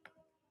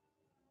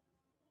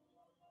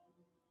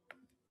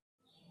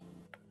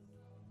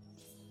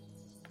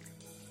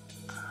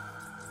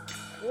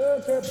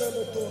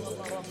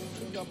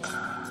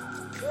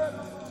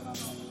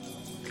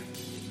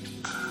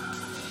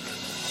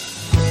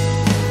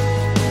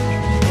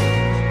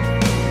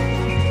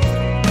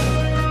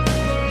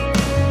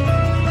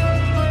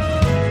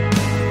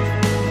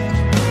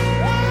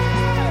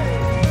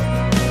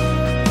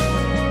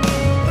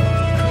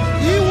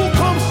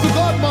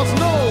Must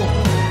know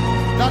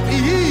that he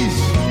is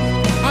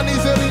and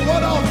is a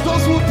rewarder of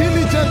those who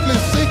diligently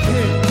seek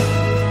him.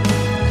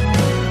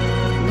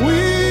 We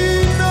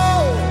know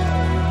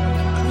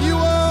you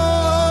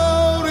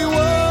are a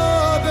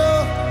rewarder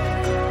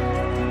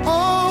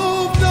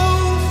of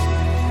those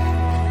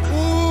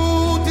who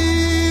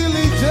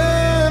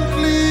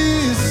diligently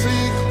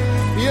seek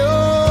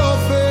your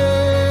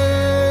face.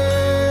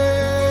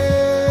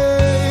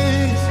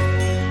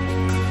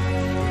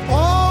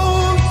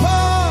 All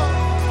power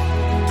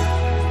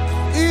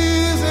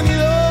is in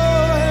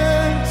your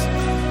hands.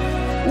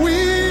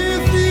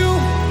 With you,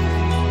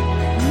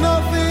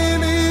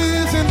 nothing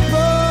is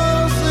impossible.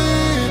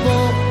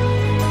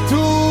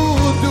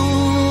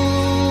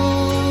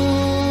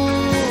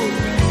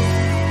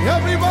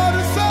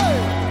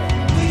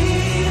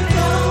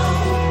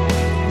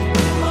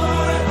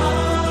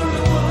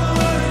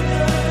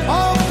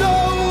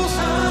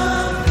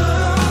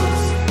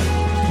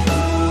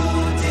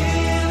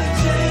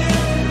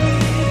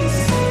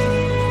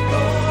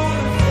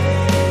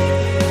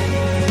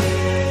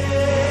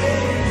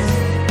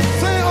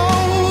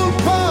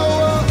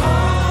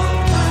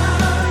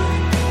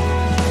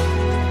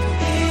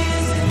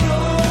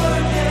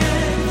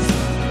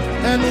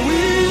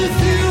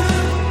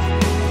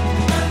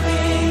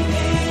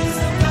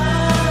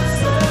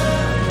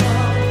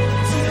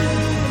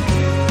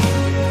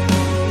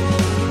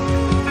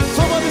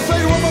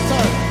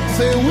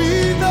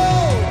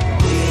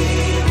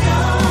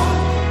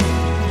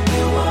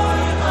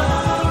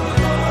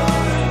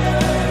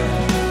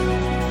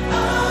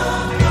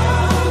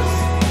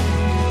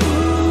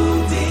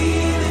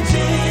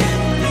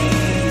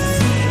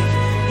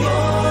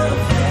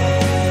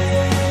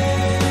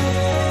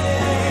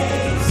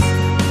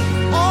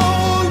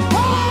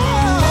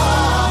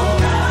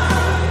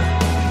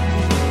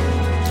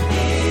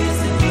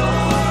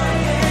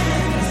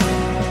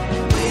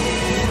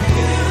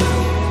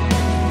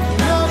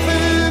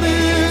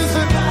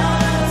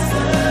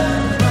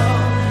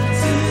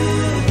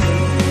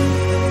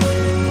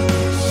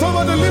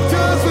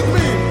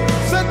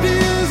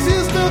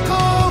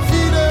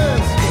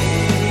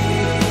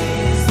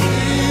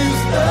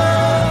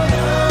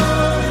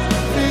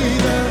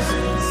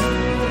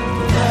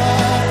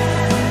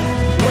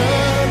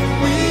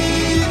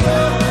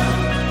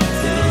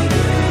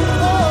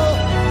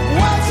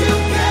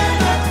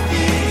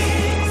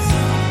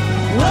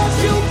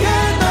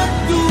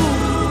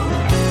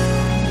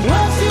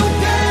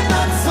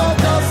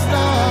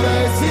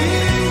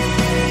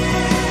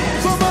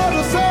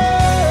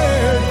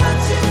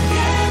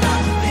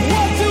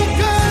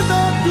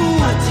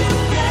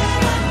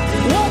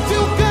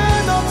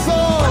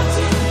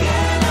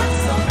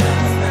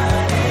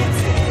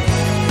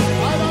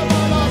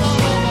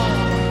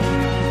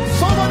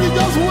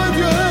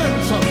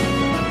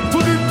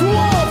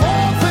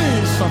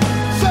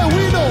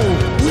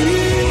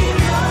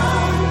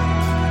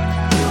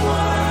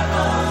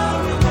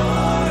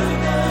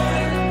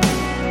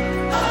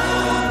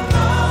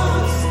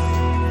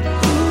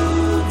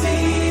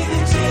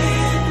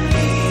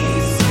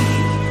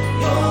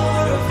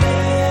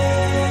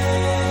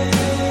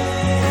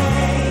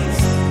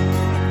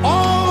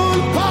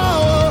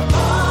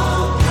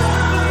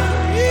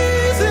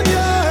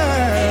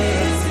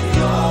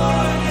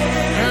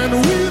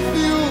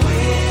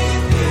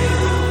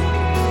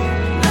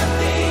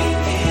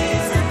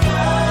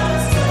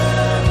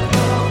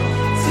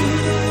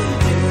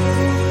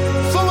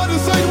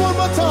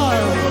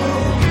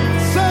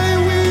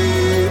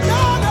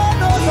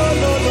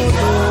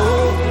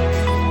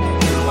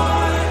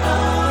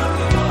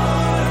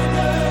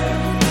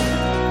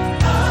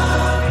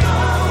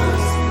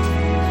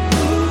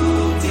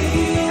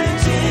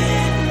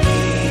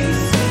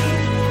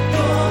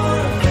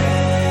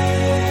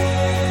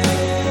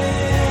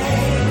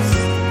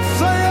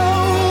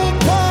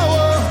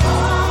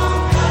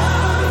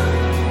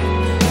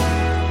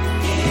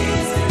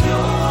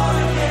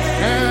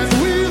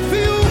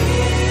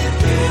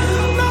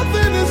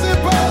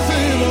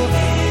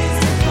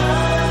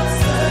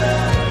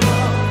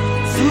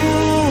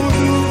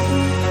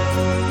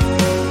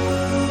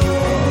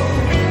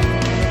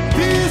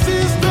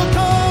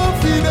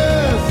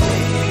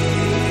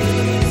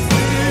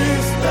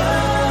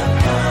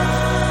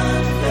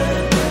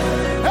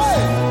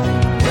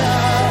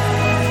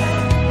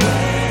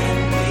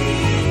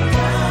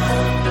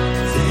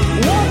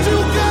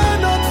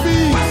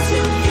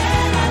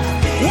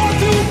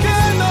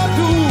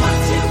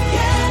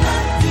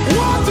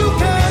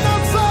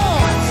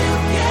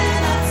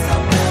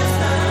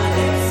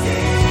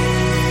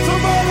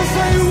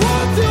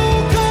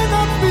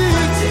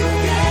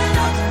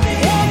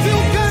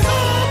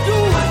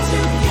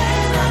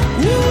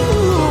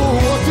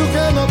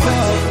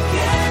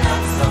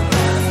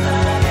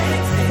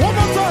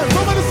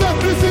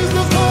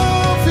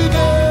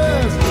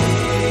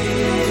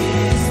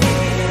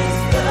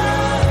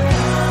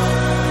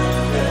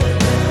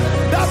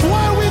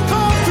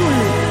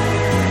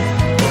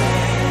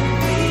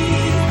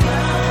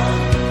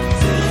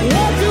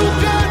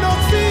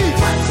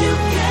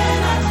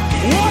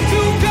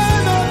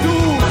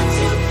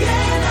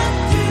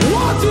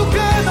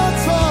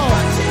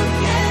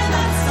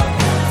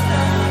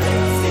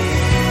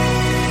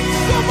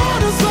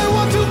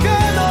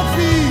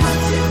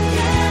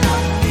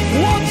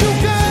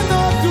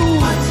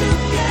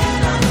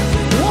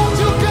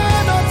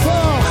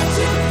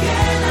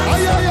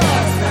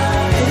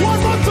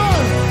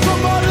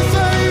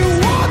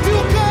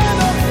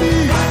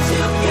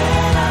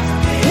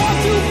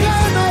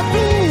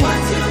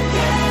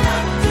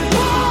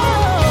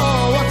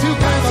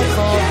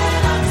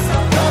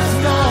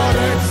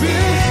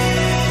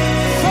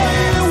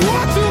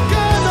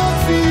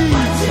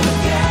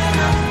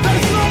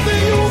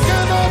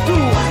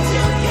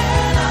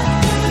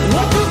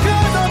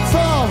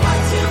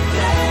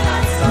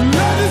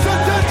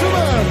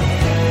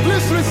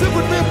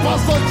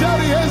 for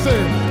Jerry Heze.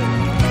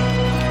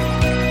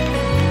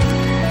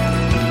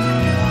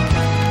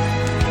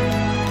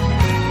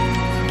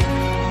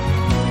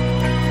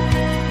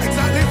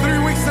 Exactly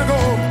 3 weeks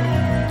ago,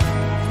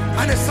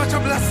 and it's such a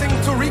blessing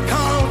to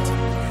recount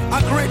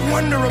a great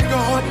wonder of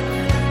God.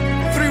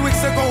 3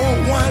 weeks ago,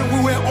 while we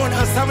were on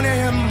our 7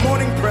 a.m.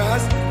 morning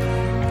prayers,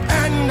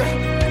 and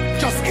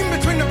just in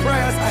between the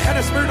prayers, I had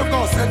a Spirit of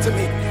God said to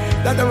me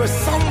that there is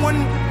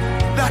someone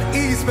that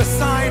is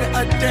beside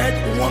a dead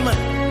woman.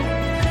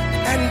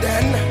 And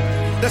then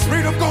the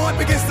Spirit of God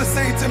begins to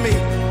say to me,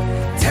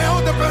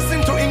 tell the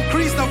person to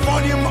increase the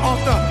volume of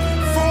the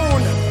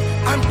phone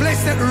and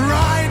place it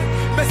right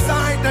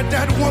beside the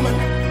dead woman.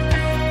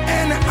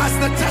 And as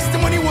the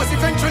testimony was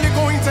eventually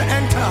going to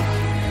enter,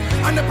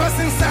 and the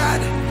person said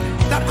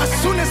that as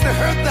soon as they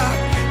heard that,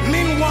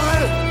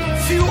 meanwhile,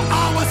 few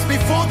hours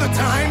before the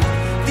time,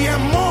 their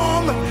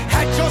mom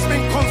had just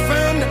been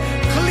confirmed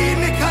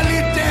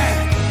clinically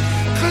dead.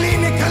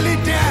 Clinically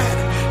dead.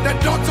 The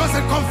doctors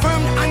had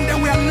confirmed and they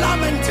were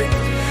lamenting.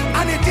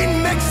 And it didn't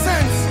make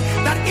sense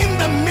that in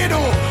the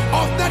middle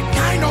of that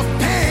kind of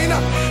pain,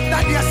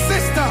 that their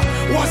sister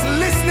was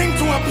listening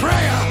to a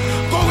prayer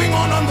going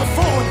on the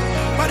phone.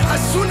 But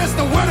as soon as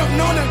the word of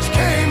knowledge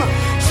came,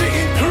 she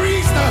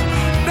increased the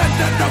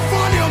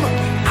volume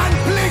and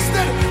placed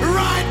it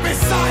right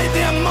beside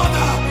their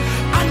mother.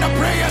 And the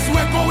prayers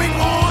were going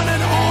on and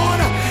on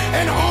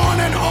and on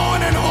and on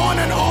and on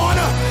and on.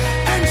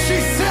 And she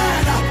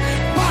said,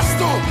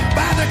 Pastor,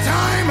 by the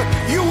time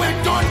you were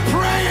done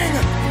praying,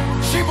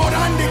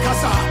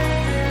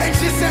 and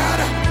she said,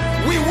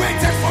 we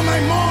waited for my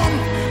mom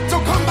to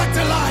come back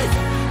to life.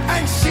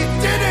 And she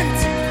didn't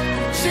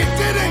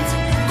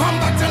come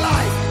back to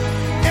life.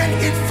 And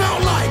it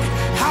felt like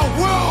her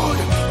world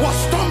was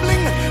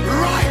tumbling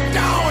right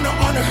down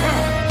on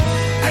her.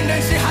 And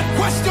then she had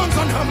questions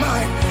on her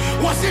mind.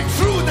 Was it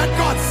true that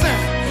God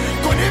said?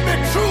 Could it be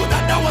true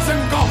that that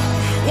wasn't God?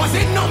 Was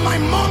it not my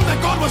mom that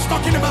God was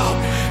talking about?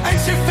 And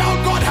she felt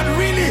God had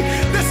really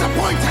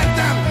disappointed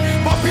them.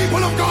 But people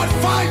of God,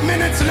 5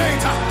 minutes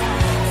later,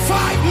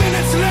 5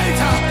 minutes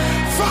later,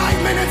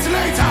 5 minutes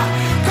later,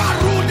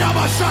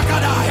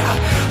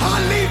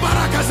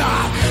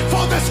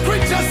 for the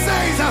scripture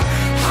says,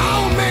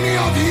 how many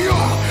of you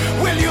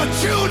will your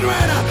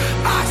children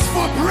ask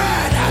for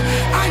bread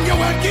and you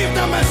will give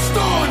them a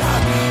stone?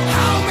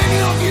 How many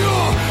of you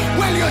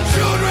will your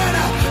children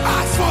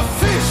ask for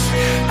fish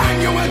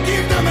and you will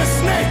give them a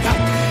snake?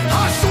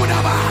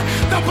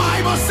 The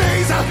Bible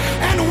says,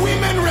 and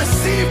women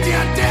receive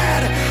their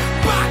dead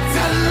back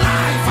to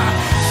life.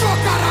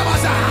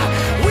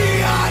 We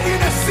are in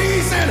a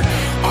season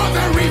of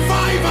a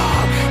revival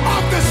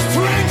of the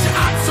strange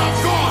acts of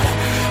God.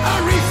 A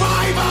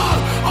revival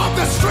of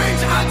the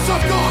strange acts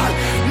of God.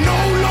 No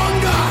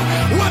longer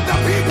what the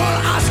people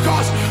ask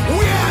us,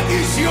 where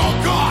is your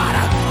God?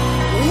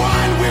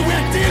 While we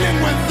were dealing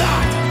with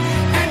that,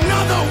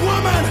 another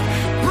woman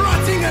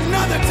brought in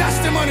another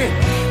testimony,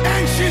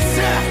 and she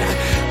said,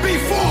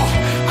 before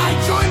I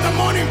joined the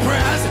morning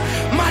prayers,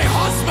 my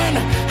husband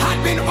had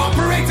been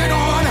operated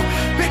on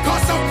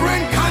because of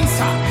brain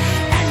cancer.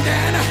 And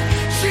then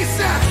she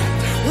said,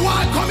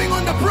 while coming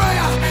on the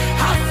prayer,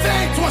 her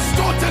faith was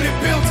totally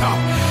built up.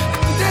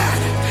 And then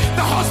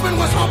the husband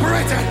was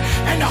operated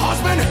and the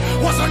husband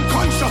was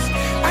unconscious.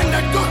 And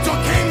the doctor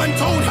came and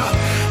told her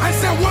and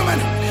said, woman,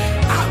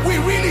 we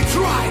really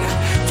tried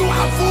to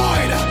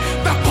avoid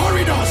the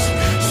corridors,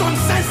 some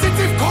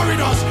sensitive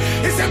corridors.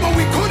 He said, but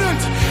we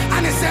couldn't.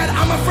 And he said,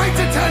 I'm afraid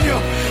to tell you,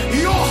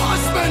 your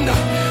husband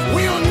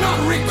will not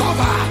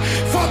recover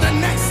for the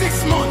next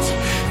 6 months.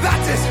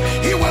 That is,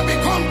 he will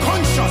become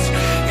conscious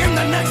in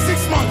the next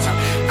 6 months.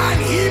 And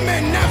he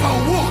may never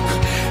walk.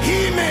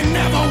 He may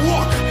never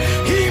walk.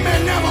 He may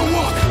never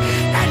walk.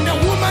 And the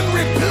woman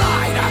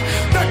replied,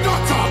 the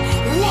doctor,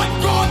 what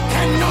God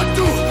cannot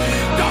do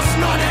does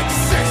not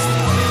exist.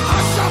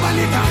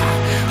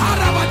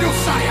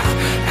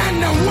 And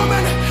the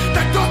woman,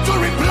 the doctor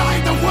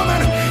replied, the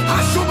woman,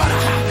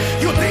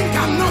 you think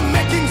I'm not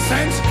making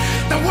sense?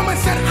 The woman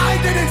said, I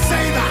didn't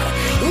say that.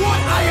 What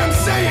I am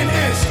saying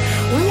is,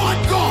 what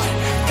God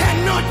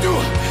cannot do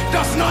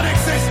does not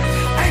exist.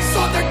 And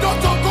so the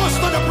doctor goes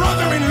to the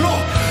brother-in-law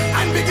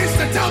and begins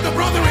to tell the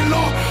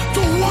brother-in-law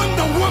to warn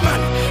the woman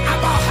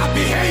about her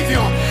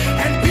behavior.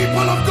 And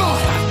people of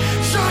God,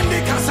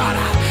 Shandi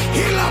Kasara,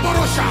 Hila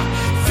Borosha,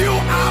 few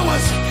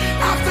hours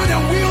after they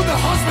wheeled the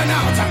husband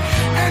out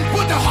and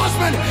put the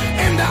husband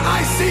in the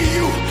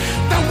ICU,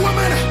 the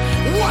woman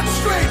walked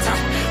straight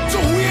to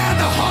where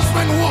the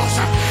husband was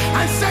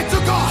and said to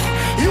God,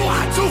 you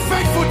are too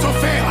faithful to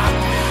fail.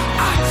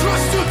 I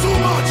trust you too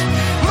much.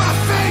 My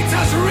faith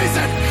has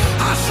risen.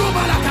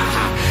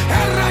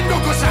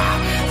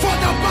 For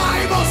the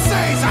Bible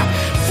says,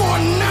 for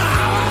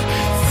now,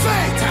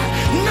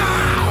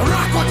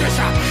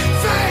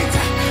 faith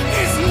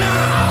is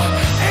now.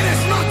 It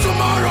is not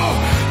tomorrow.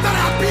 There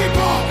are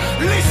people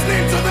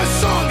listening to the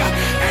song,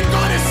 and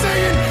God is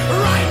saying,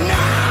 right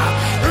now.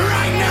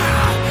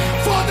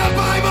 For the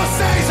Bible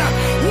says,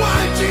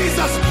 while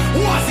Jesus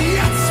was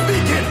yet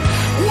speaking,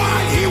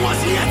 while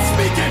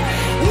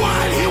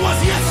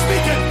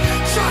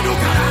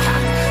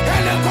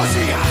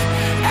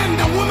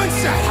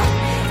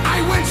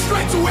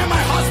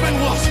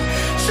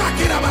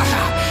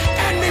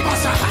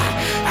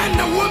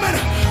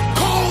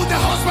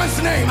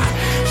husband's name.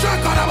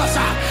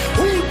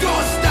 Who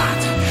does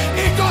that?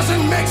 It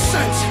doesn't make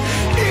sense.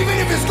 Even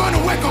if he's going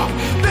to wake up,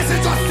 this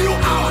is just few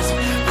hours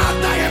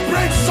after a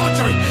brain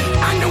surgery.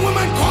 And the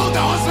woman called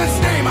the husband's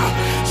name,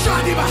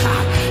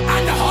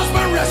 and the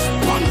husband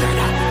responded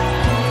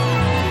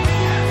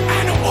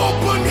and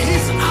opened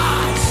his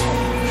eyes.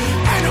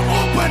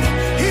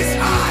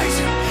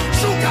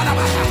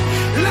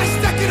 Let's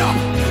take it up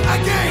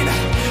again.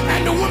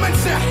 And the woman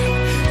said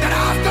that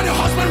after the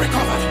husband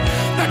recovered,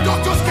 the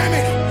doctors came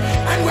in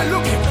and were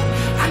looking.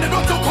 And the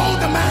doctor called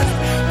the man,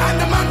 and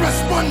the man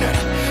responded.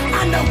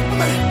 And the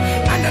woman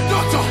and the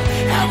doctor,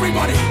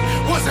 everybody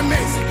was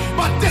amazed.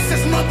 But this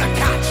is not the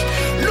catch.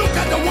 Look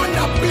at the one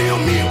that blew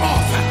me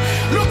off.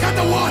 Look at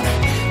the one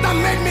that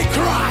made me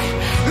cry.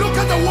 Look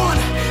at the one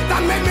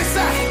that made me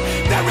say,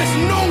 there is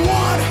no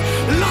one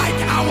like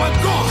our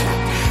God.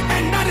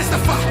 And that is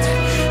the fact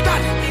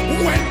that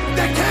when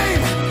they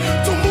came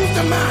to move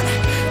the man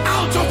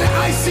out of the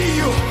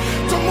ICU,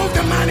 to move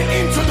the man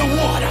into the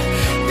water,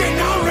 they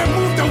now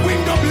removed the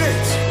window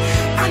blades.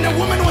 And the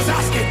woman was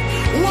asking,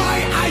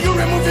 why are you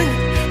removing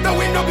the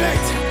window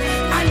blades?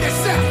 And they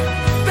said,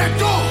 the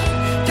door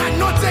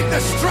cannot take the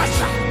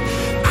stretcher.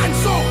 And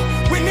so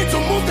we need to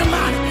move the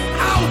man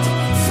out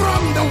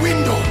from the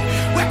window.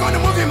 We're going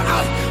to move him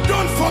out.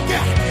 Don't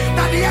forget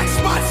that the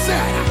expert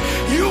said,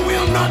 you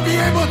will not be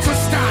able to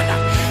stand.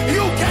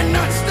 You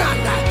cannot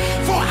stand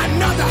for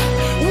another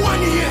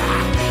 1 year.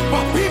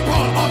 But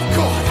people of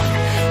God,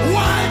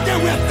 while they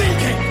were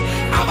thinking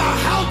about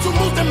how to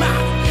move the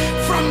man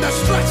from the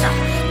stretcher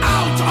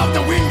out of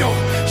the window,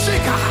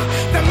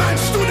 the man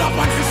stood up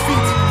on his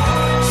feet.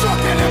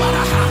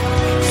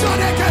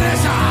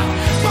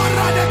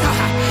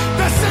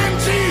 The same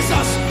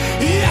Jesus,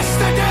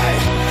 yesterday,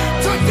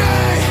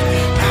 today,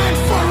 and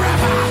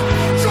forever.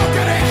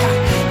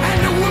 And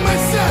the woman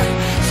said,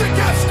 she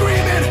kept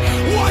screaming,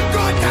 what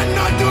God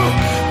cannot do,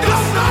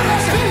 does not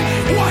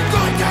exist. What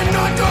God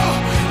cannot do,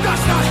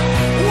 does not.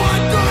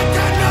 What God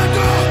cannot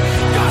do,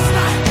 does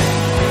not.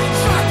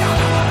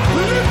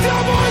 Lift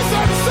your voice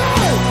and say,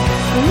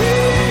 we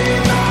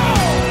know.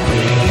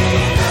 We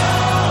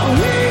know.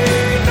 We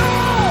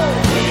know.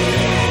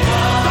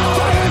 That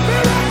you're a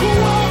miracle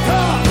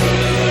worker.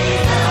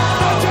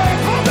 That you're a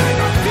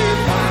covenant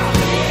keeper.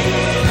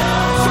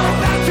 So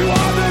that you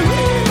are the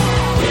healer.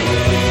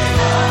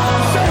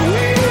 Say,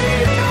 we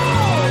know.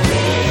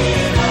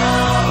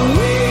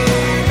 We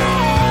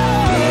know.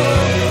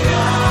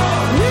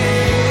 We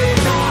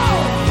know.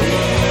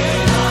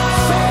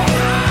 Say,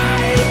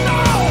 I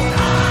know.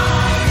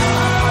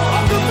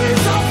 Of the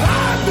things I've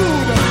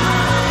handled.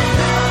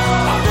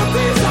 Of the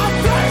things I've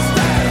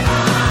tasted.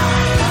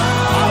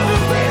 Of the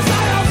things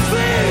I have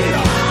seen.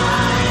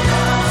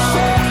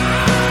 Say,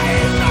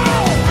 I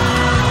know.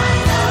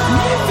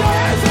 Lift your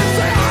hands and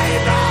say, I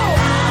know.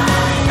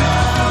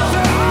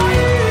 Say, I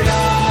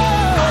know.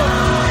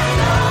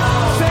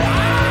 Say,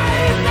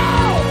 I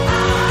know.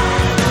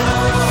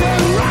 Say,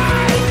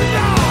 right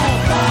now.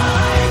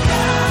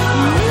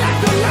 Let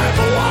the lamb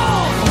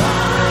walk.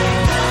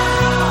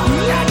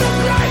 Let the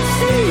blind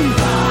see.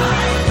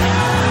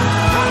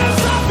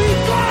 Cancer be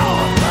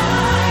gone.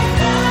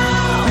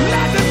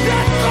 Let the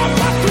dead come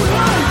back to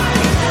life.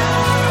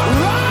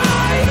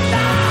 Right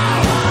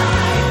now.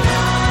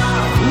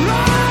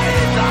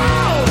 Right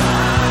now.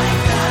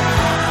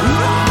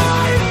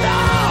 Right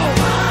now.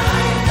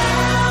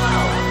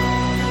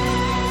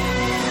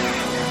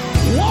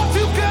 What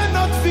you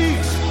cannot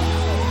fix,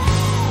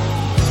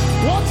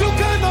 what you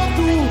cannot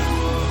do,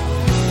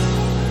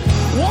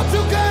 what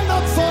you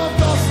cannot solve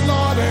does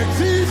not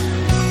exist.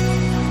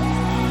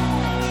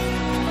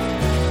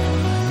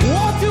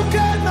 What you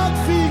cannot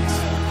fix,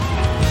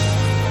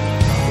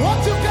 what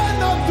you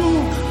cannot do,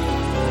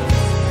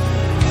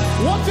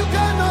 what you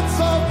cannot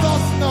solve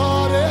does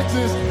not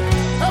exist.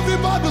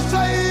 Everybody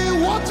say,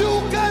 what you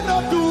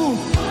cannot do.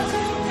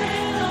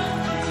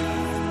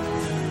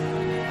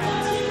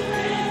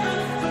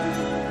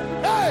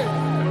 Hey!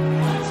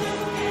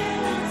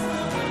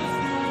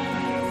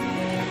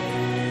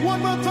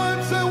 One more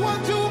time, say,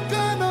 what you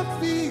cannot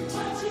fix,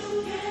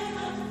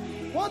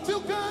 what you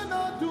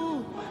cannot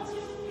do,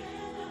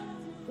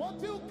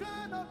 what you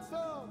cannot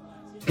solve.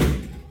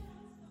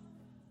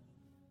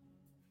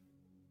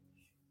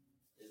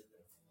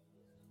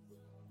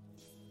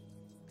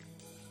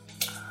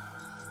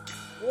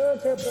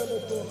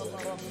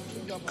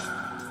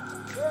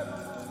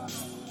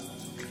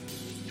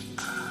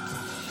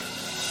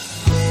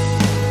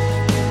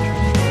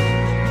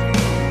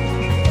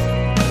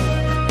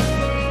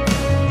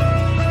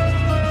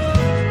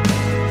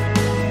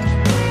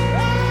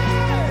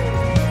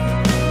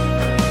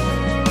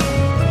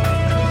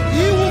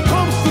 He who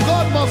comes to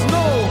God must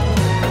know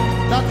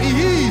that He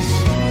is,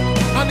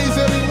 and is a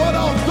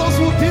rewarder of those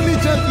who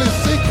diligently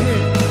seek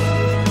Him.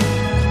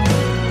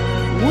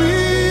 We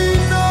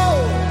know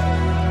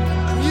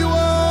you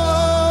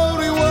are a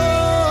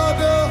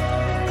rewarder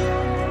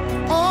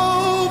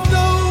of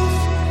those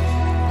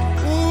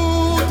who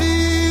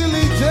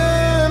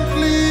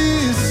diligently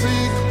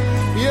seek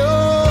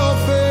your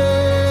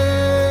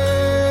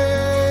face.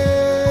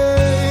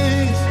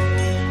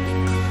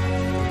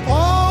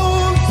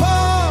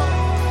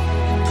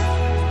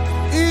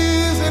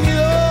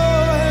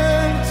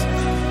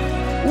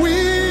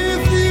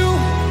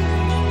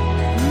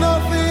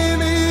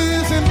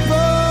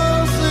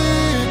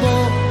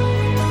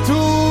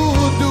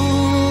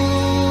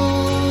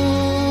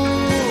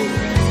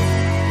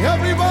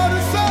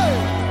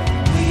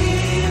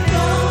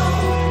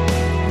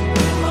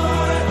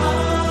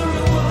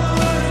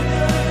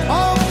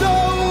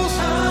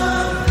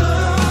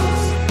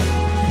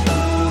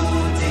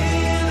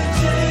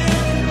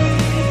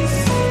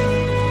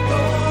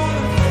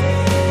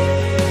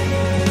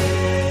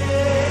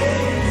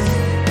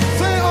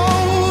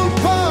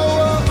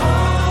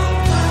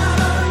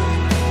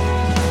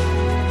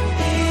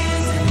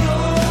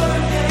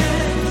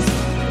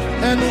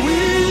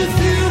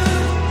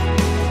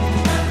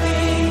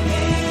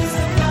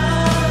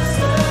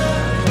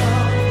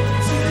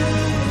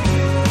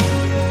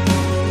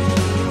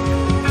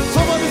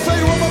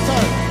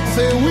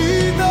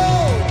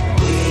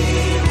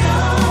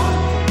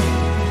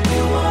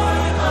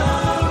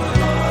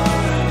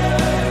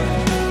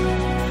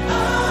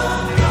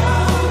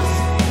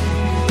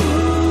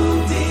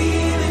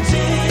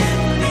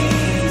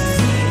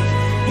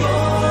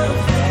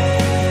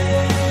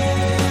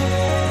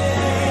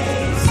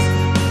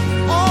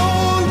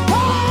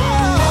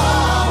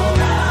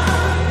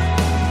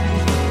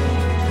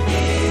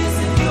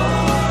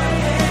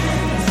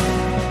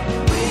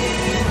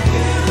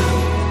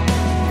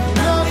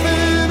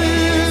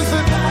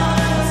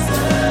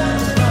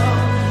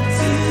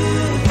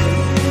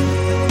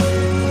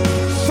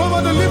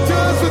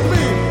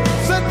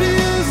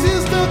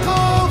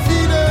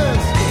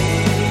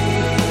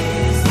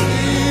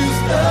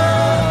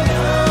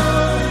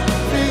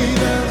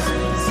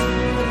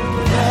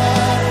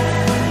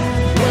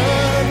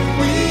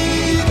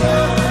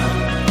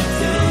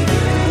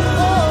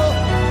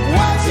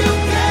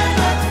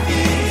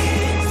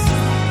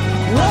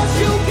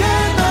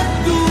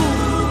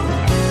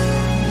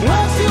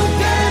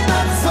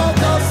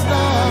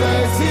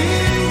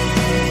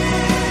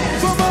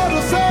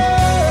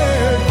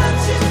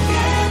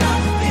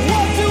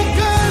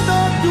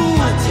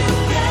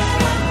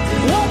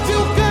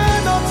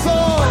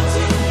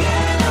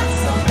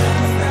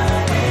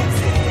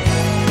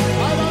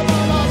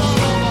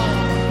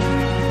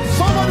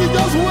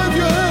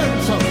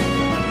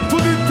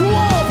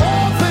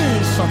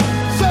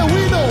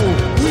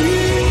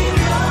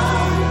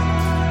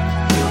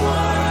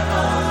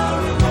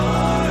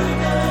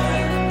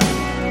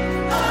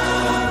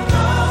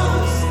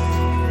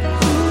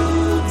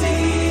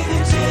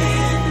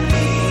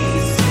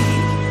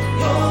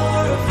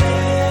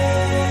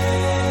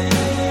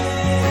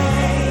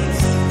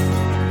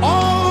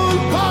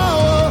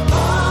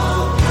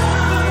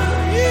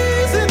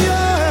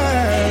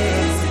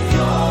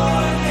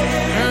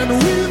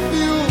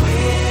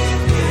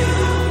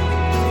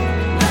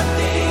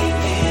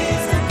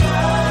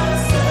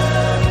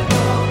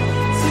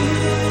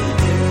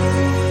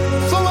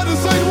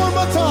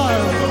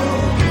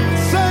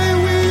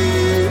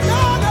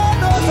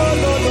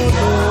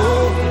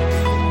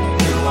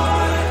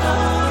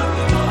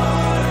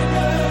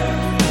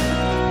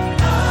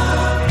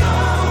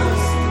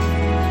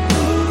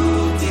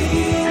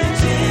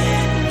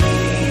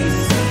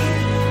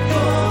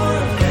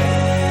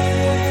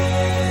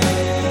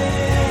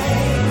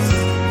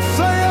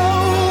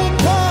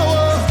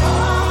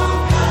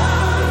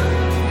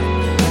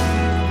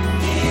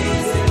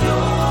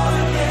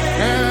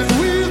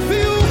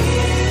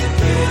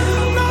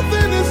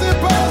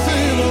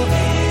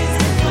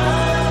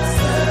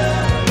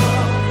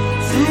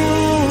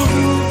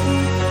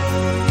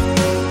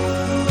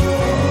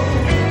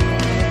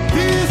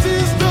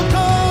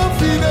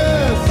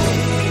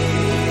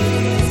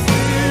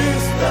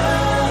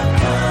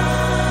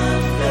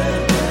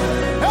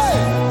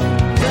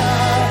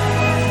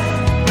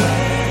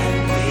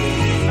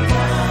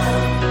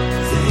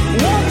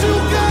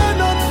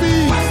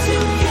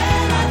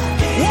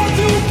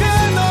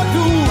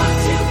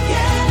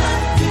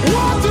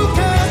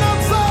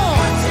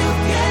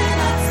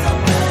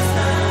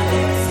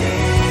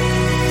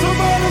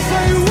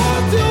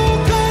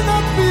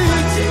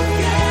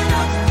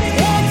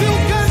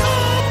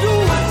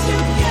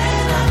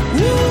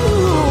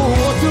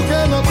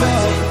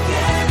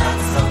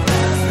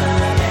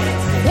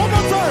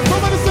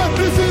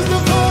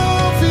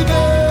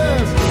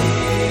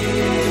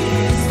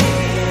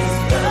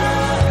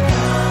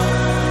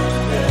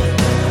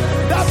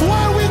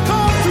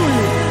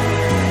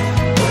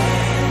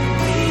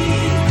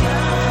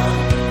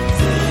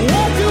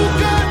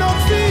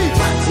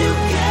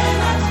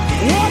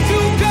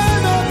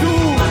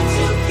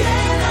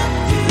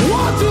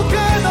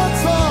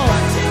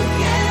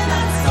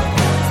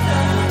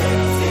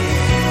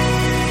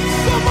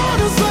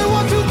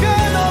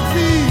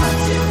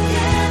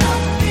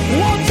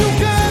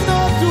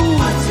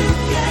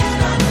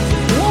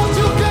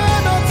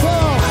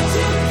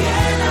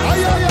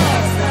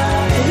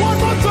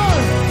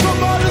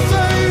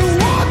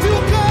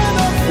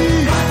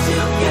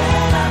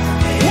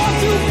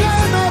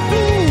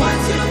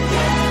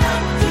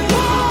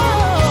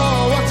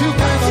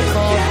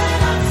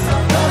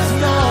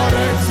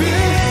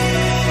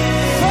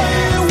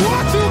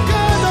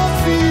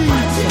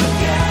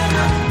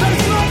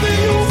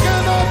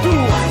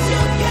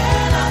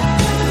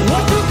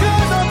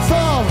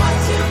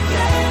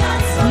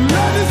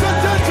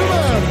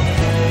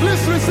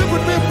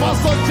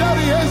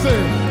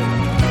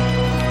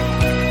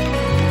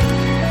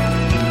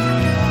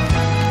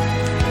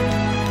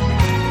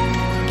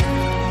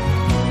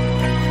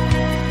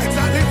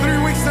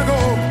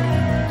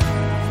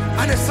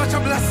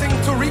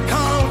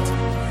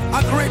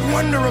 great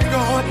wonder of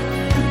God.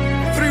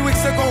 3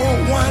 weeks ago,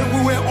 while we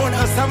were on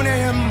our 7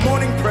 a.m.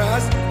 morning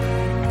prayers,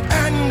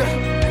 and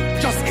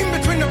just in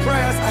between the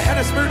prayers, I had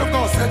a Spirit of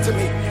God said to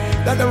me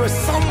that there is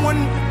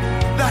someone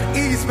that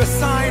is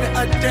beside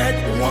a dead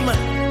woman.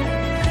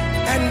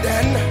 And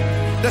then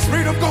the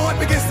Spirit of God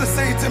begins to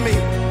say to me,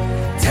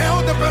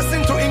 tell the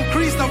person to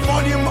increase the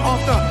volume of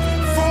the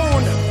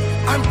phone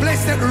and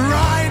place it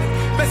right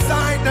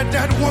beside the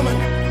dead woman.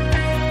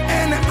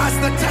 And as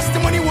the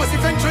testimony was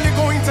eventually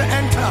going to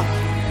enter,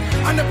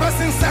 and the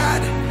person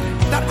said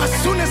that as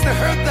soon as they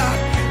heard that,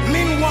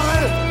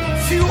 meanwhile,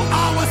 few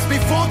hours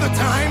before the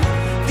time,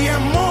 their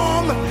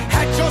mom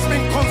had just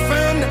been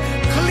confirmed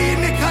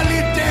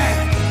clinically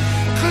dead.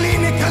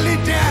 Clinically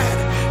dead.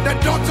 The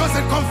doctors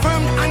had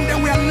confirmed and they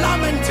were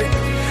lamenting.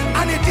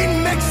 And it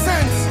didn't make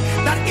sense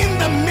that in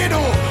the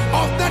middle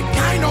of that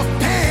kind of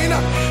pain,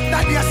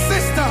 that their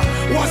sister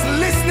was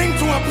listening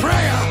to a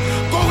prayer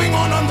going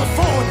on the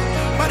phone.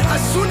 But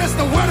as soon as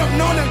the word of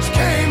knowledge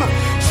came,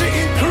 she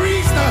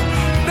increased the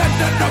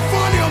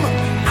volume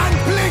and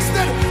placed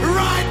it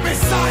right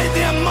beside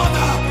their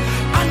mother.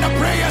 And the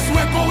prayers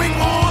were going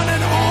on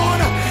and on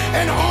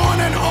and on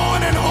and on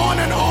and on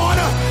and on.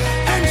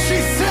 And she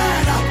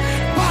said,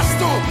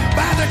 Pastor,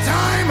 by the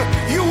time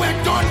you were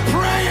done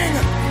praying,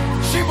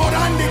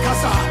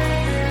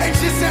 and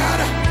she said,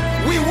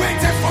 we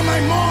waited for my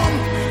mom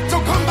to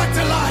come back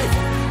to life.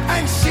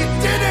 And she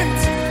didn't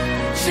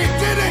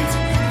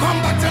come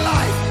back to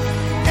life.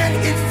 And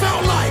it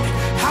felt like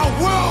her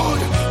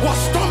world was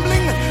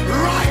stumbling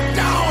right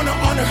down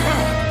on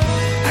her.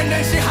 And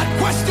then she had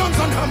questions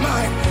on her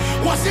mind.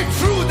 Was it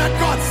true that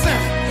God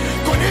said?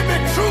 Could it be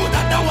true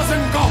that that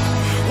wasn't God?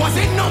 Was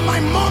it not my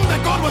mom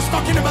that God was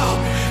talking about?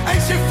 And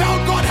she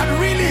felt God had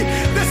really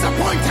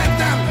disappointed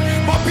them.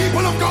 But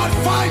people of God,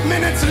 5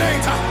 minutes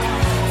later,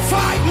 5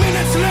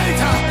 minutes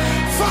later,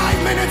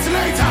 5 minutes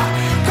later,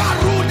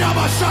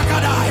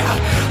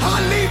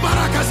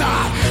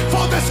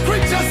 for the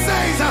scripture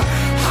says,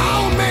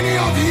 how many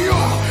of you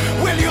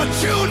will your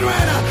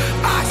children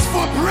ask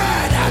for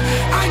bread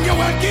and you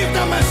will give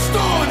them a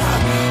stone?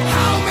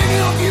 How many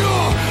of you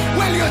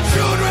will your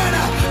children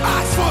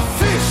ask for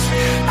fish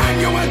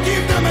and you will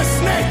give them a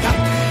snake?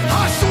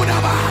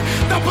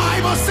 The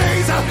Bible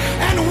says,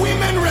 and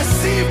women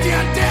receive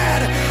their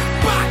dead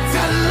back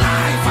to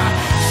life.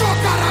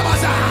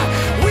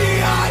 We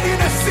are in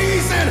a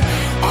season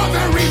of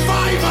a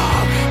revival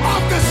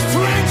of the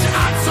strange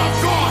acts of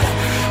God.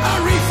 A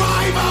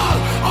revival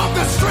of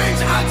the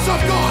strange acts of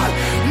God.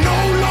 No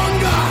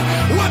longer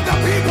what the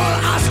people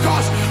ask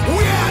us,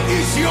 where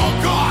is your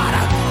God?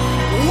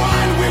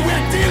 While we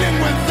were dealing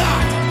with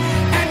that,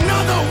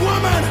 another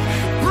woman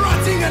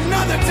brought in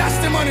another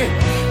testimony,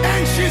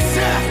 and she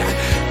said,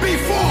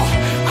 before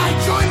I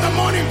joined the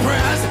morning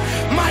prayers,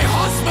 my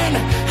husband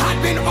had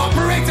been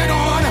operated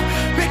on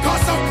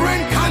because of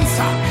brain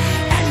cancer.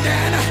 And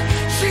then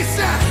she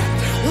said,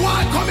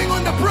 while coming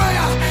on the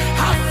prayer,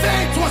 her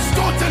faith was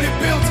totally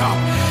built up.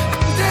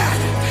 And then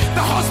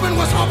the husband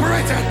was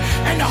operated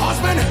and the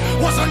husband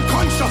was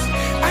unconscious.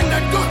 And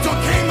the doctor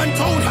came and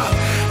told her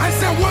and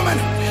said, woman,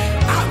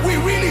 we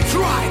really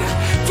tried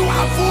to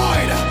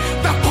avoid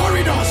the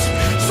corridors,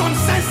 some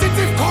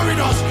sensitive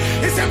corridors.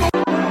 He said,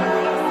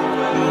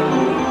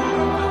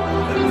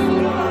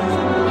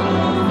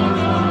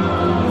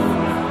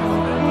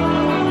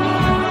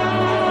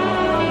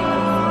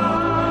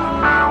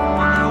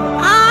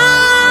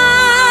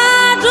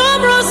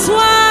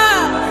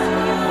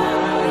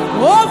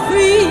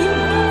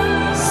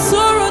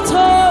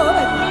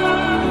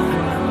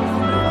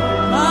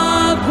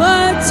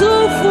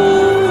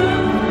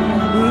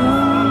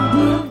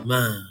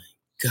 my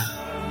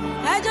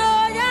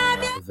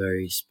God, a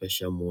very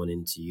special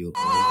morning to you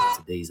all.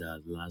 Today is our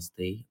last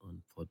day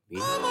on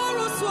Podbean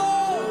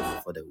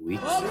for the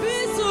week.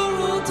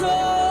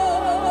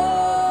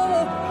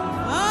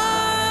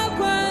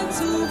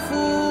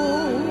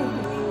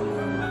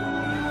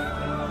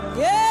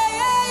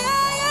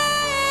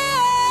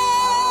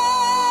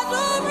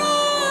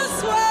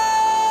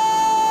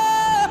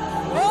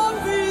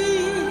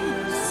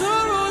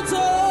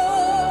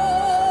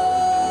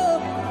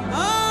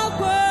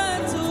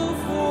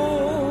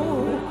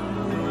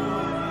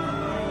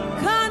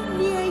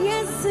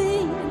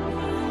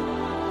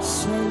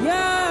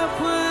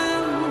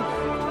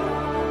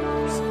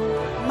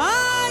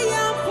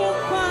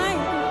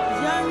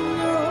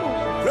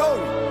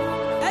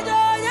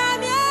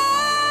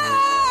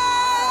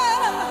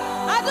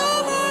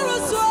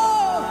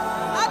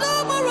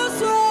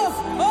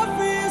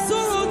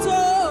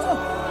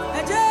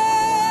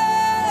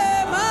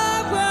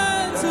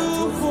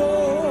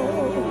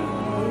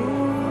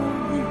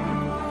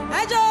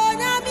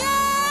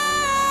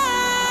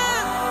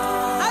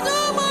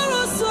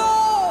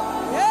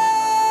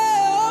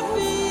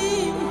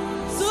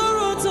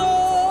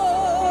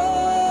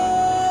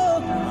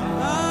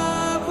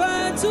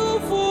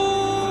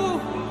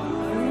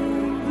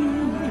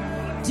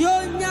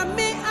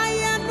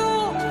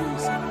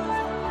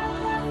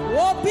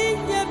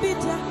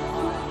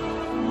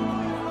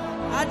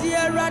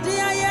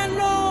 Radia,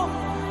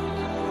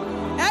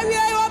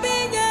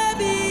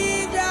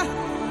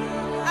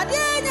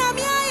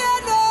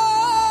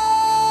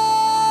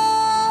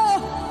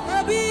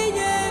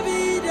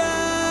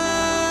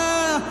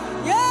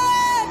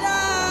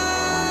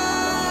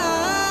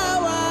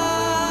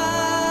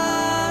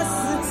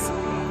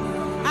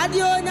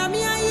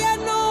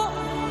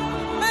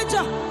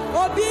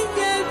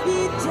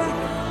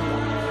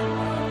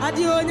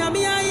 Adio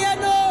nyamia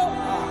yeno.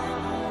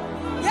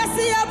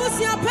 Yesi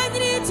abusia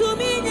penri to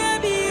me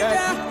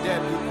nyabida.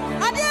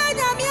 Adio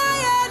nyamia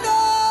yeno.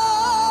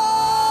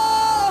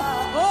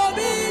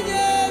 Obi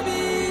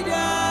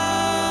nyabida.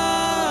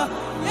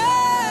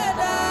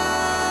 Yeda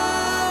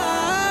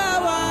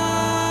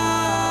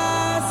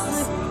was.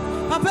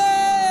 Papa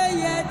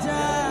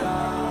yeda.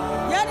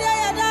 Yeda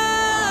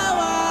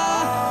wa.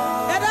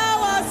 Yeda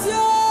was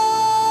yo.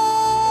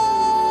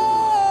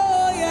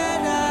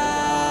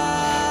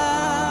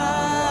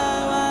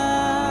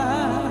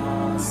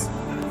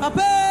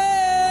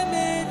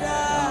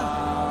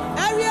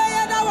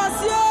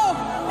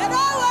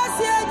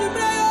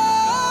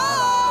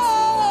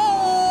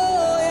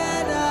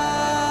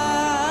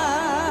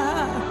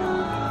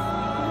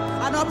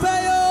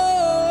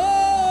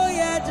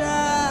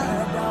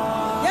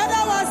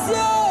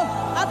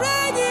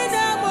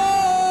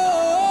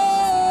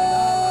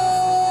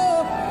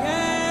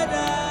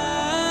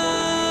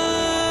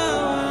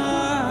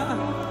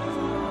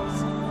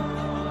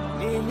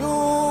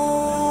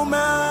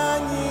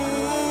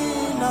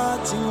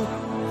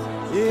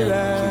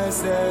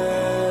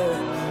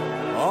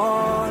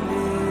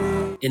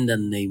 In the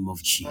name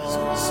of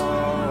Jesus.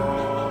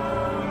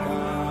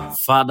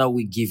 Father,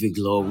 we give you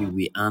glory,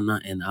 we honor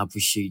and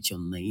appreciate your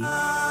name,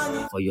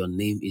 for your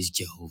name is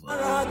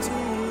Jehovah.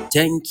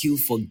 Thank you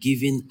for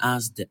giving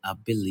us the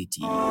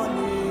ability.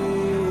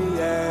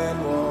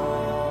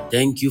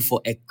 Thank you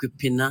for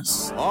equipping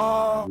us,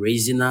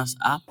 raising us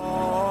up.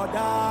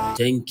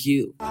 Thank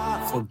you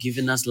for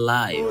giving us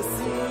life.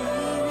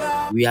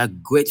 We are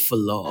grateful,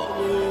 Lord,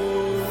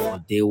 for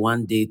day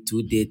 1, day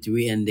 2, day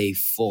 3, and day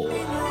 4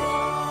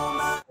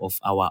 of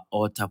our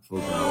altar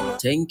program.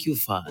 Thank you,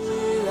 Father,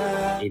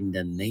 in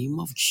the name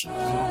of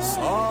Jesus.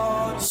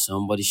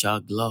 Somebody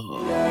shout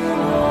glory.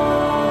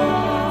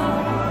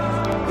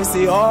 You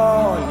see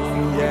all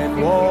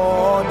and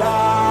water.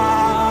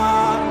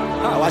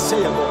 I say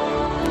you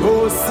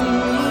go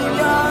see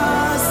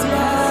us,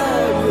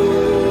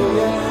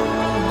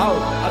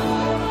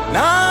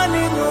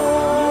 Nani no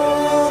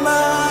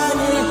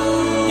mani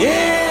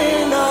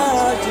yena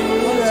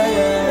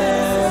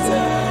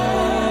tiyese.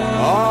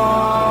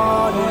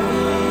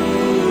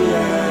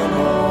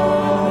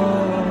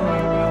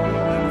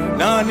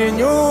 Nani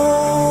no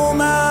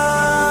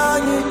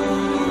mani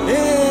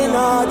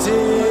yena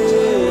tiyese.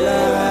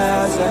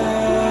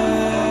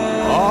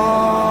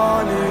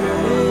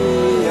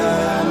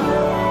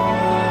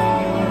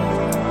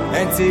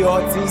 Enti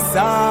oti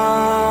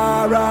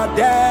sara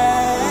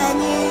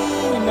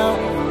denina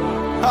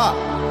ha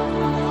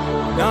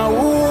na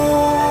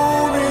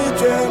uri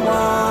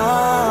jemarada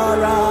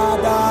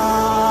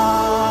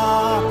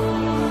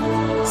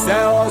se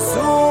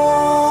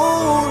osuruni.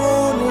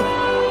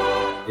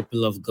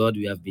 People of God,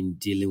 we have been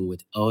dealing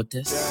with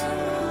altars,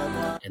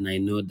 and I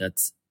know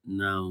that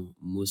now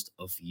most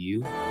of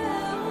you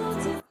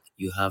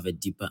have a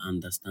deeper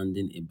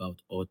understanding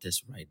about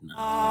altars right now.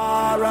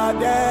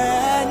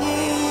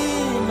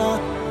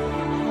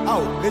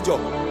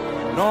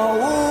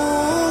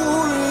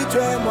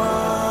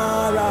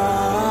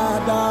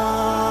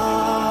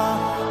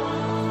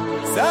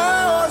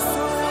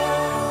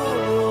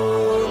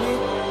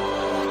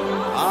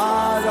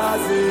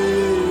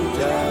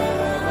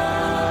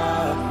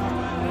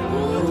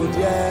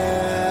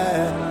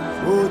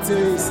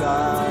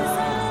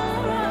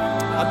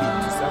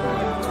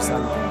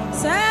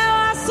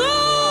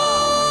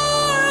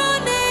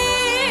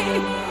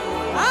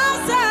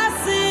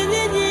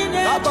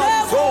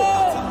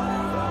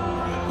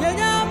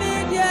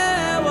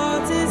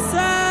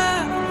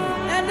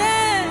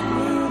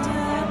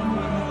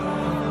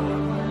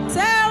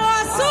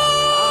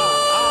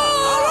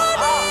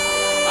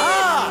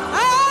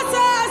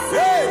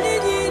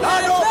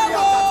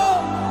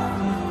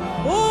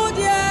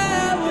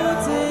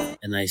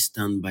 And I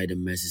stand by the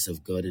mercies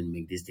of God and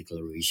make this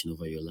declaration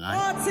over your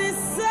life.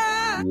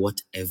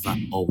 Whatever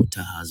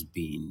altar has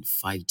been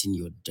fighting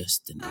your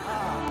destiny,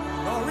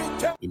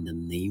 in the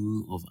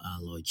name of our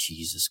Lord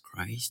Jesus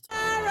Christ,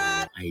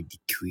 I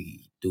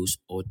decree those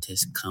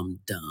altars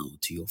come down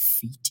to your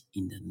feet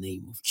in the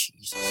name of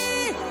Jesus.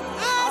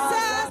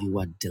 You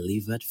are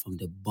delivered from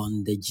the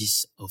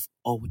bondages of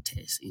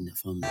altars in the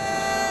family.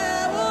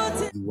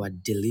 You are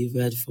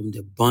delivered from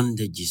the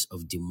bondages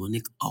of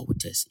demonic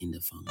altars in the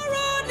family.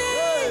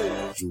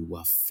 You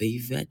are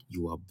favored,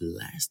 you are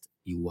blessed,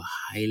 you are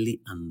highly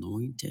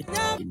anointed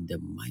in the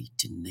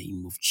mighty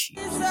name of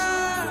Jesus.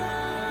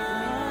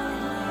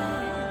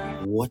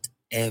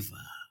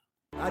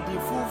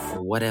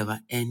 Whatever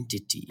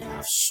entity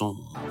have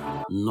sown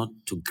not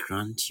to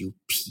grant you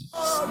peace,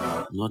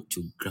 not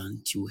to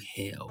grant you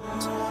health,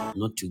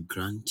 not to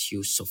grant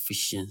you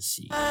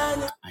sufficiency,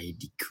 I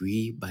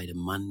decree by the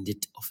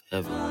mandate of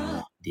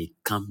heaven, they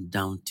come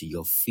down to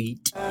your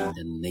feet in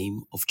the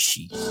name of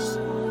Jesus.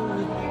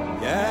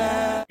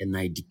 And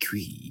I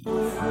decree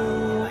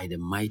by the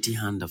mighty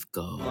hand of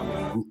God,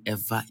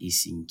 whoever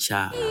is in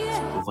charge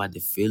over the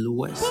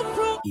failures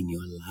in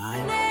your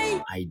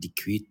life, I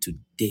decree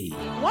today,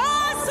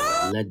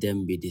 let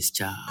them be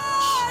discharged.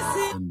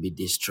 and be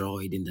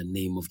destroyed in the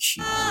name of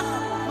Jesus.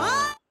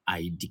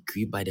 I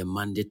decree by the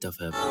mandate of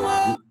heaven,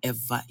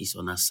 whoever is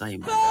on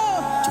assignment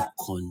to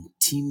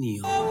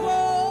continue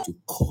to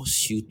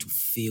cause you to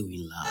fail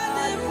in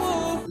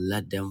life,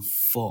 let them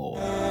fall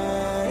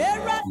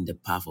in the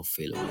path of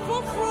failure.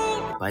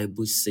 The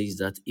Bible says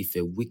that if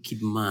a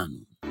wicked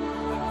man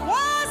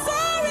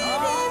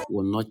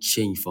will not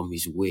change from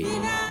his way,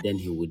 then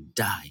he will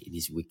die in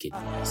his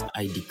wickedness.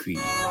 I decree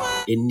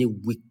any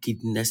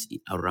wickedness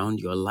around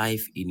your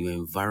life, in your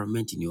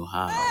environment, in your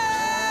house,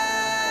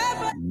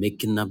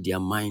 making up their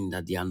mind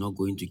that they are not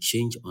going to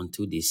change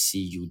until they see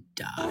you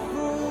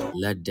die,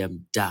 let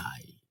them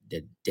die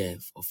the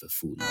death of a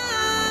fool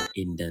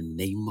in the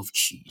name of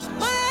Jesus.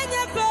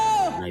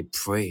 And I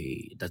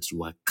pray that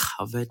you are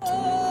covered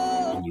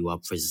and you are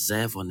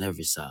preserved on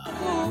every side.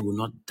 You will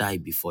not die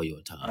before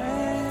your time.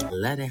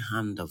 Let the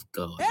hand of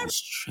God be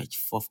stretched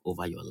forth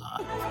over your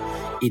life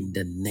in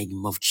the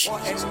name of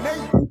Jesus.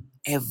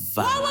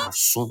 Whoever has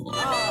sown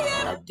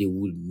that they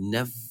will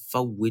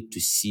never wait to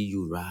see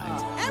you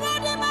rise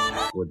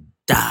will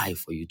die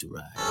for you to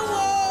rise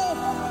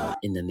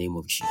in the name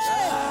of Jesus.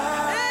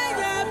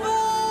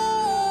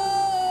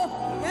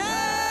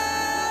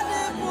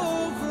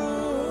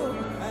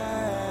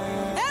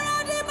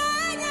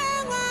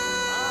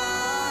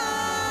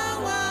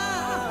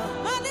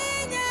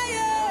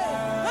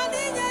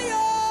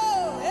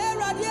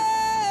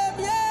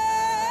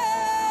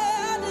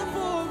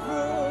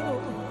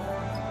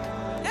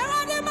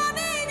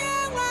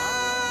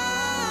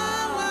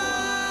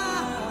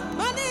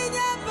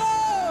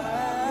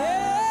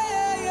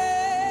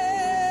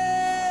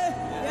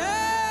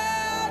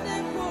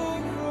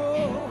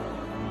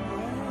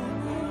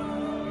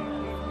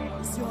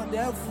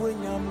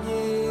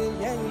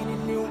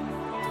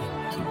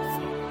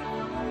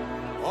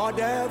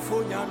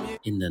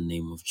 In the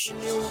name of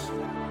Jesus.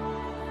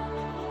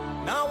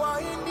 Now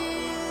I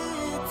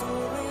need to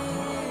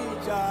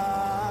reach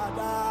out.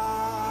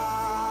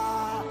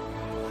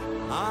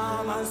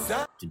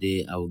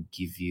 Today I will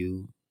give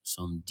you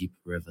some deep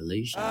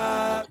revelation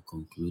to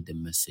conclude the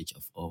message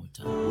of all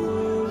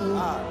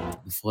time.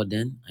 Before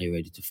then, are you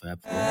ready to fire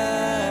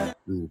prayer?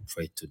 We will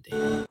pray today.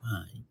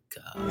 My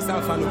God.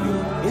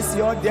 It's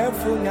your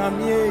devil,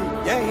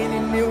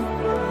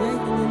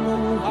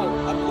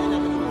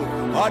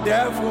 oh,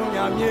 devil,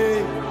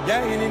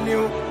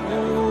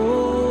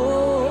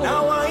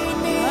 now I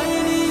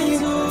need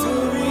to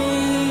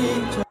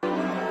reach.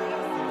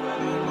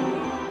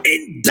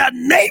 In the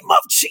name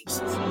of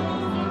Jesus.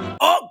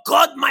 Oh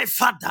God, my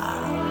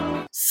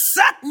Father,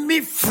 set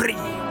me free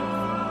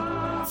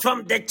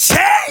from the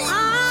chains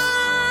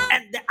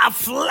and the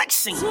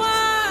afflictions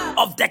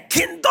of the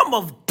kingdom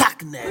of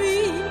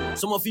darkness.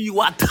 Some of you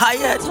are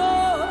tired.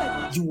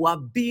 You are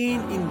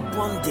being in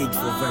bondage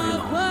for very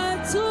long.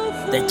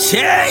 The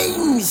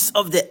chains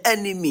of the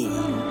enemy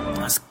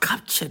has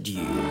captured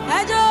you.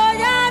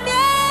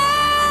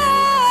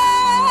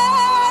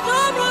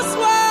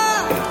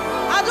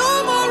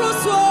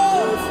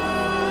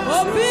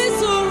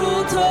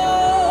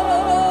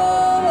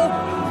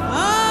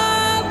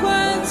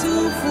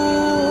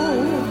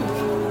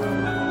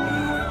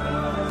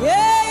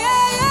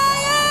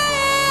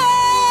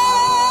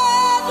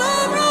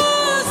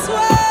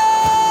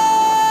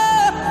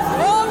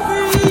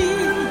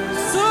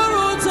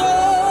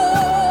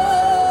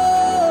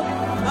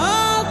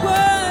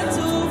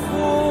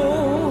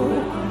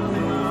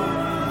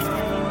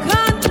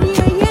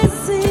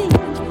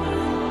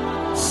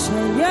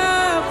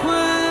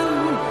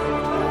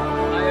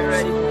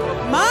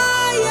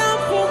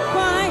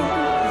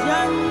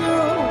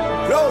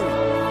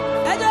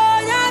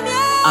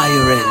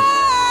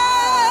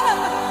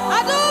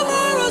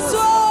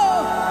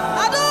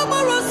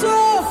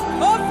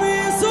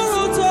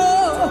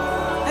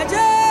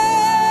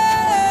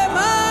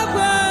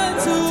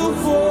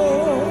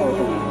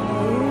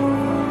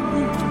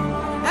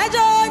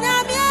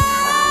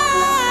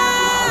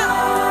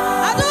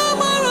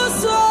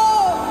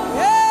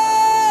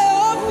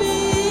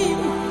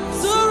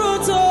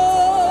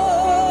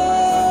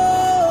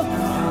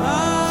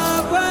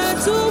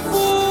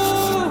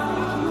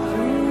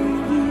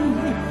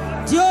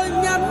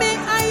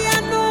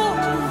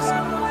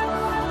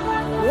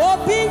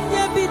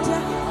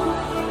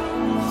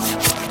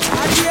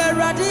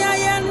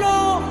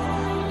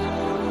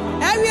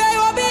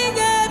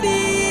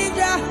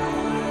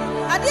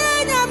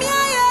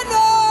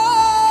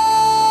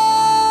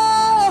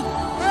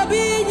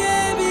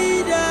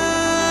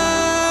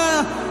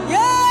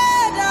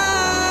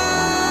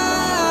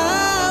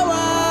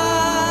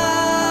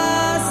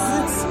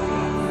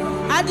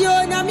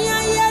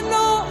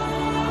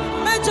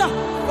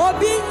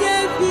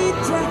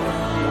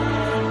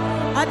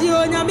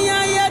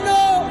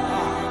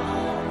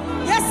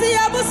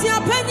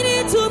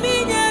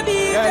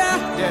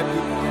 Yeah.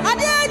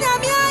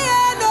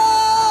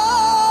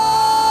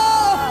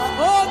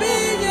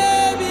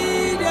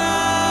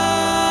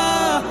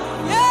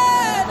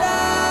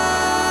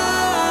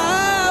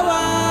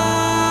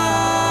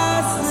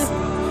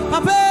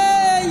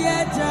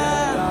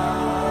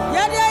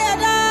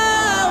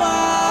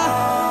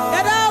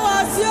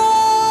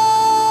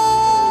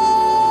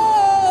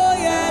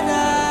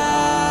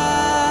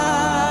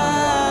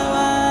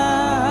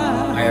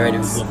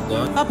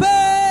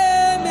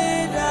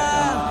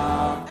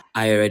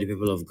 Are you ready,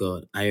 people of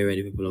God? Are you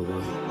ready, people of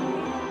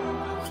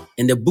God?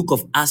 In the book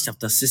of Acts,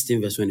 chapter 16,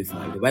 verse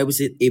 25, the Bible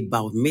said,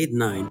 about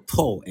midnight,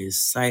 Paul and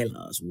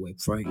Silas were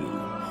praying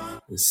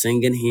and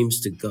singing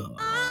hymns to God,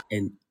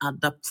 and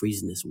other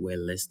prisoners were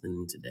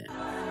listening to them.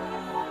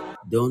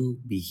 Don't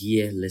be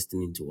here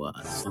listening to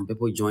us. Some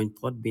people join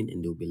Podbean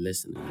and they'll be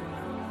listening.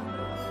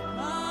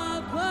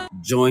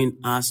 Join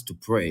us to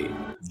pray.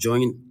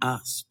 Join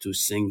us to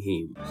sing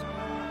hymns.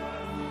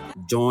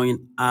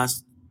 Join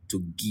us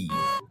to give.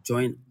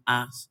 Join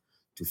us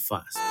to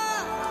fast.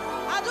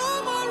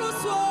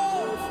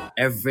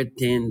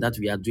 Everything that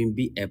we are doing,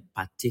 be a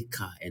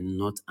partaker and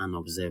not an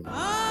observer.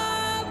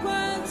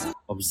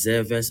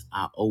 Observers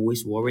are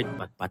always worried,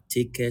 but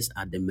partakers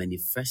are the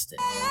manifestors.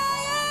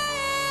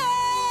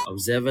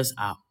 Observers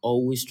are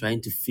always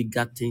trying to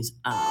figure things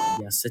out.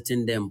 They are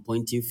sitting there and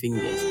pointing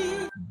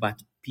fingers.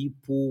 But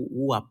people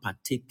who are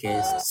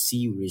partakers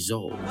see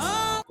results.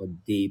 But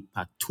they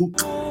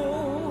partook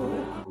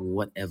in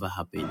whatever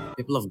happened.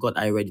 People of God,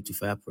 are you ready to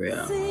fire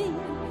prayer?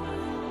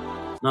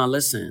 Now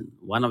listen,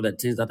 one of the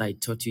things that I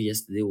taught you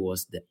yesterday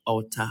was the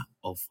altar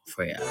of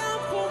prayer.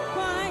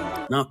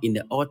 Now in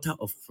the altar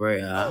of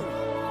prayer,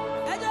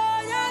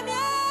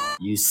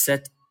 you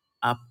set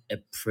up a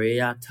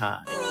prayer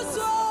time.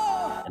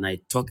 And I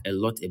talk a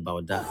lot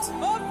about that.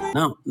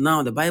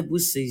 Now the Bible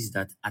says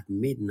that at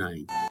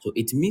midnight, so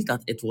it means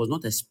that it was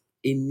not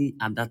any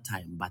other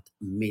time but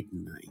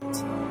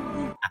midnight.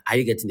 Are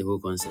you getting the whole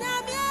concept?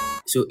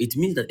 So it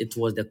means that it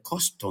was the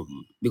custom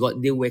because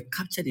they were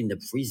captured in the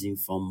prison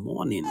from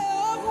morning.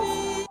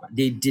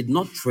 They did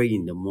not pray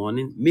in the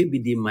morning. Maybe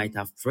they might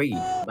have prayed,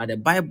 but the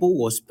Bible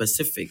was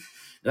specific.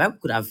 The Bible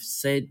could have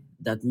said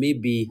that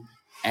maybe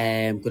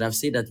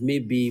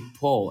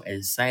Paul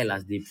and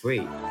Silas they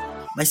prayed.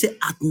 But I say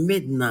at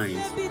midnight.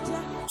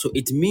 So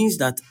it means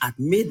that at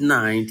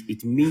midnight,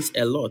 it means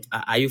a lot.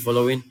 Are you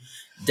following?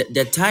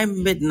 The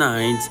time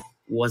midnight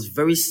was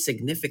very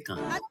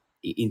significant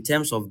in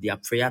terms of their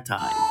prayer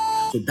time.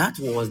 So that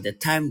was the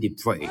time they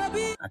prayed.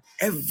 At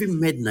every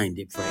midnight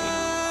they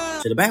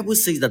prayed. So the Bible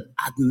says that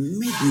at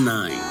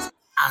midnight,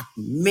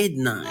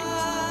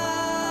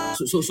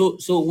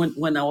 So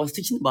when I was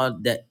teaching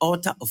about the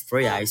altar of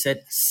prayer, I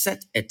said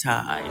set a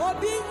time.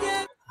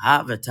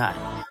 Have a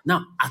time.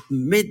 Now, at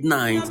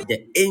midnight,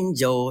 the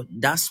angel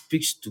that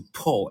speaks to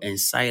Paul and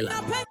Silas,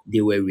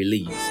 they were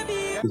released.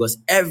 Because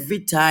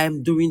every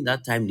time during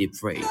that time they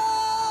prayed.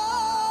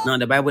 Now,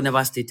 the Bible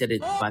never stated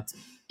it, but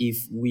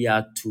if we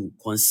are to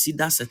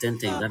consider certain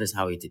things, that is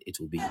how it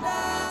will be.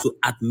 So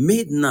at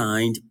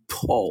midnight,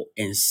 Paul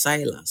and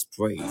Silas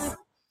prayed.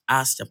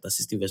 Acts chapter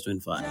 16, verse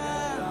 25.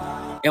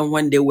 And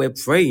when they were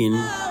praying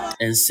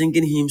and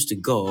singing hymns to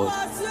God,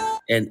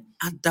 and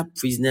other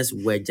prisoners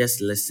were just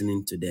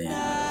listening to them.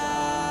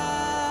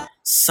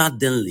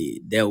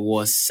 Suddenly, there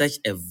was such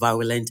a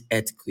violent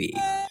earthquake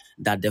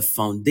that the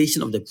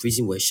foundation of the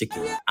prison was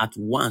shaken. At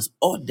once,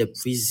 all the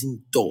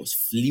prison doors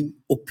flew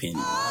open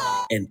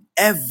and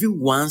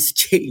everyone's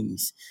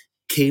chains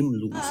came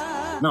loose.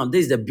 Now,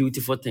 this is the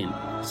beautiful thing.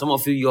 Some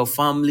of you, your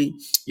family,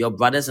 your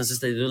brothers and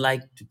sisters, they don't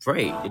like to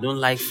pray. They don't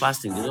like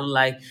fasting. They don't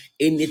like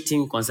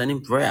anything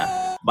concerning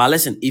prayer. But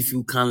listen, if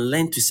you can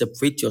learn to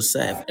separate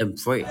yourself and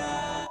pray,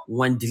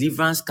 when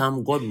deliverance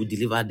comes, God will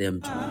deliver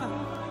them too.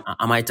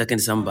 Am I talking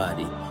to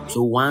somebody?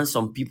 So once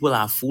some people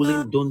are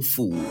fooling, don't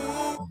fool.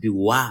 Be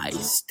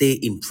wise. Stay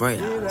in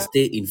prayer.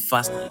 Stay in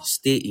fasting.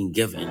 Stay in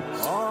giving.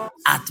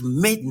 At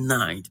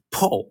midnight,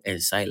 Paul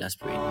and Silas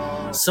prayed.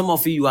 Some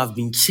of you have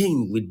been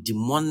chained with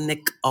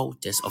demonic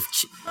altars.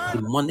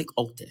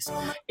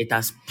 It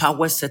has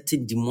power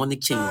setting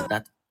demonic chains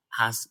that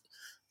has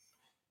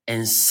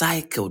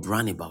encircled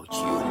round about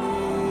you.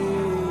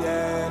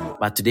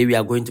 But today we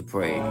are going to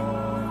pray.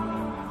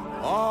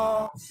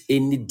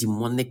 Any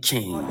demonic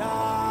chain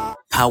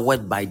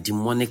powered by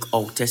demonic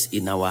altars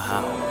in our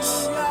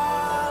house.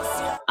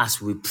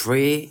 As we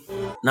pray,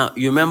 now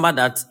you remember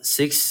that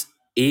 6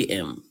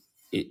 a.m.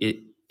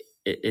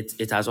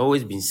 It has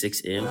always been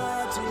 6 a.m.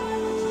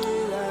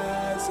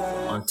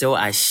 until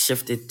I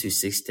shifted to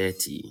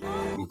 6:30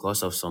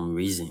 because of some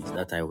reasons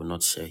that I will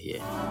not share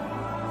here.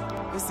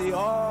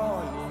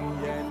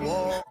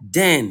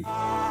 Then,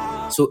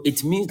 so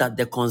it means that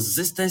the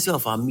consistency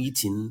of our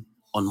meeting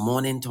on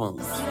morning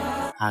tongues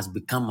has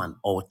become an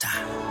altar.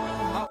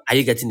 Are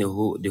you getting the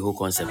whole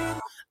concept?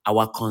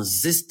 Our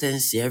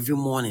consistency every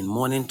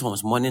morning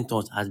tongues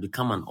has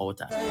become an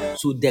altar.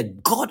 So the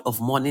God of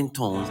morning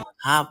tongues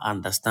have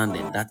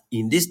understanding that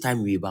in this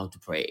time we're about to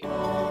pray.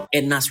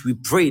 And as we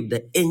pray,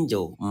 the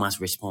angel must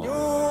respond.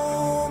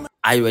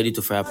 Are you ready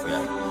to fire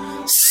prayer?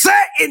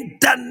 Say in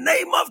the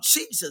name of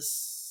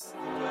Jesus.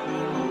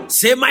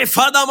 Say, my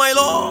Father, my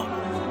Lord.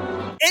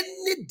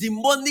 Any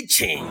demonic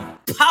chain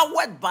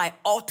powered by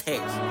altars,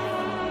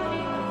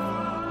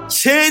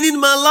 chaining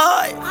my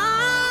life,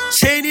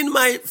 chaining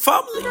my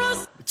family,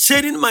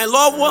 chaining my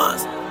loved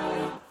ones.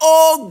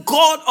 Oh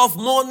God of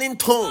morning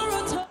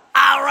tongues,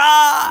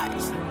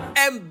 arise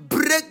and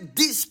break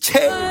these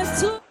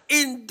chains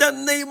in the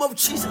name of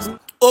Jesus.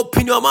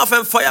 Open your mouth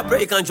and fire prayer.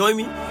 You can join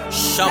me.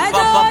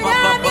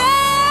 Shabba-ba-ba-ba-ba.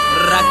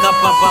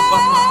 Raka-ba-ba-ba-ba.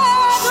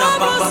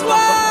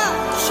 Shabba-ba-ba-ba.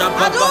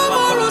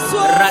 Shabba-ba-ba-ba.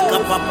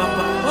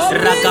 Raka-ba-ba-ba.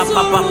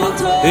 Raka-ba-ba-ba.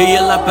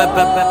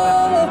 Yela-ba-ba-ba.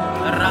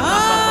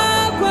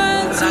 Raka-ba-ba-ba.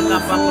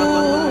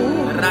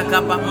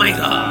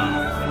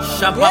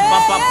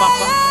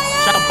 Raka-ba-ba-ba.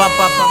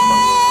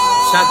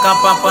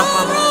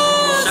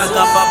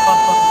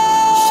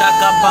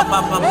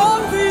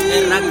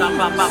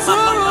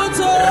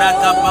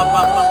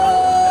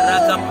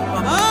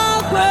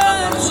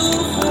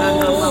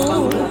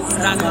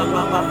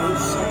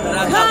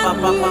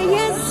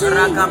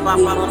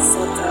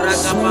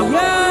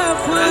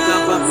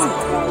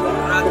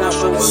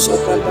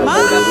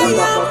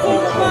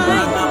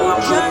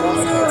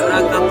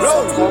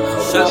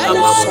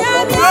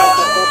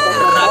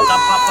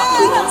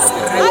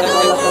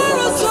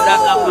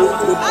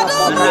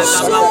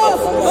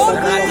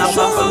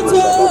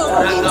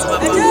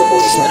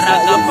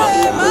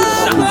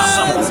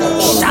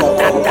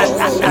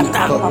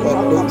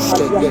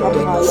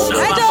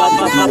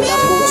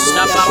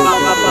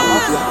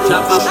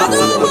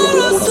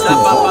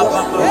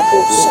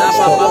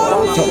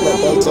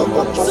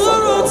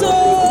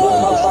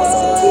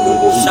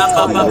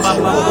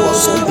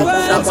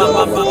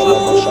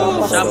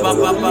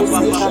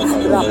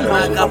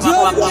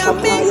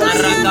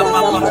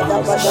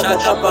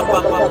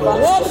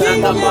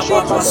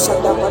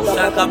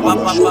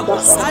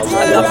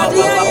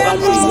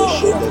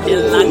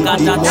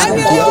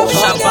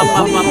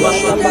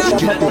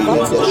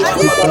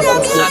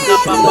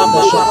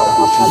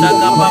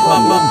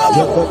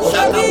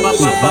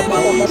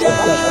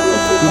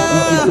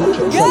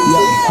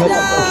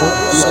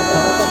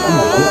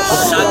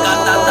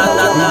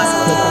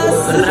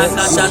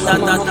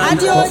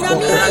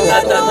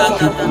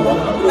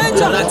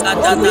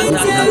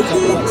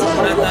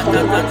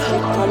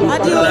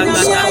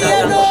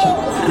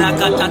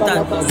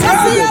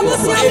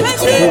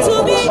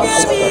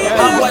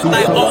 Raka-ba-ba.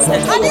 My God.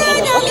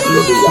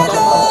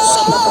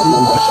 Shabba-ba-ba-ba.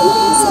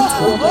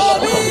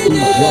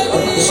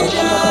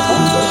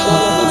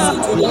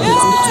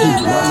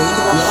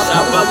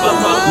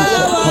 Shabba-ba-ba.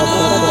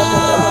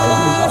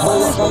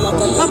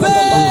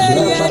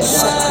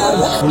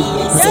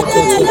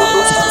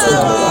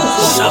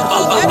 Shaka-ba-ba-ba.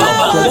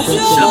 Shaka-ba-ba-ba.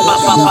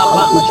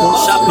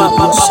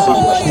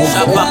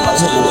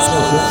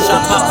 Shaka-ba-ba-ba.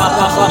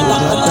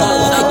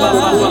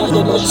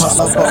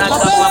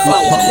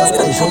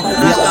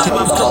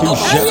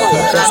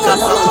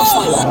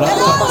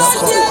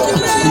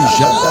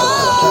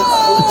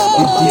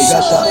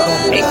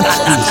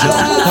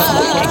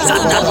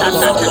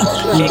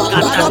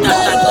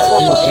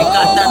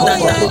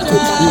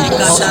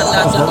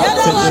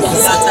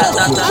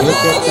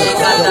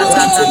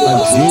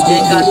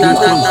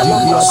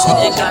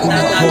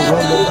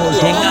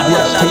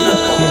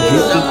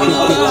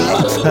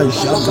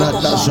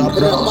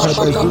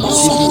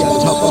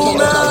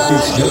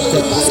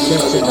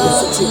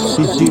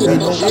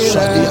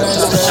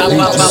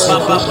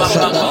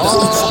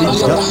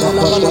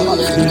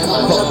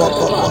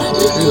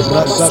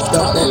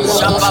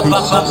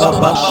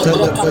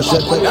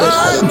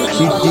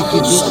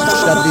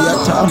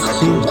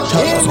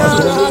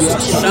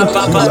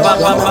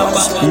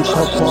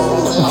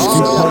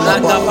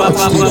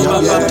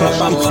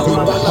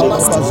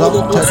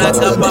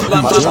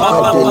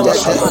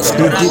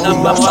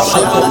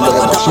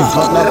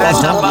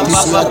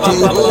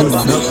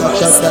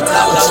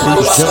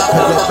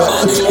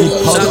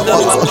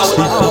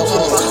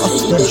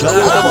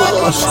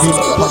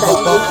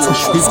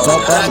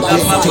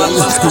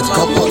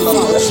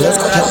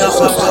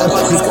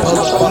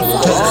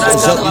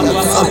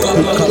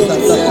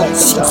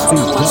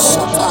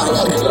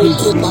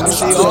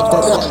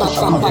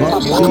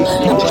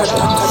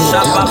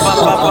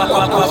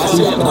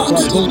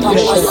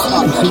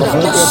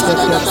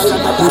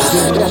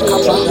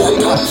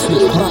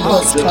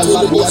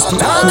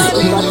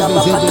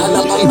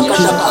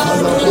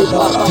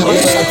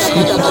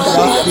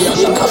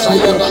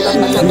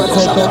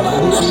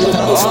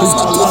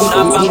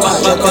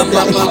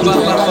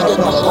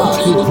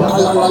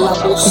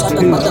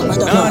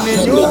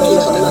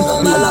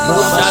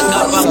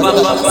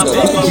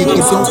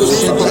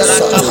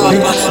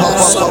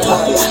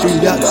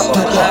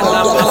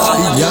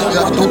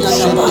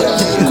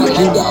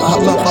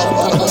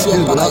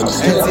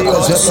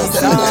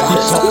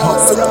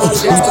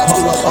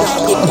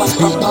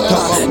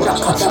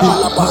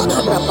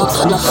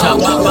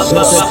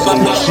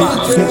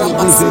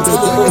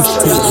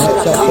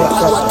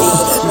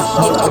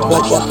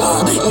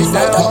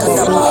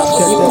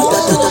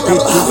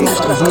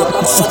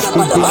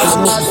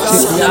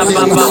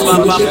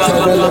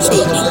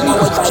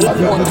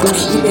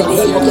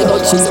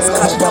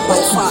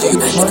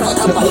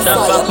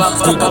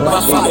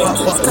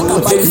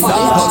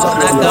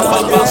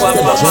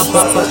 Raka-ba-ba-ba.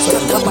 papa,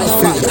 scatter by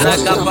fire,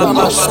 raga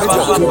papa papa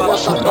Rabashata, papa,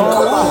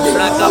 Rabababa,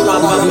 raga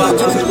papa Ipalabalwata,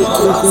 papa,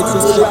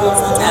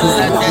 Ikebaskitelebusata,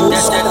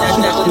 Raboshada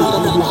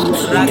Badabadabadaba,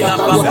 raga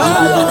papa Ikabalwataya,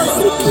 papa,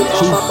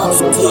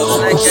 Rekebababasite,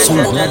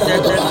 Mashada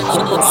Badabadaba,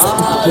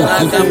 Imasataya,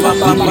 raga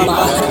papa Rebababa,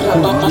 papa,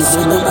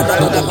 Rababashada raga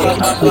Badabadaba,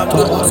 papa papa,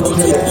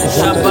 Rekebaskitelebusata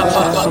shapa Badabadaba,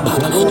 papa,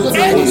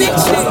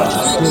 Ikebushata,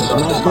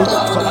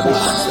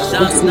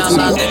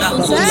 Shandalanda,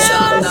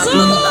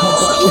 Shandalanda,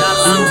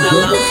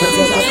 Shalandalanda,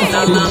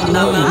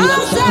 Shalandalanda,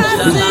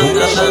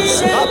 Shalandalanda,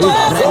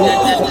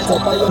 Regadete,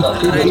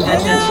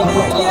 Regadete,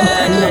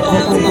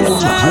 Regadete,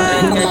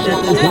 Regadete,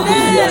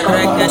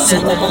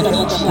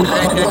 Regadete, Regadete,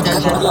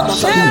 Regadete,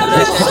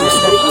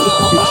 Regadete,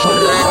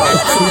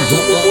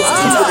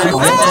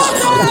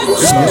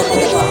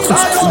 Regadete,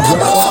 Scatter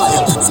by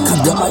fire,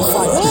 scatter by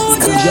fire,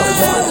 scatter by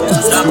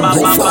fire, scatter Shaba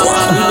by Papa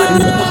fire. In the Papa,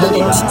 name of the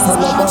Lord Jesus,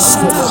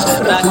 Mashata,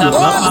 Raga Rakababa,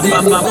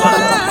 Papa Papa,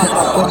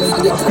 Rebababa,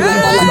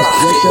 Rekadabalaba,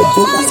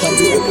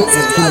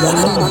 Rekebaskitelebusata,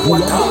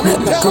 Imanwata,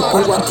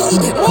 Rakabalwati,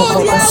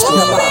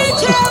 Rababashadaba,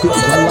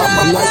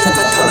 Rekebababa,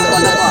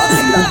 Yakatalabalaba,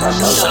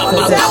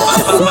 Shaba Rakatalabalaba,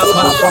 Papa Papa,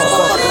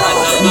 Rekebababa,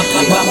 Raga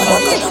Papa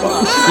Papa, Rekebabadabadaba,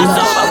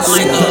 Son of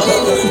Michael,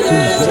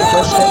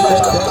 Rababashadabadaba,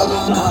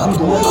 Rakabalwata,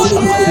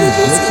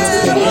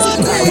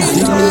 Ikelebusketelebusataya,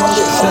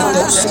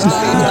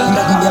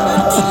 Rekebababashadabadabadaba,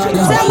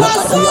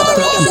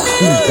 Ibalabadabadabadaba,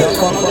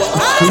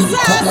 Rekabalwata,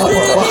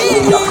 Ikabalwata,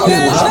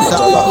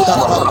 Rakabalwata,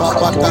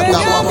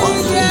 Rekebaba,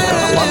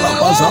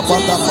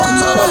 Ikabalabashadabadaba,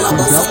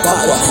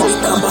 Ibalabasataya,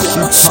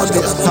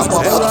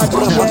 Ikabalabashadabadabadaba,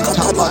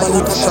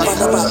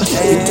 Rabakatalabalakadabadaba,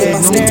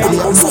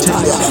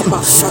 Rekebaskitelebusataya,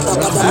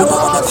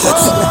 Mashadabadabadabadaba,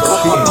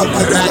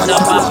 Raga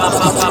Papa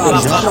Papa Rakababababadabadabadaba,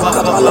 Papa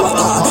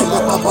Papa,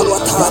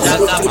 Rakabalwata,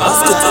 Jaga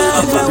Papa Rekebaskete,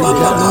 Papa Papa,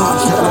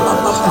 Rebaba,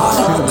 Rabababa,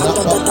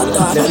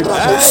 Rakadadadada,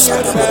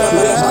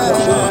 Raboshadabadabadaba,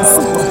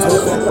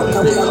 Imasataya,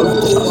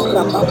 Rakabalwate,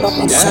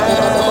 Rabababa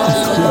Shadabadaba,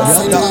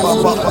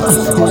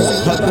 Ibasataya,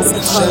 Ibasataya,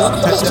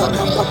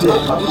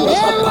 Ibasataya,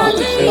 Rabababa,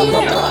 Ibababa,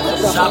 Rababa,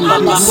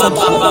 Shaba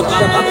Rabababa Papa Papa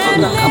Shadabadabadaba,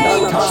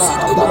 Papa,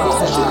 Rakabalaba,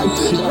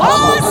 Ibasiti,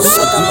 Rabababa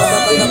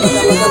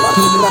Shadabadabadabadaba,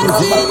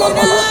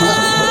 Rakabalwabalwata,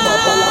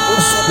 Ikabalabo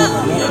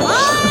Shadabadabadaba,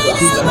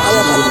 Rasataya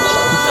Balabalaba,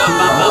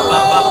 Shaba Papa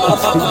Papa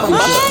Papa,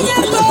 Rabababa,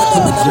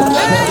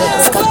 Ikadabadabadabadaba,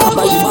 scatter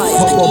by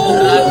fire in the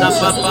name of Raga Jesus.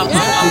 Papa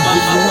Papa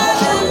Papa,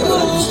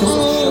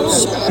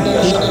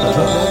 Jaga Shadabadabadabadaba,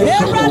 da da da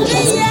da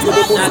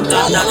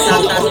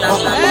da,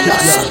 Rekebababa Shadabadabadaba, Imasitelebusiti,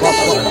 Rabababa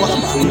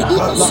Yakataya,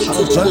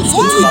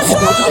 Rakadabadabadabadaba,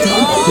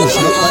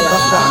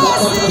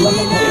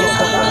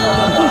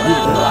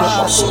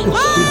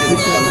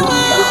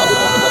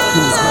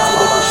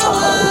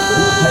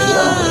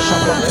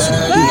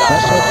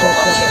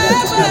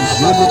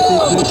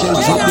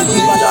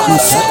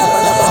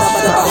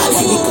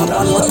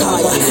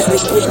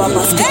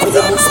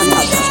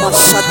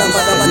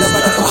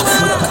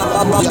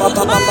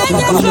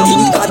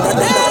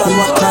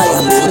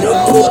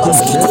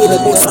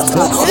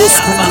 Shaba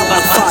Scatter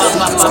by Papa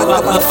fire, Papa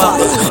scatter by Papa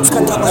fire, Papa,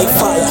 scatter by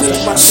fire,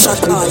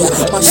 Mashataya,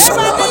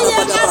 Mashada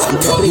Badabadaba,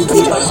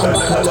 Rekeba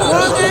Babakata,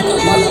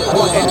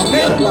 Rakabalabalaba,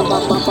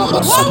 Rabababa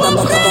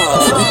Shadabadaba,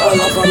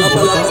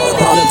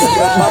 Ibalabalabalabadaba,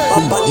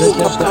 Rabababali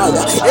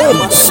Kapaya,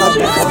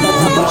 Mashada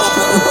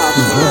Badabadabadaba,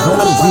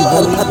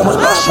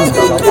 Rakabalabadaba,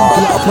 Rekeba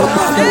Baba,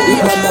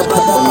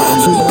 Ibadabadaba,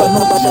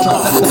 Ibadabadaba,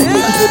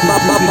 Rekeba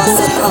Baba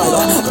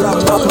Sataya,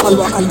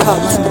 Rabapalwakata,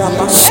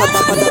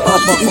 Rabashadabadaba,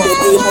 in the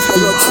name of the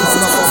Lord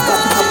Jesus,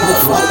 scatter by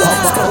fire,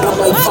 scatter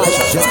by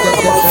fire,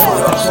 scatter by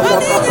fire,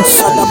 Rababa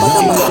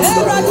Shadabadaba,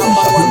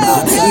 Rakabalwata,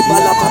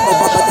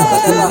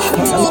 Ibalabadabadabadaba,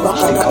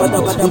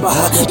 Ibakadabadabadaba,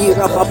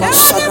 Irababa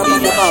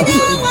Shadabadaba,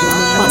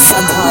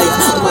 Masataya,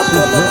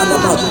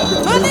 Makadabadaba,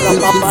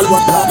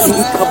 Rababalwata,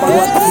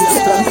 Ikabalwati,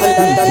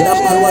 Rakandanda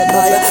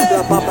Balwataya,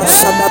 Rababa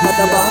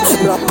Shadabadaba,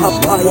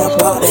 Rapapaya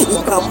Pa,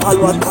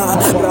 Ikapalwata,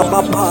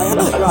 Rabapaya,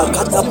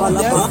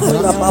 Rakatabalaba,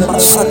 Rababa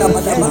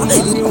Shadabadaba,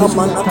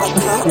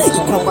 Ikamanakata,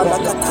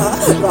 Ikamanakata,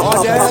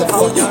 Rapapapa,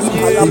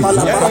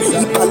 Ipalabalaba,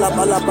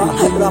 Ipalabalaba,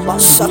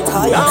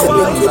 Rabashataya,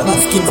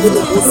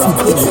 Rekebaskitele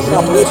Busiti,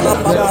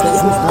 Rabebababaya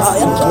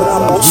Kapaya,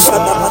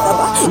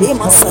 Raboshadabadaba,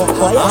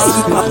 Emasataya,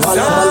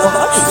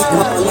 Ikapalabalaba,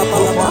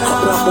 Ikapalabalaba,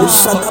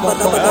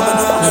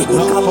 Raboshadabadabadabadaba,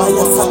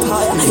 Ikabaya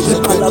Sataya,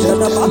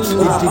 Ipalabadaba,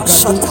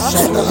 Rabashata,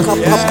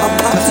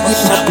 Rakapapapa,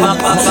 Shaba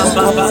Ipapapa,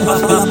 Papa Papa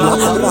Ikapalabalaba,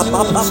 Papa,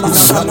 Rabababa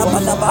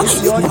Shadabadaba,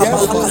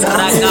 Ikabalakata,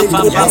 Raga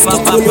Papa Papa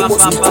Rekebaskitele Papa,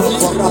 Buskite,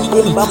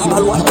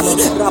 Rabimbambalwati,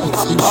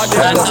 Rapapapa,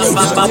 Raga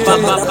Papa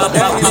Papa Ipakadabadaba,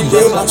 Papa,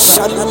 Eba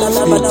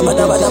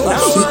Shadadabadabadaba,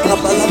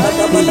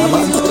 Ikabalabadabadaba,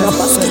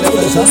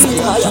 Rabaskitele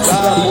Busataya,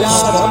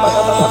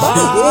 Raboshadabadabadaba,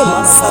 Ema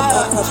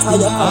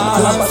Satatataya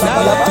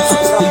Kapalabadabadaba,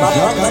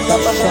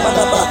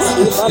 Rabababadabadabadaba,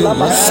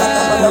 Ibalaba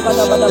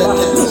Shadabadabadabadaba,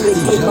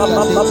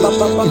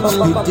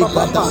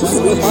 Rekebababababababababa,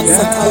 Ema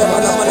Sataya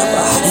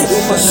Balabalaba,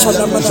 Ema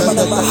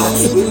Shadabadabadaba,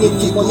 any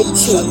demonic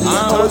chain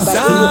powered by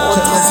any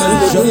altar in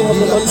the name of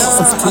the Lord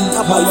Jesus,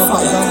 scatter by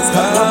fire,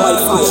 scatter by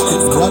fire,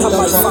 scatter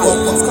by fire,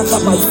 scatter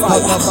by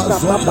fire.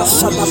 Rababa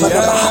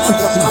Shadabadaba,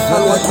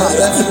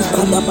 Rakapaluataya,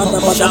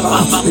 Ikadabadabadaba,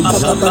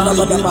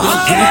 Ikadabadabadaba,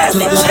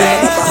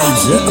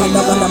 Ikadabadabadaba,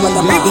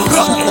 Ikadabadabadaba,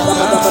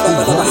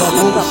 Ikadabadabadaba,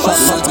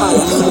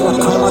 Rabashataya,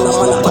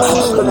 Rakapalabalaba,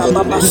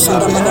 Rababa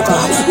Shadabadaba,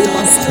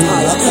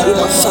 Imasataya,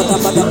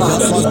 Imashadabadaba,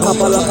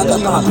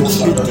 Ikabalakadaba,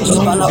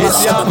 Ibalaba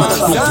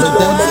Shadabadaba.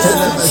 Lord, let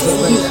every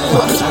chain be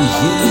broken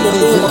in the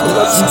name of the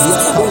Lord Jesus.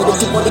 Let the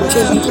demonic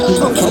chain be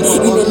broken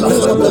in the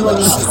name of the Lord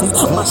Jesus.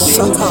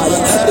 Mashataya,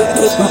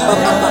 Reke Papa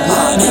Papa,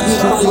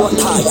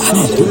 Ipaluataya,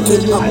 Reke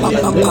Papa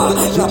Papa,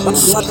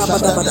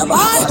 Rabashadabadabadaba,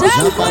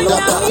 Reke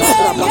Palota,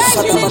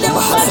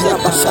 Rabashadabadaba,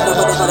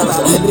 Rabashadabadabadaba,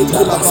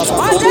 Reke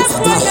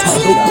Bastandebusataya,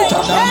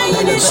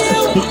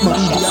 Ikadabadabadaba,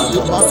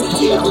 in the name of Jesus. In the name of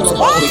Jesus.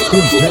 Let the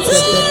chains be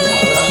broken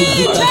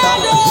in the name of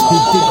the Lord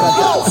Jesus.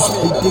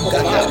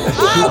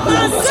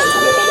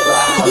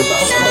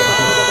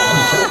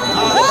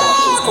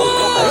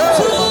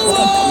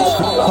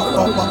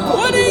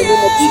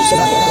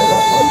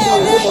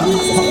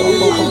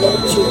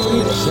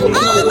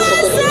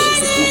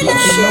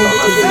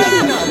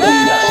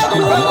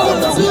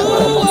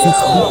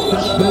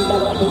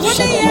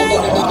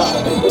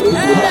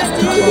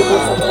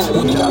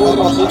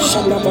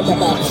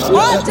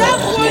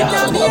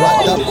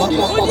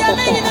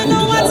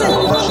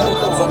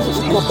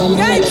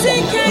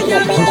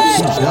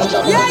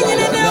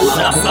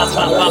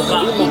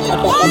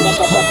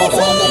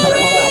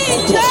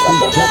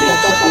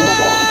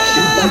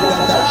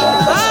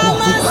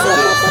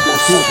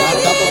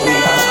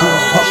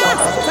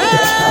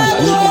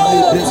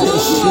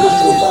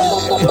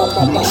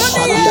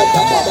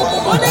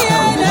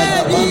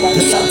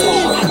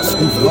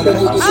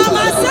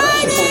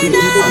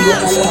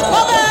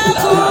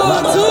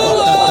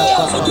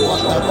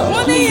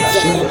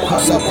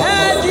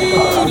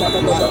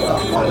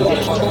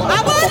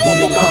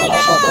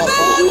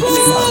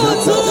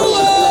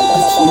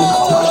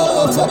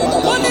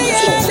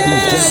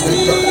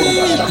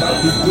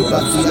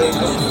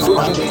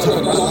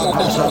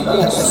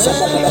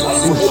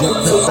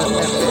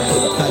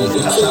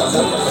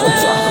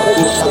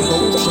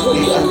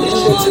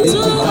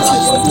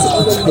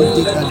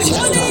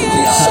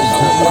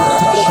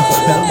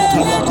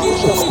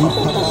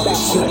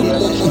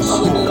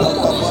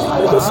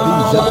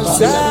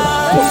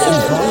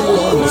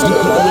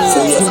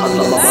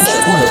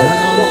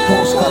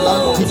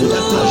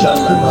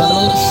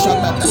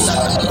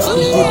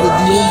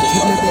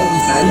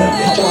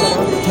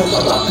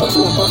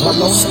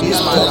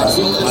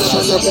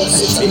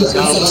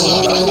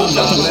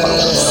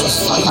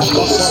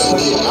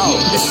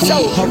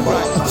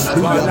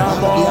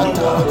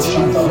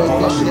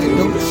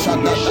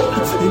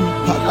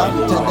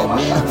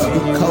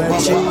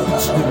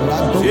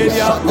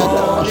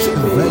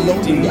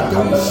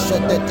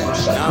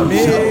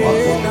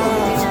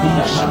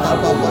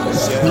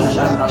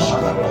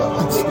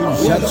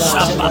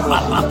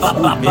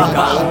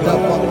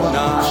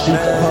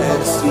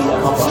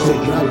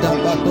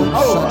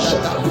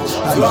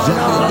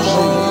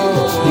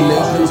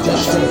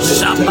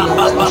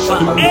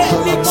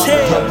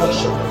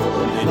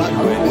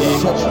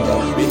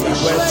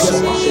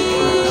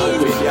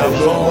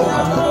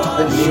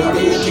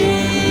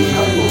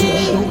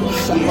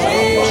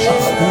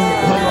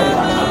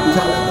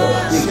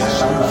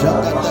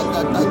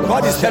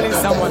 God is telling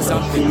someone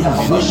something.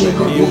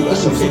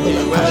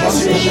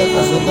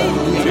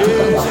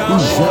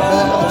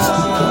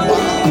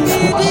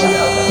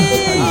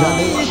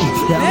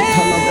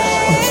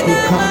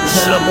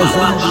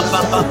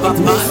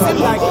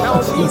 Like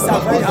now things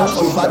are very hard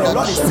for you, but the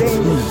Lord is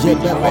saying,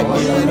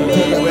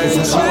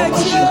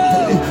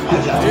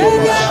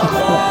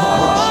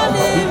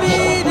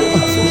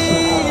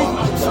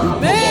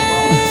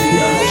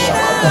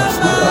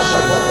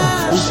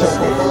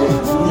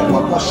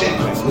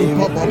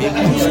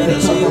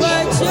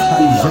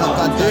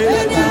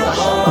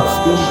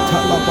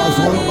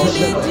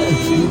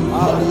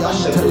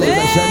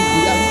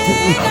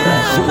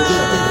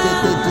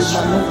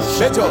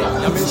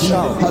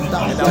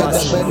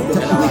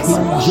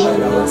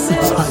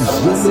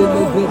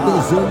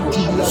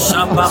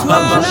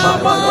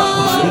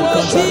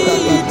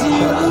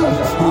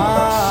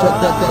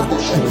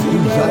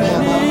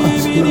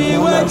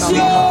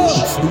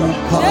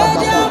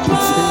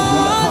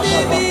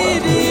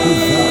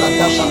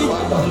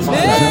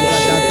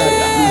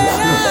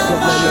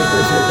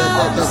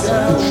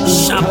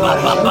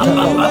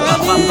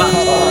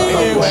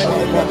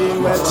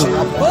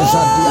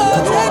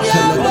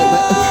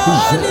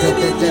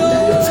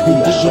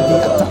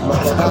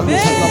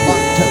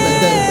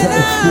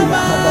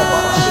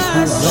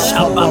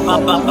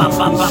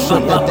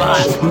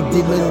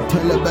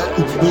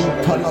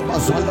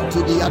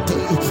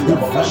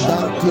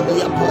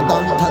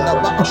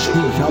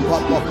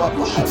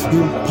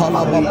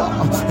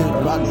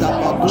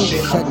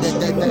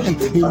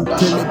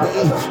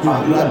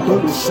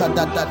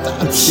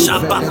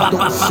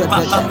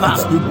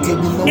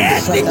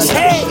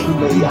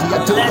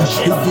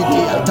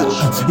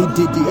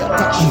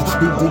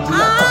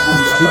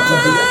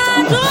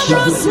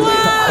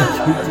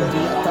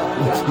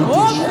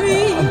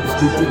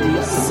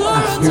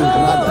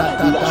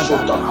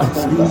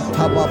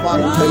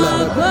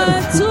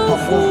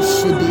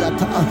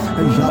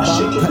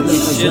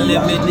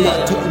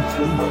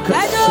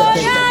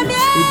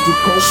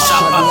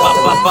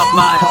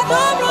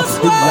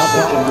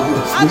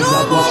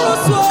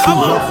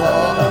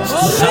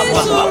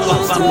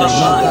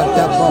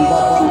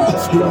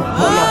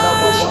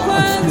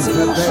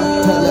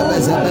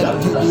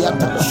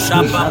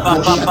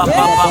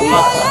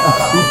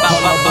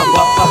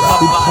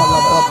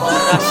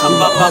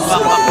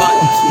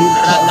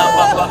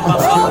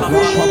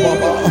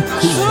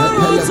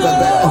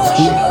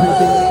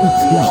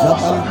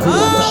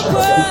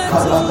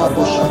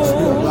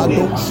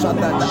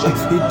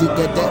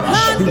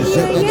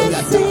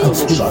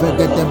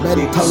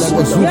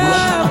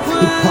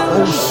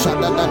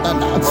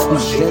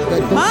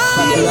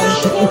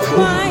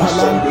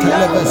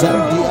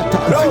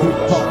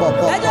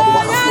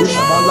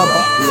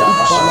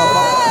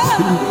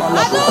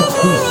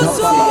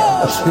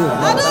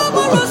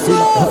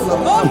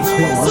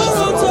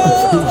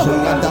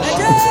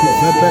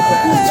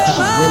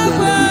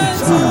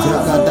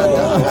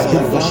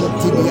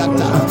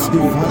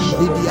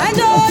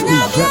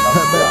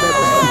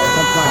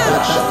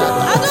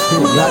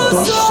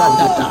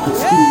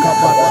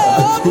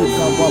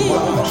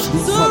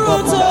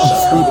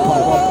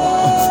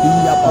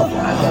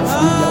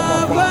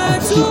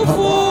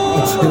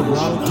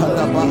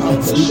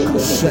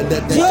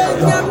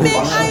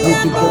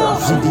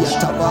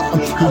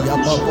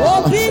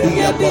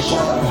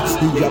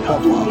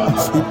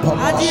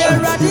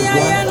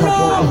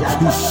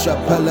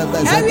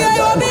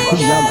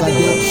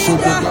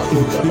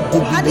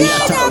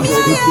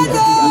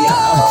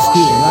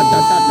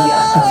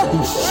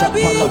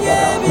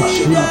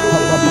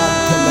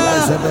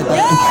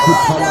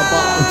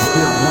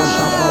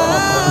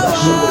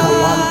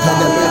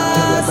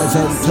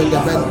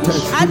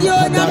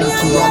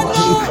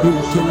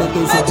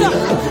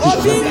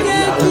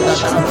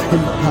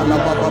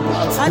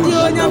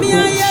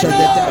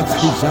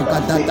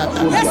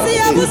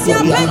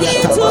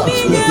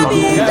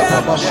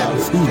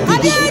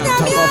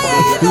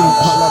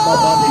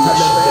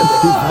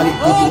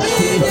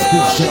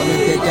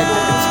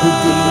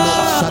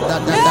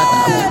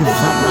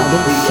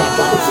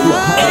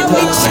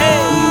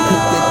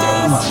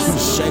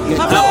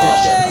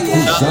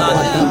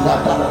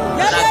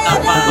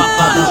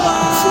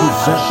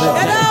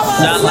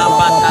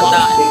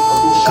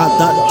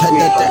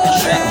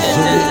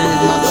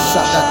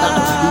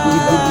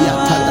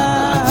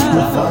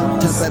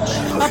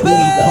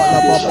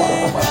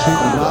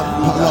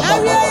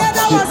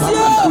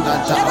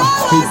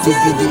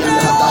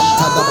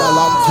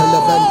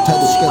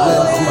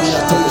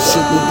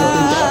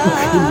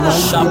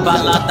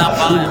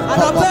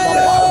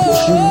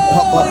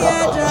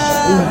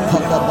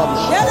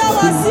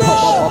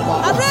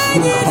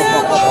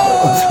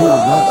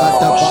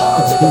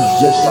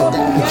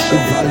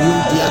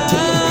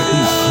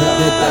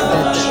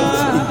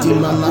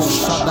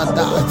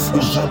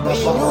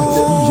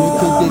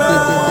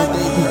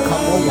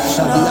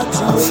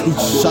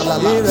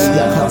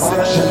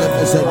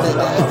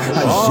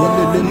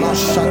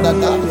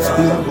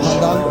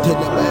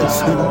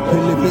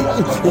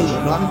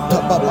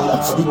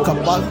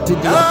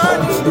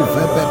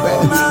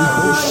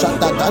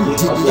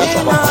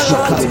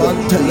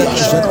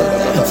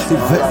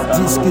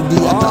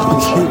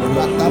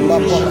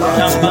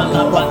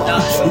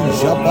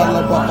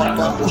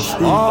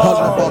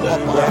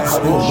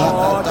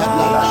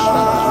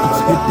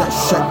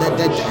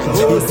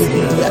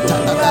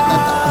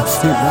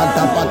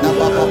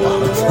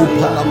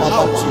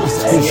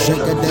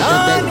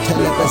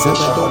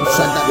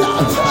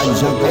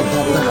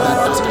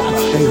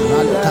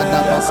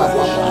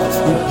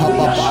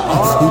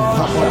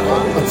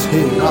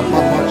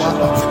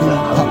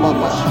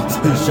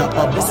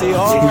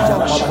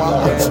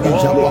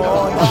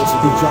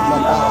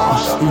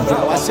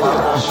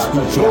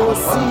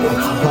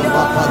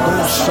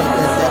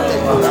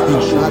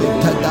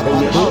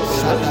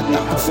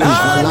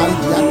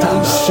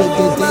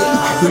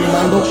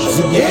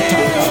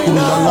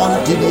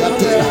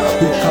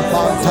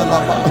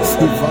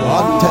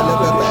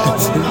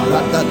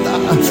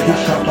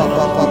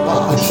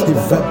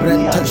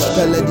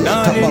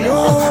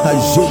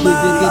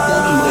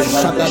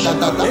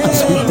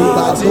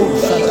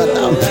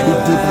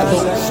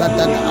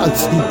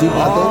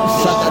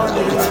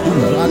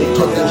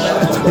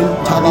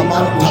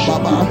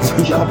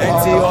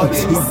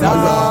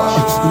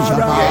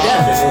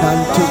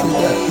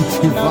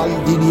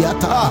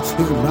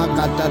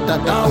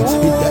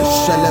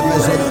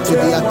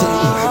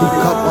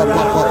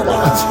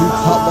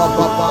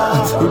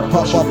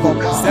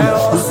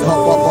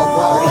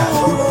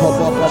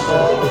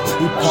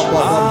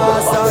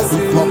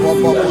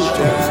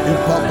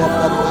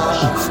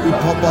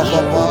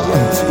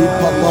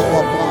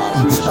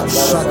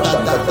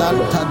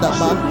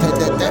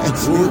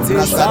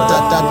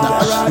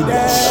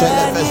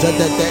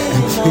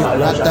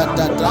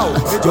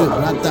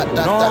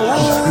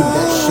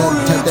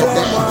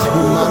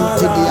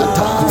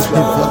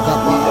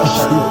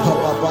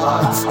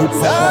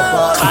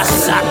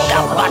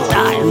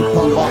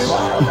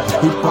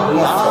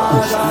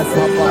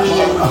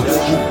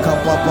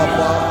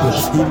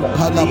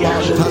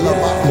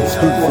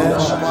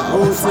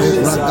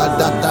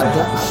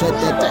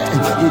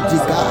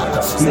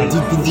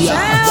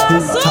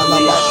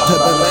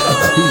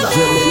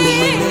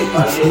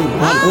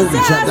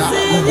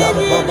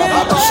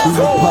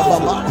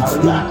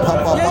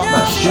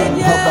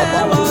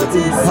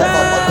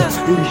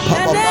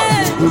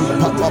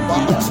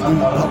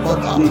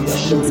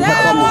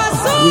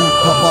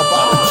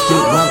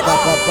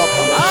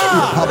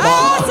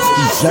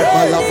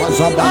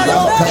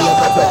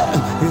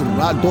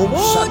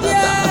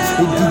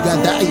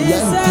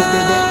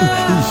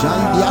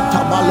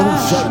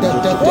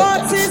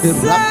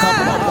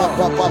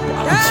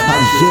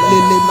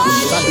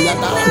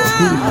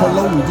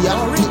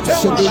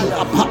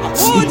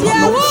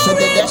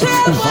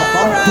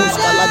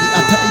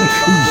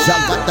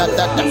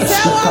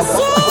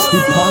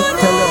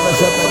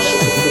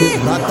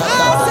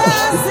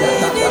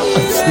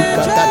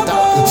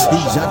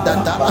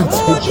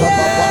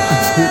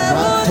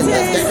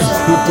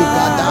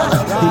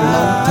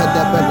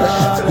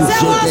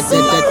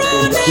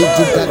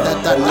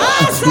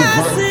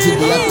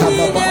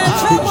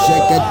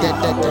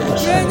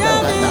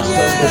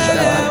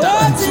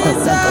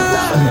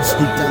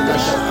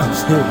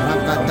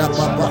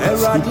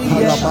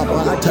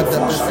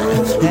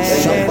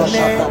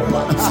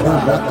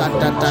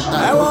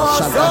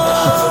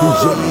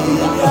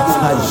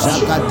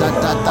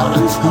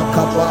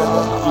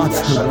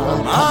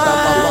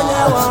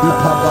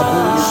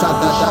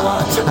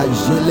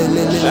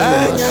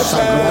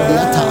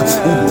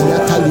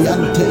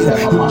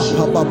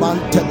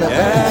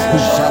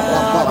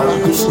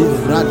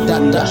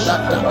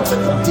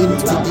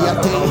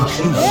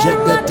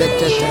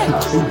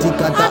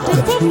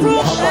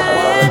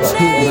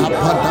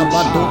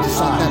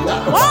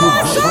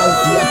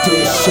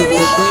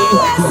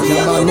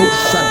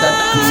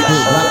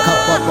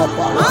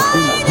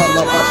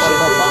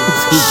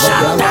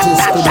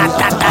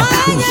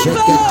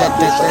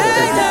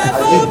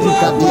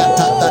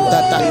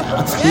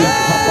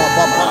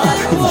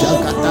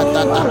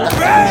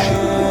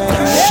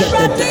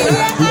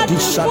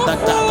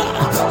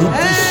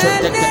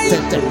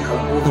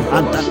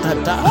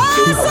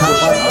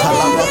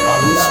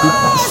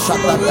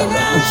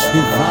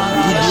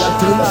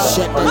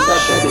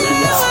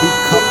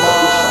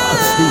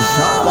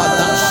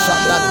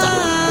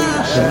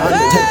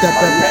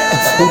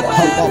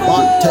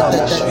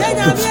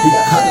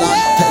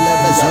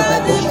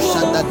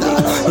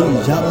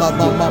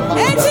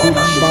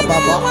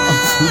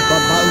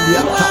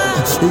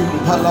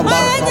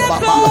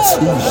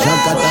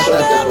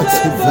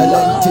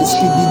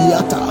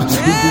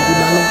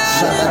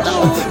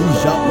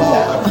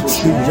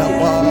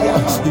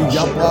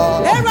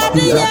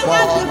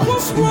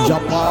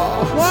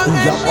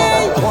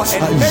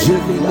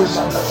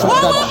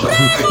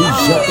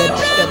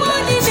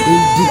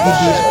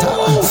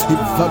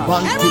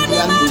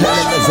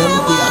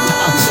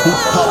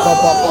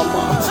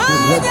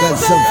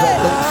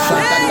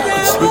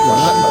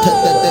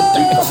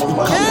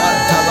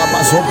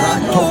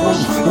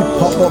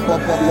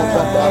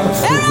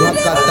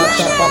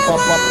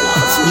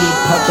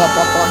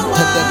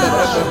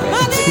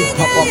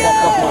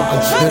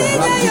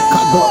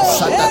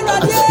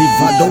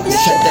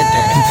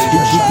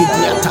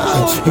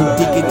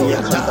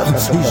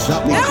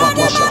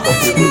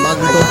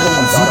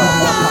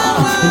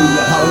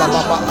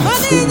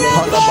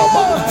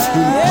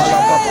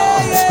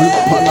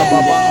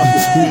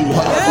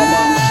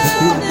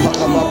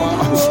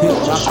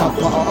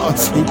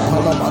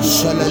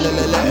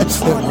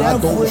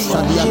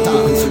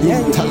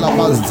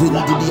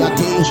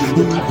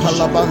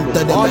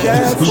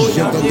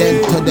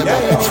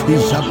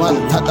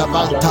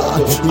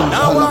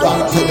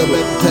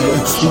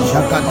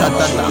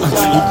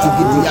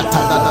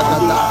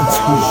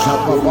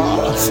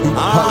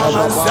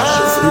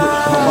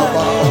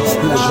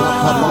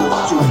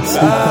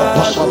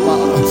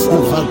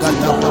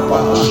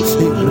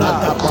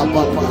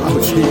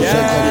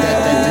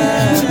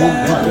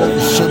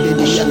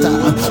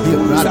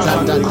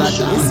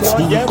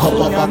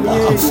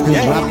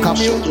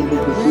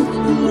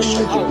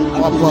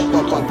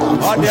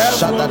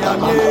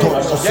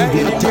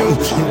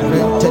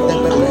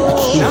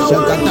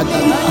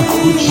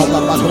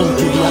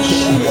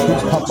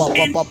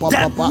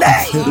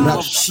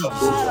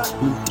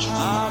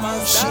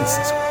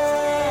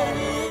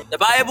 The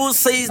Bible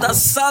says that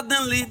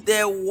suddenly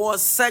there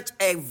was such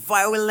a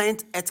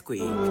violent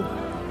earthquake.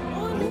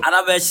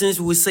 Other versions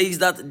will say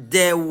that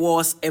there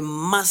was a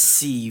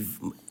massive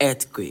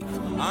earthquake.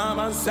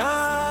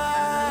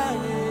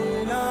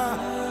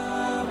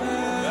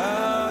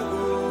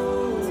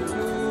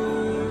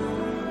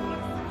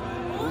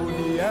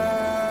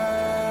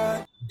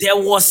 There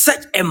was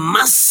such a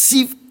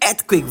massive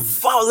earthquake,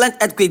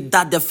 violent earthquake,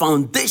 that the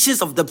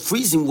foundations of the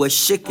prison were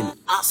shaken.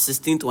 Acts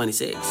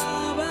 16:26.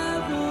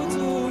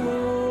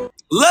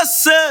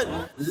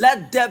 Listen,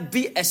 let there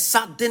be a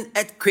sudden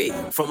earthquake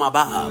from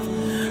above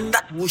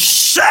that will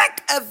shake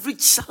every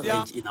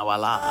challenge in our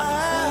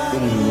life.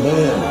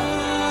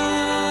 Amen.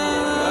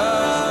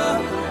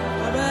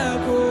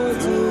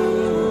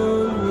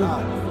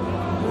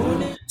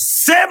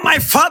 Say, my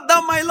Father,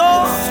 my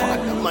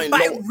Lord,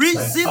 by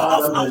reason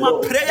of our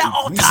prayer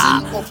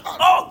altar,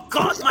 oh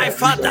God, my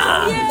Father,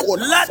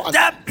 let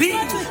there be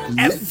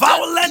a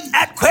violent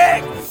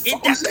earthquake in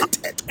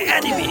the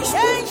enemies,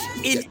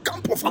 in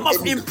form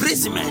of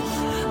imprisonment,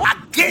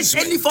 against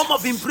any form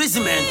of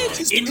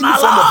imprisonment in my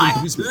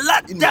life.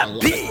 Let there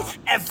be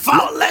a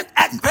violent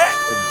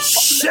earthquake,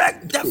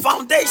 shake the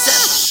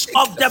foundation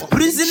of the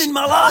prison in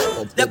my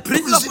life, the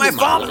prison of my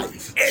family,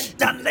 in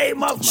the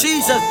name of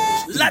Jesus.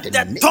 Let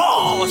the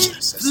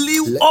doors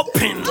flew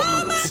open.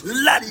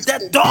 Let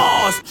the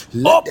doors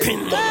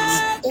open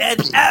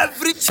and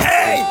every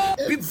chain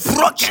be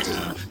broken.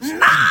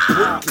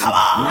 Now, come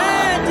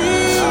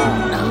on.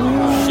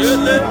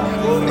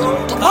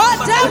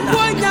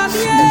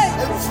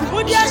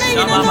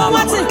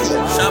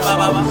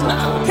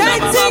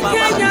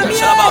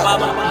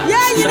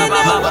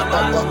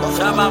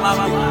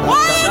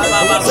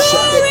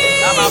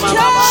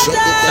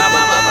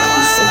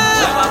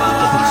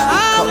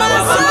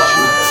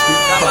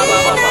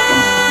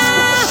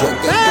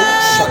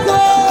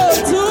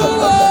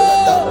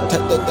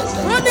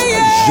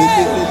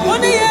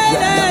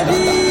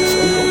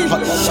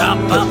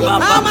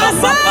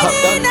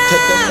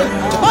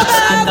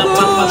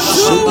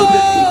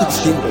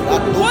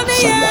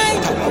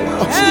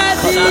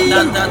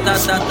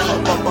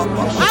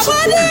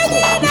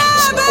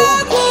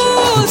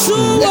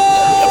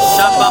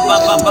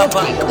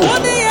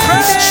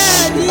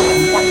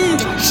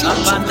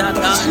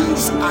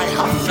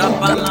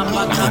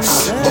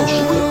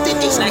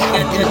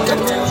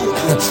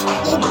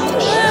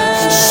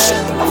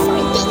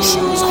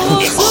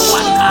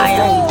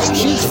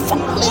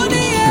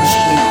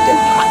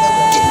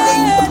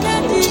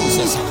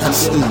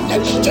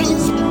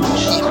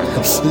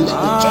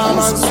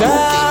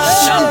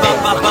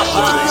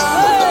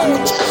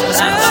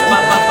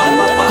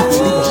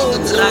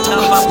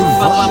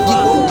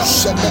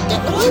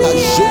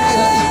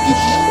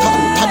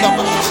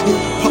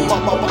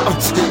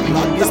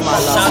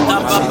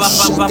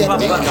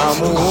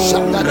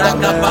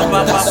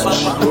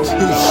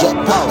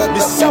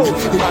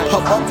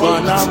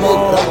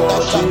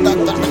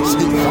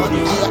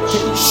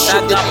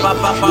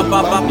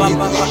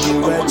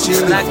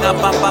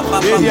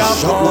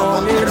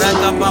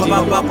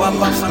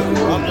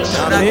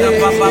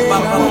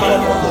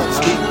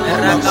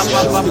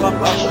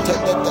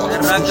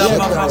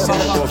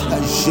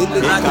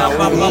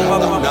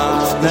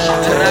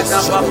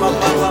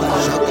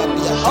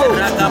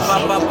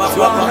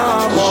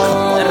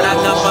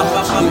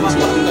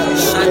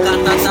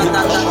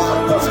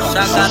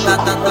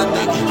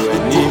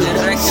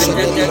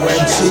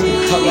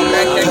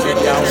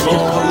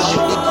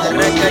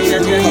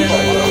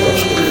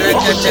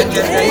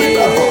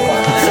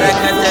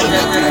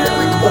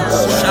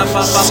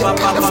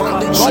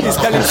 God is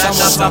telling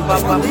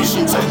someone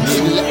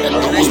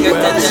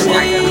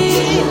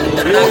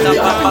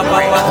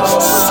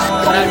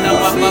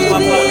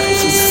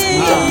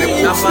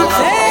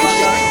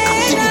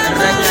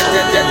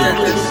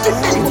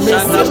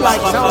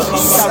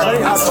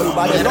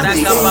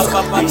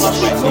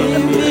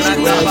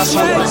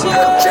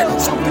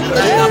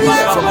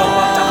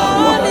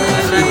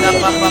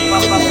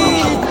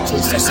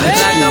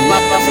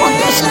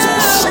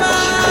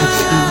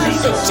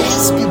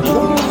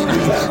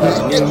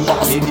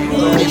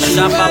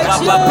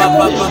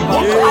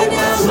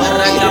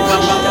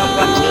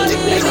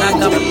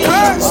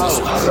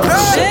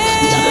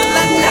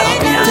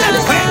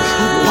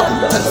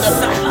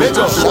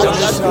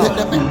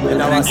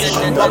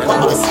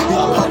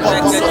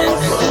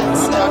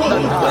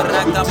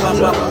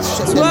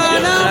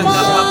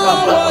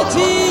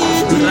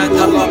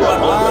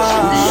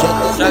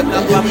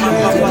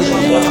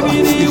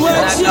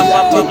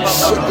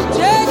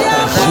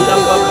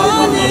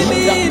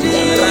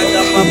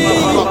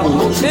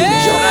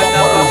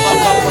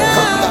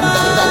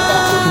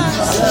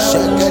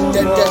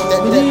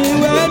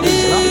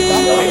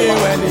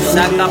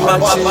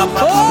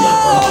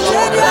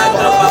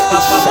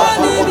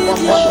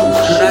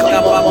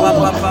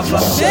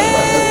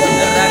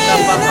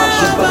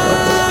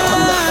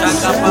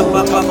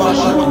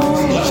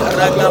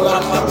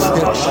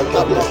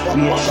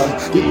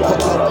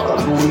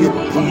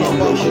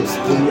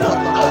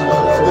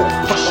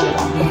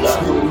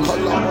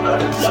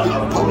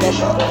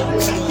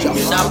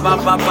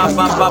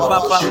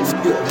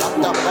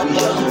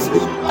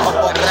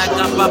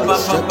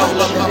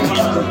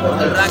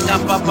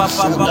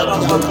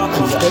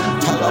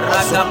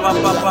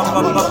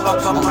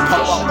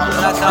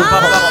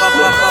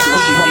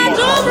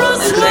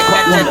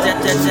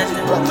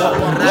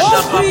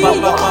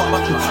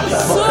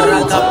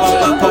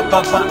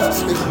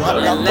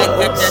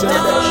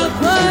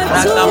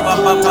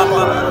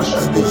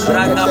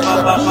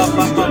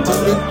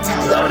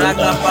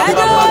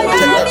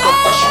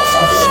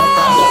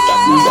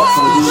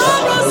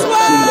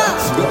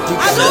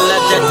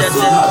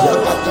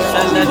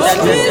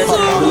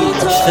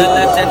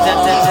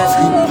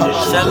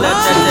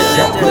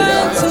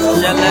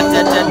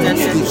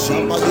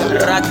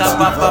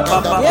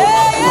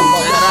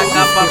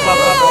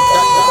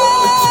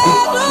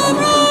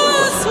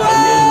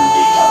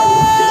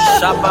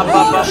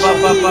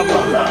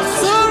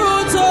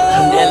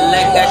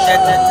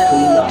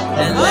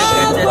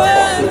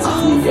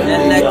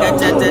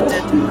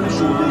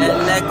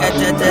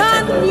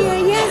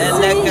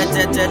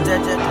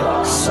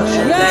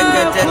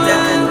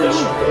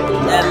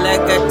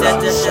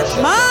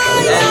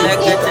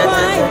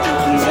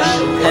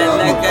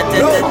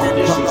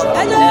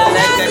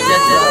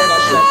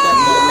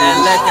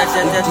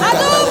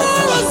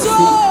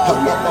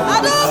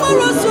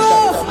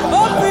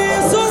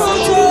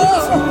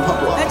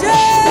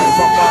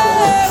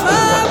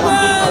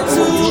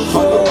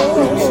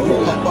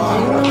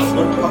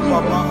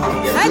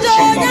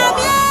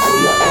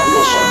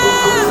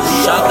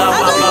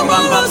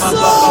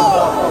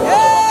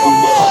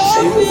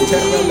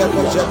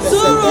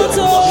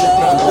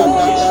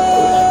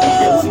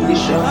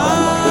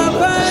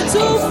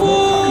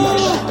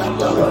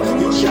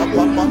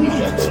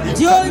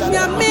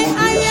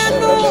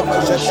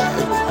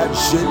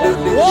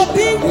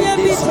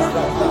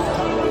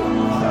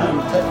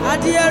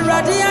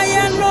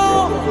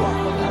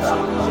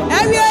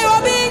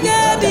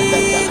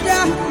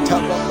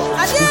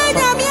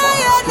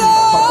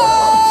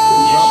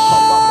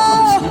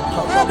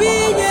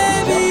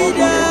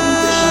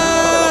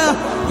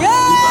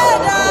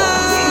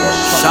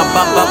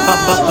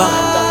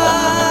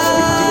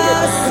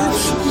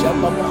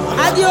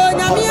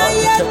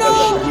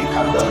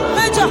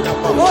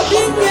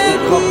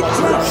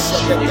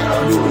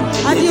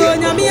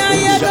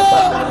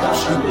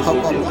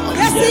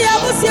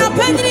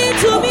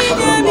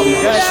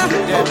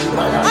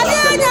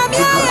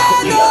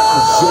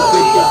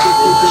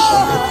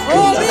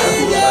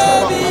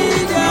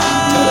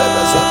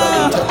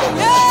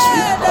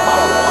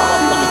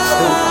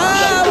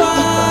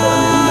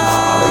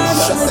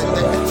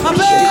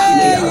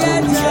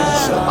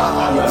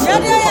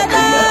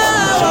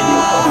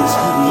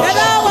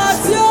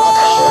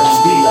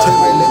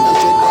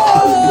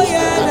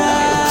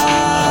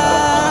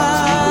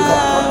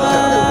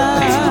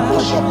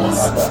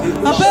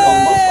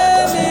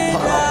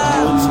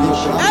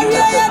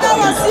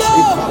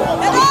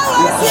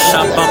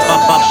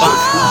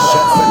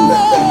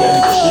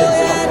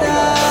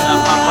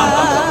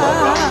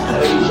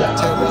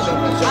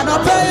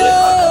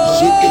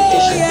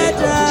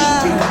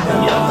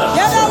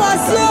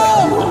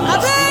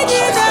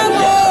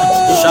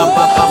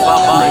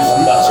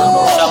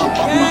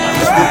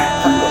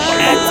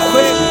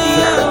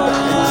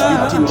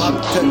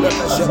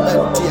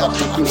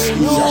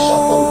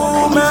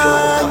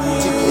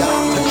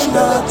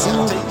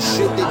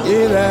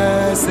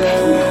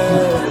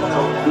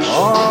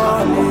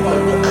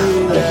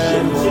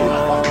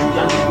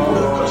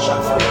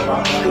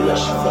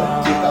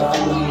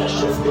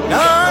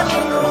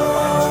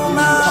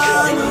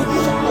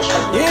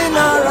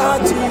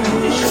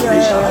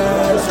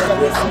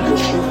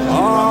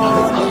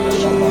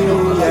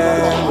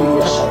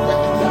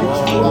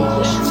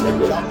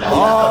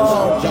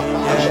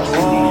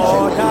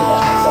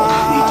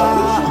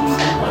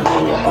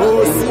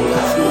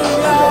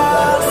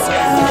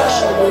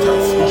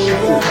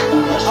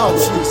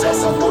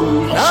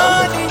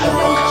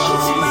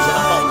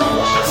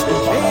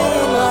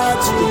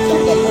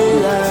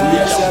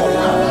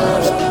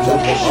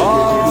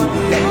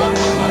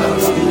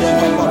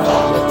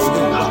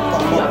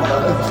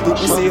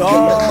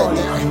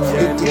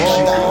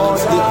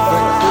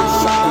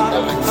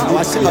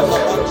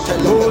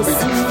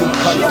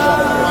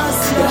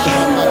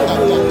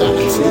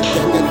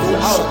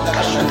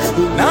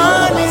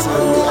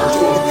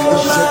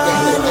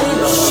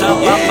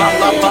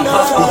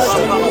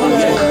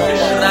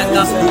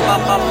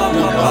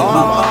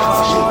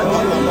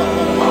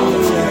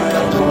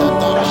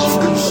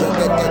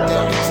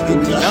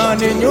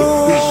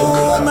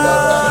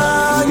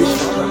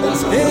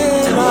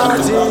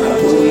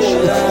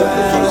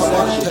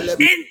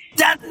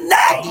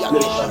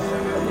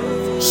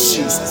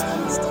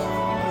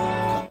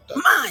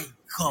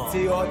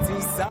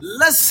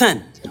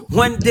Listen,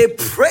 when they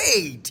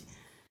prayed,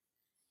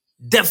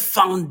 the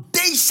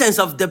foundations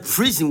of the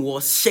prison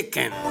was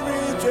shaken.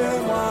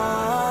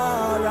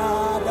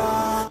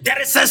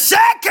 There is a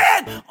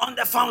shaking on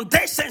the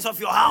foundations of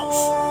your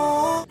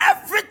house.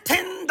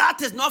 Everything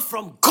that is not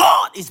from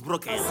God is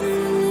broken.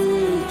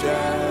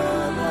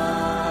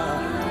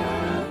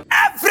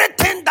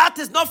 Everything that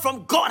is not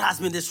from God has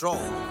been destroyed.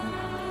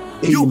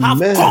 You have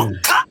conquered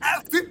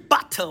every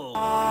battle.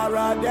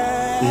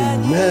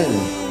 Amen.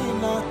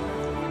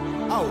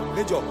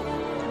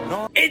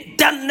 In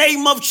the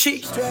name of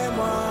Jesus.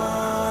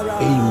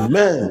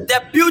 Amen.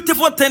 The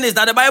beautiful thing is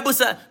that the Bible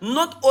says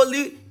not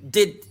only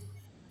did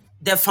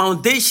the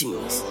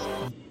foundations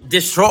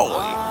destroy,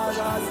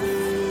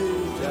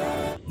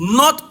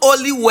 not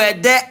only were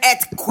there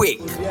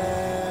earthquake,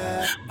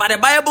 but the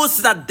Bible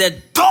says that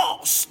the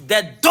doors,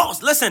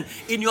 listen,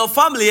 in your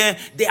family,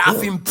 they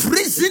have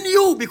imprisoned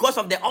you because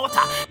of the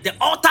altar. The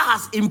altar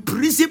has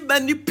imprisoned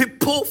many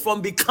people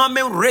from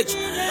becoming rich.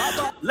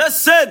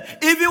 Listen,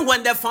 even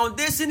when the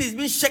foundation is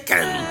being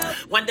shaken,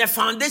 when the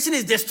foundation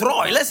is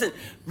destroyed, listen,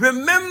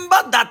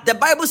 remember that the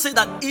Bible says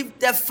that if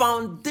the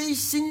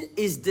foundation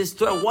is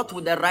destroyed, what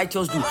will the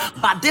righteous do?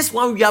 But this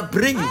one we are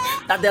bringing,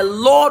 that the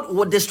Lord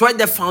will destroy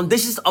the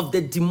foundations of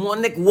the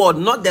demonic world,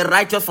 not the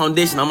righteous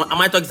foundation.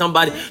 Am I talking to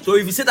somebody? So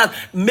if you say that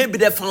maybe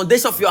the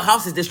foundation of your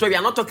house is destroyed, we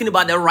are not talking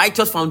about the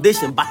righteous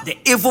foundation, but the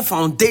evil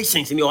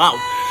foundations in your house.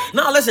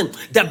 Now listen,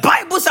 the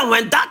Bible says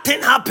when that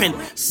thing happened,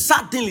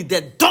 suddenly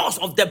the doors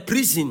of the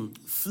prison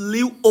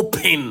flew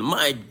open.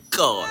 My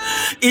God.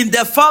 In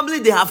the family,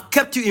 they have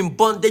kept you in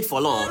bondage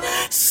for long.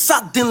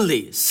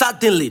 Suddenly,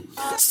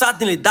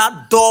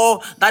 that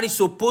door that is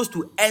supposed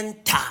to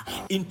enter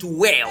into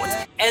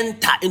wealth,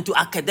 enter into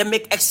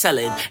academic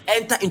excellence,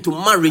 enter into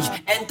marriage,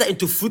 enter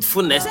into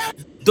fruitfulness,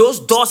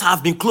 those doors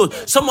have been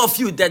closed. Some of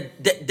you,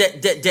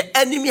 the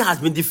enemy has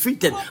been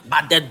defeated,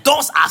 but the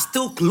doors are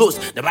still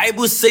closed. The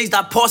Bible says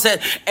that Paul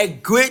said, a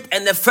great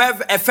and a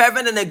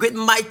fervent and a great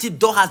mighty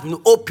door has been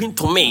opened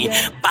to me.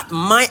 But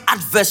my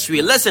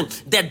adversary, listen,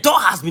 the door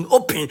has been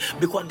opened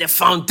because the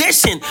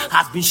foundation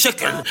has been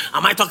shaken.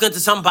 Am I talking to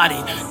somebody?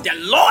 The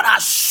Lord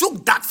has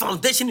shook that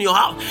foundation in your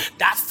house.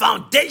 That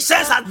foundation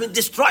has been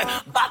destroyed,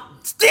 but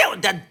still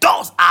the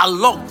doors are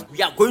locked.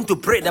 We are going to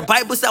pray. The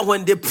Bible said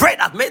when they prayed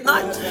at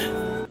midnight,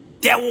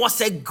 there was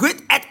a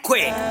great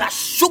earthquake that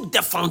shook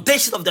the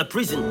foundation of the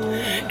prison,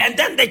 and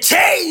then the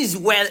chains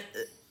were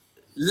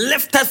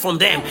lifted from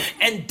them,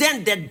 and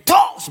then the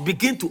doors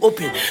begin to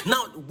open.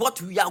 Now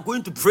what we are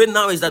going to pray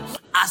now is that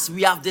as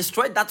we have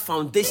destroyed that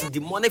foundation,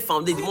 demonic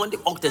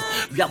altars,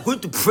 we are going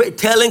to pray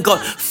telling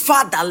God,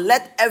 Father,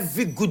 let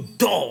every good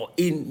door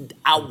in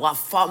our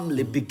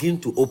family begin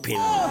to open.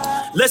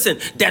 Listen,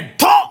 the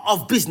door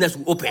of business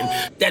will open,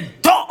 the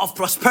door of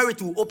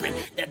prosperity will open,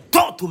 the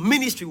door to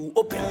ministry will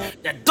open,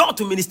 the door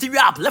to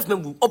ministerial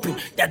upliftment will open,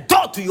 the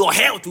door to your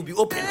health will be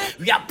open.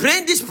 We are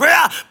praying this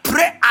prayer.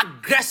 Pray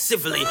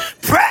aggressively,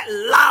 pray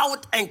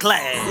loud and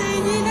clear.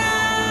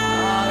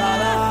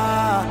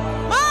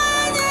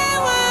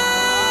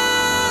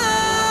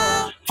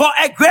 For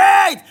a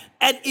great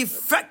and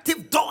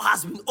effective door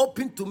has been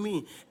opened to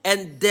me,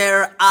 and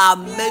there are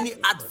many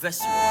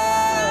adversaries.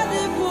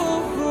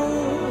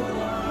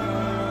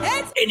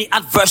 Any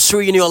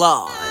adversary in your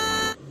life,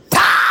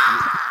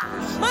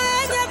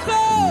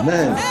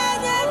 Amen.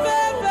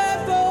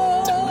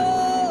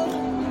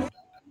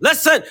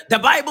 listen, the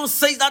Bible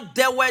says that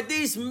there were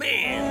these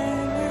men,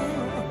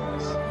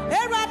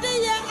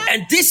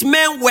 and these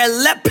men were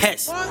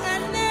lepers.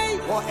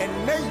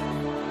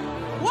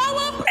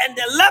 And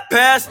the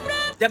lepers,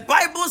 the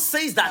Bible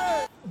says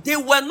that they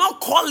were not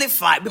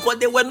qualified because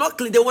they were not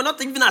clean, they were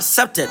not even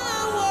accepted.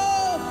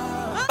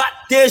 But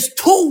they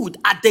stood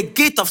at the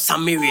gate of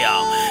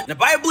Samaria. The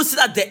Bible says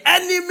that the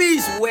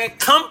enemies were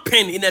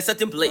camping in a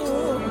certain place.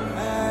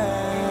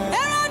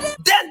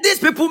 Then these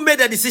people made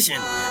a decision,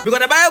 because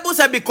the Bible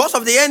said because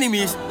of the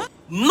enemies,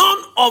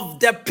 none of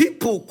the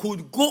people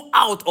could go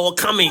out or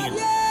come in.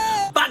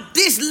 But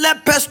these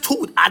lepers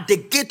stood at the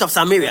gate of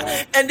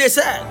Samaria, and they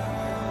said,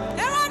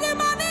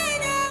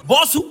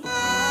 Bosu,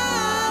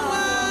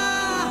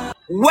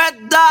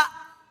 whether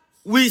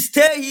we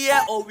stay here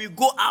or we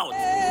go out,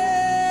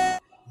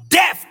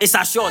 death is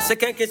assured. 2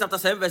 Kings chapter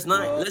 7 verse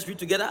 9. Let's read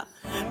together.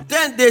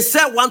 Then they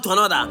said one to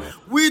another,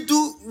 we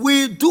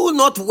do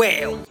not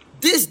well.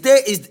 This day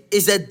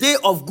is a day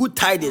of good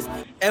tidings,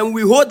 and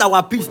we hold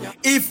our peace.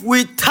 If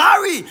we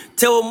tarry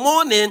till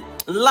morning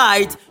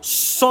light,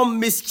 some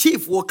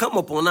mischief will come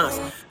upon us.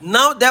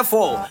 Now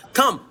therefore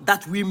come,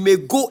 that we may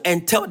go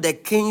and tell the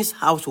king's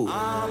household.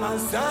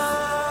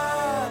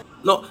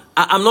 No,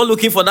 I'm not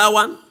looking for that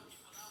one.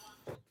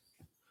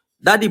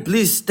 Daddy,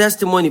 please,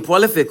 testimony,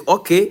 prolific.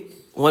 Okay,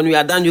 when we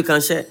are done, you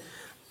can share.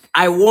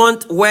 I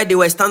want where they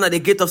were standing at the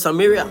gate of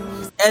Samaria,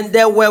 and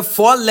there were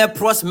 4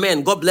 leprous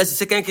men. God bless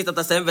you. 2 Kings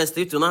chapter 7 verse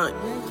 3 to 9.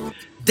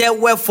 There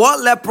were 4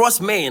 leprous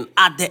men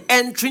at the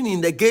entering in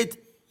the gate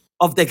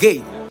of the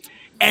gate,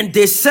 and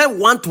they said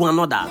one to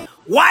another,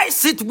 why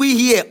sit we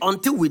here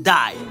until we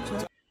die?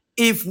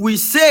 If we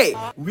say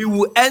we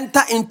will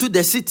enter into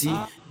the city,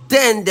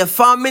 then the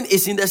famine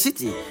is in the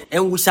city,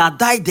 and we shall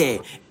die there.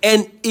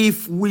 And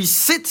if we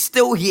sit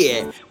still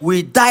here,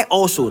 we die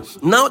also.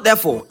 Now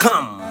therefore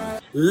come,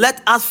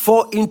 let us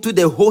fall into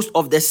the host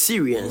of the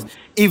Syrians.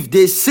 If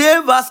they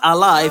save us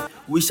alive,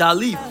 we shall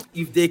live.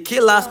 If they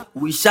kill us,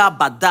 we shall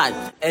but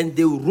die. And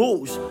they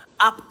rose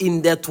up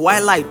in the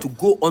twilight to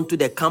go unto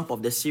the camp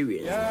of the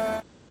Syrians.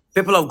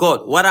 People of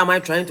God, what am I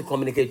trying to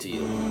communicate to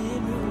you?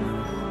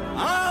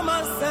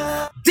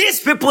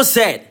 These people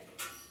said,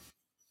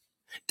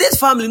 This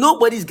family,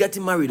 nobody is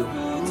getting married.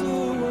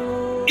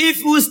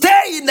 If you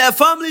stay in the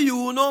family, you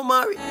will not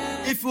marry.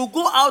 If you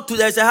go out to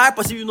there's a high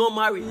person, you will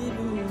not marry.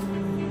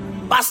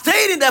 But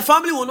staying in the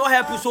family will not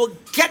help you. So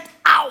get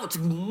out,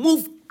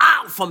 move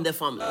out from the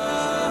family.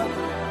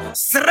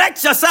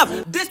 Stretch yourself.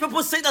 These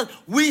people say that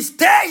we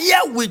stay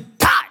here, we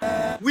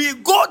die. We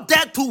go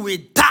there too,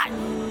 we die.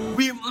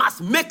 We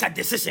must make a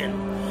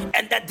decision.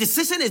 And the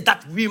decision is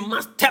that we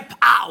must step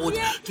out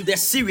to the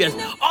Syrians.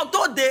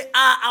 Although they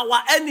are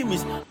our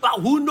enemies, but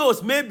who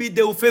knows, maybe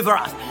they will favor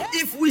us.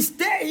 If we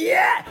stay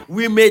here,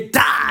 we may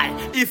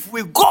die. If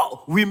we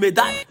go, we may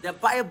die. The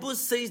Bible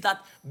says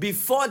that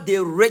before they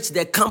reach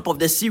the camp of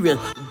the Syrians,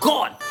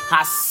 God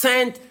has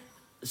sent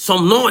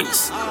some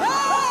noise.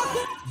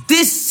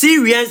 These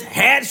Syrians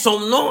heard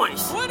some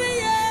noise,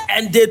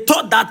 and they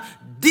thought that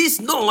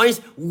these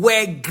noise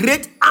were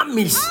great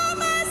armies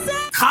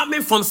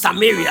coming from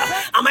Samaria.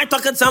 Am I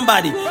talking to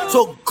somebody?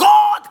 So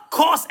God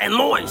caused a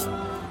noise.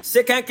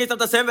 2 Kings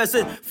chapter 7 verse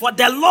 6. For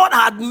the Lord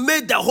had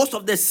made the host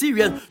of the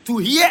Syrians to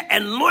hear a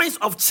noise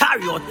of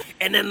chariot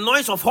and a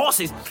noise of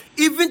horses,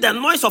 even the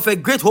noise of a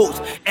great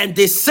host. And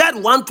they said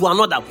one to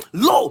another,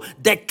 Lo,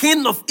 the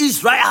king of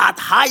Israel had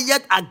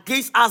hired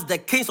against us the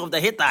kings of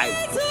the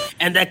Hittites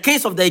and the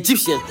kings of the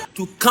Egyptians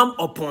to come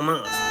upon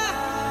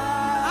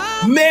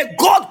us. May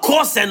God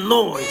cause a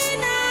noise.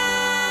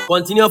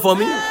 Continue for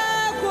me.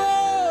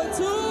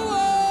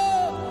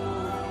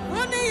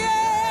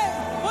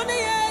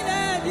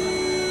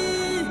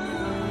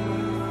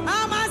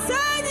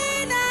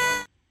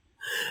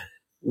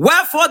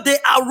 Wherefore they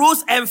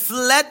arose and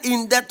fled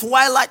in the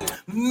twilight.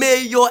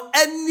 May your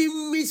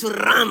enemies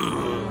run.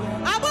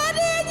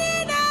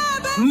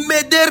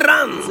 May they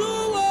run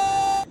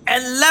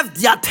and left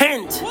their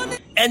tent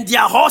and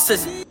their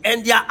horses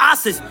and their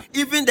asses,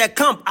 even the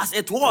camp as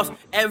it was,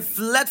 and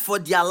fled for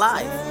their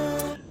life.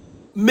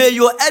 May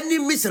your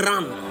enemies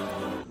run.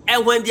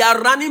 And when they are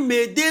running,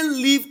 may they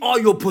leave all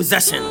your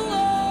possession.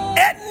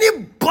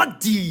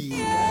 Anybody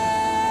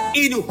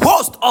in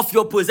host of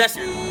your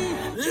possession,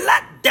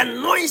 let the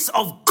noise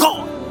of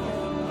God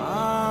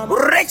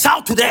reach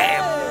out to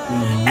them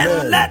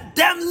and let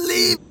them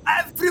leave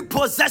every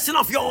possession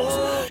of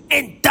yours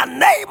in the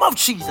name of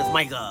Jesus,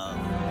 my God.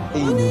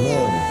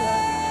 Amen.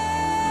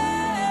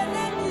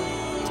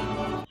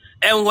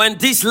 And when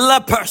these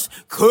lepers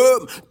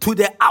came to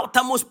the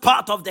outermost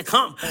part of the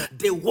camp,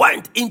 they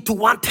went into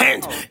one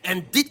tent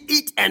and did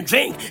eat and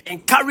drink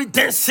and carried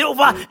them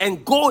silver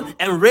and gold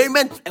and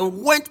raiment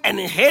and went and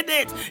hid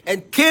it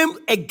and came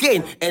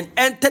again and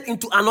entered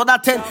into another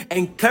tent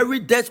and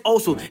carried that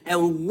also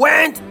and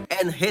went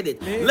and hid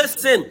it.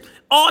 Listen.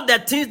 All the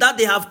things that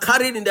they have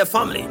carried in the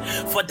family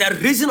for the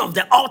reason of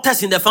the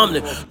altars in the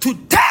family.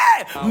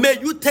 Today, may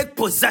you take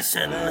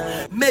possession.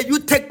 May you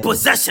take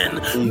possession.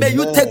 Amen. May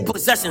you take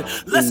possession.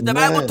 Listen, the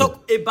Amen. Bible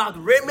talk about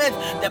raiment.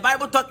 The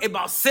Bible talk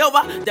about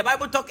silver. The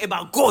Bible talk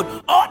about gold.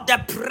 All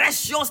the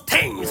precious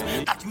things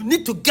that you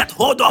need to get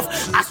hold of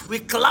as we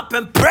clap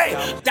and pray.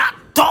 That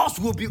doors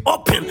will be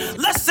open.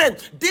 Listen,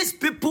 these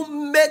people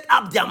make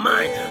up their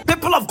mind.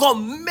 People of God,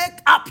 make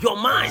up your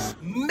mind.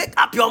 Make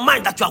up your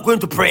mind that you are going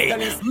to pray.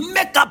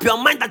 Make up your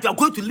mind that you are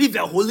going to live a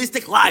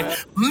holistic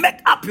life.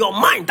 Make up your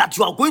mind that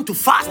you are going to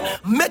fast.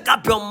 Make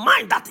up your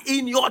mind that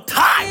in your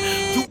time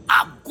you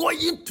are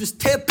going to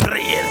stay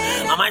praying.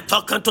 Am I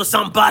talking to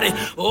somebody?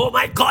 Oh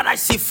my God, I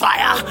see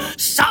fire.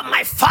 Shout,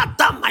 my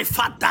Father, my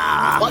Father.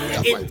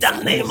 In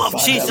the name of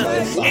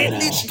Jesus.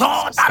 Any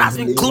door that has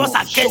been closed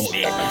against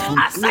me,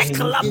 as I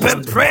clap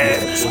and pray,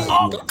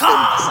 oh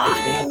God,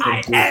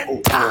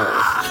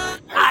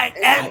 I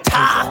enter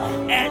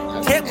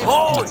and take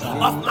hold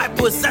of my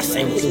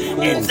possessions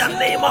in the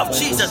name of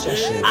Jesus.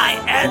 I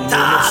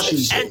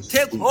enter and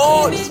take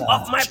hold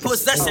of my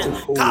possession.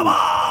 Come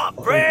on,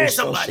 pray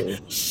somebody.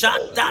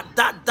 Shut da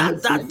da da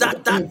da da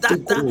da da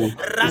da.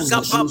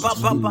 Raka papa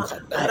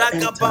papa.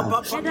 Raka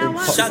papa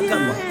papa.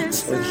 Shaka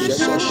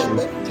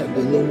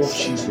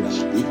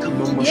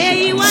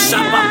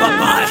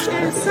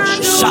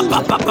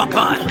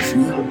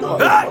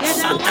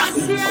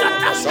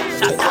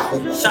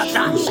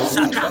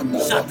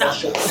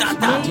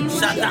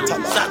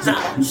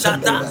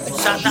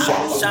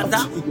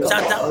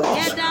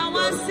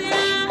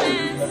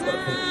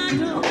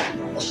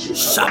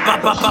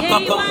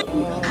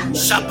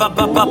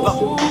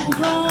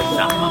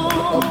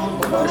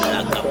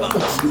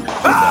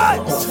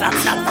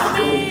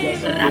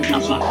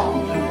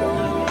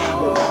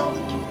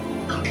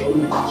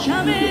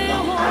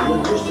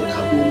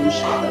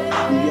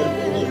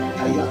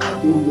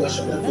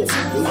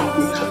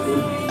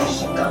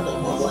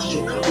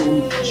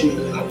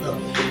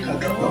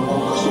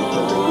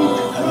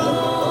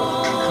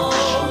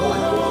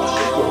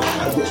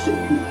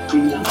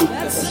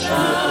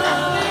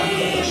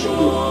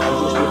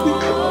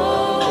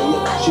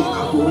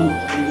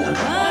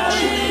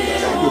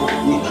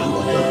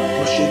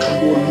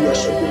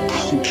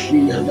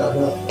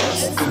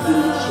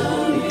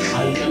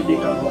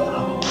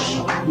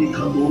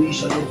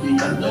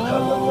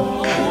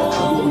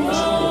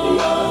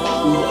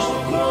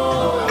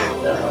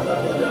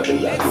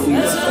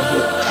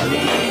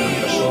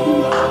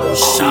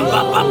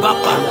Shaba Baba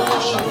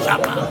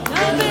Shaba.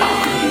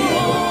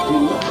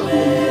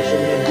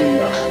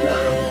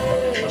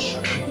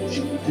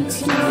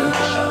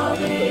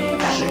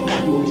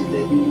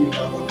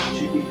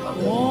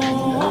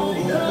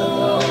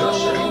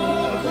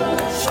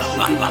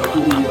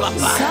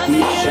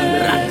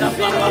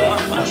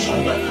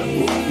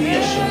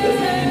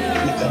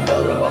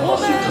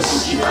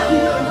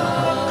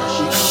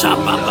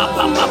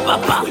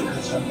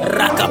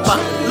 Rakapa.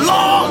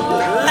 Lord,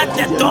 let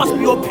the doors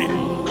be open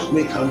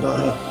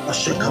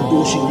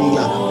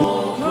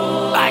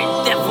by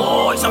the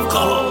voice of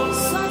God,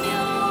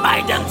 by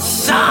the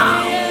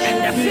sound and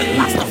the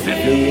blast of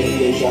heaven.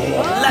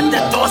 Let the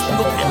doors be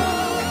open.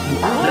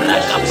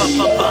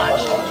 Rakapapa,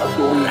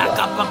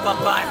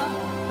 rakapapa,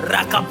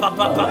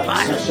 rakapapa,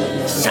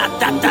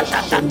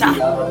 shatatatata,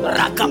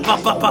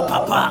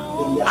 rakapapa,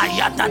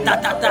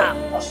 ayatatata.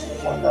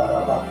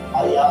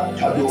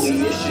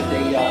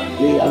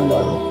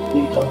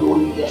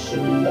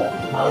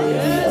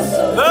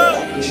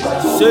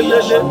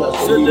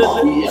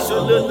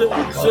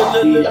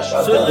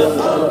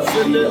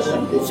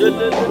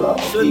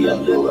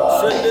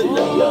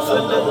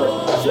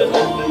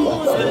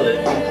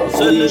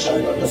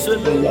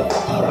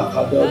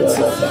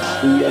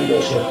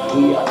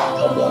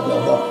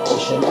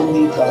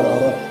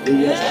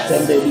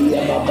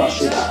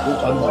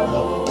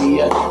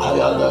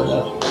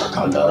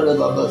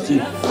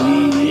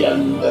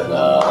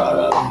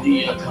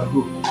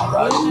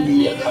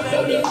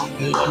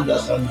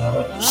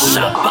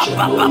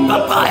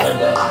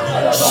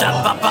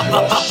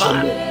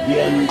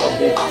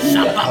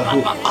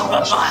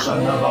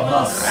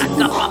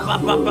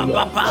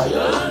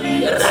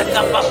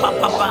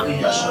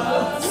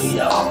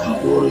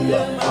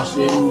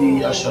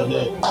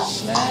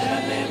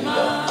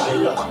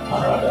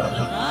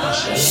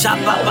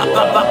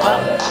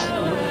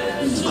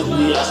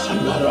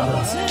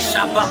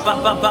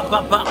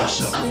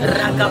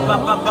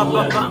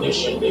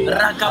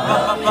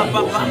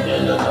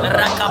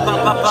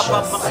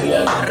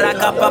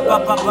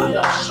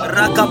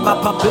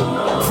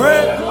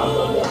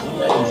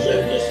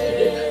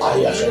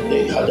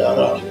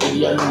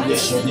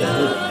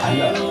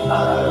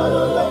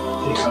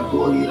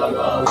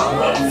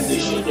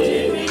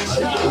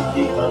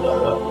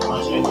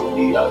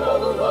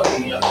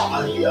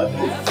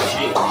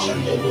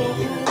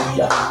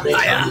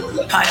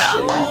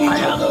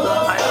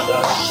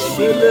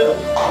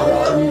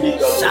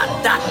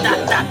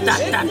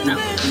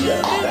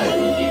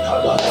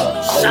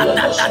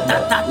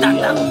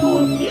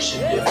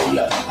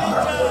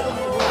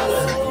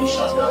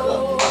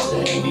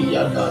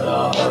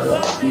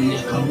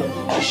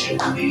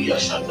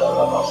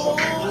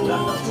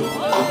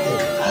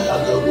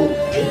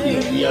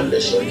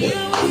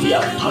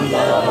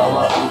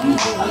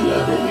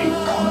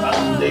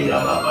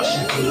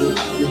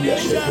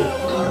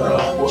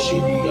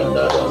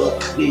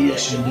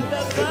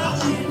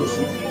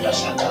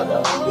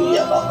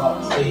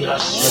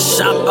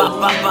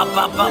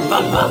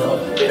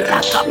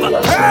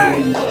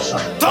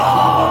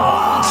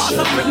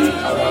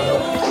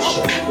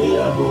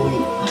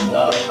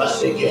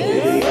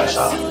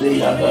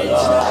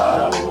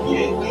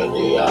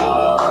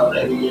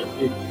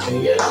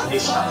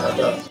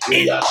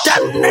 In the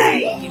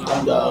name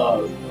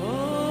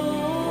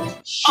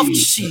of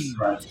Jesus.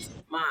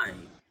 My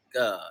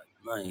God,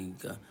 my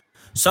God.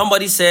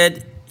 Somebody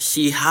said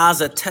she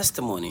has a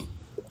testimony.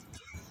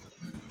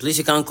 Please,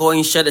 you can call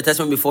and share the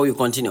testimony before you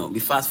continue. Be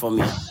fast for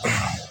me.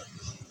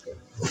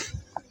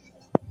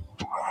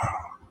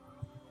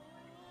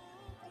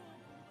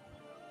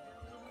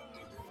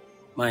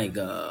 My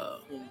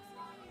God.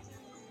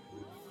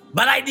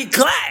 But I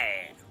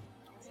declare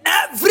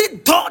every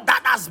door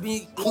that has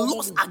been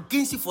closed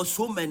against you for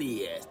so many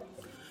years,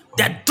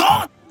 the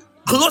door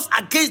closed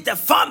against the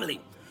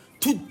family,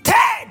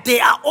 today they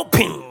are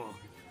open.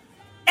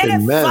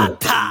 Amen.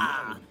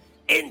 Ephata,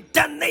 in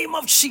the name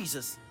of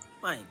Jesus.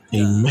 My God.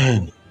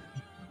 Amen.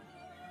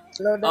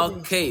 Hello, Daddy.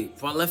 Okay,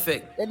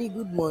 prolific. Daddy,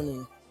 good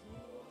morning.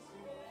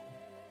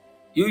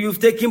 You've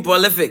taken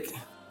prolific.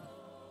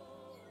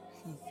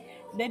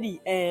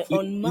 Daddy,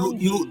 on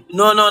Monday.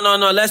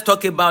 No. Let's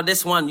talk about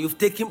this one. You've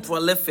taken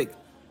prolific.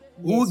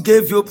 Who Yes,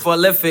 gave please. you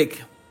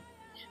prolific?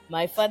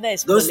 My father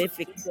is Don't,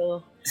 prolific,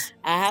 so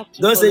I have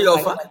to don't say follow your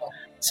my father. father.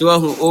 So,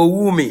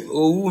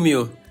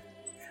 oh.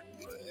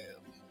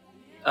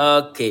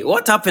 Okay,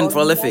 what happened,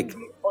 prolific?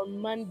 On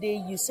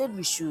Monday, you said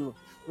we should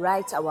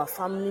write our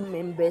family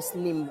member's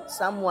name,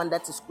 someone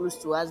that is close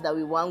to us that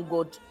we want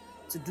God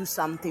to do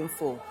something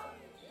for.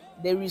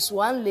 There is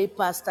one lay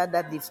pastor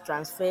that they've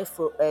transferred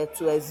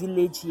to a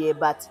village here,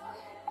 but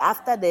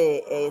after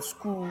the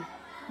school,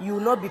 you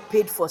will not be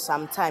paid for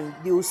some time.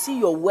 They will see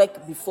your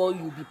work before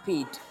you be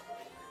paid.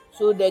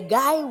 So the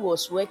guy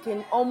was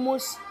working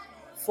almost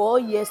 4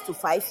 years to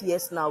 5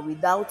 years now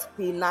without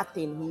pay,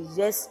 nothing. He's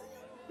just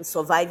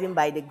surviving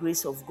by the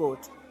grace of God.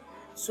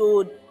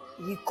 So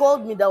he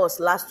called me, that was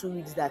last 2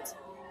 weeks, that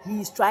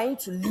he is trying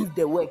to leave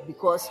the work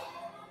because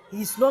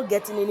he's not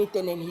getting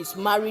anything and he's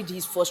married,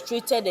 he's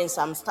frustrated and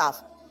some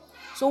stuff.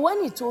 So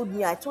when he told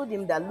me, I told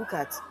him that, look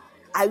at,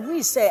 I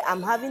really say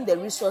I'm having the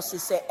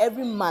resources, say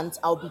every month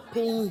I'll be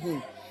paying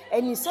him.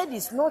 And he said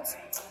it's not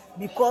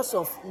because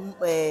of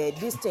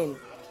this thing,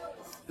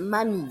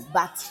 money,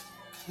 but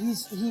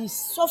he's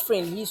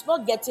suffering. He's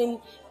not getting,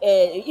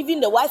 even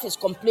the wife is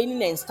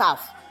complaining and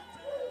stuff.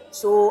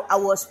 So I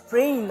was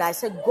praying. I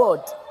said,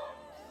 God,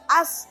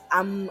 as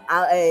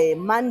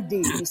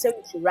Monday, we said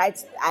we should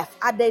write. I've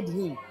added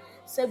him.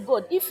 Said,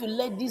 God, if you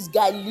let this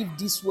guy leave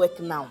this work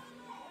now,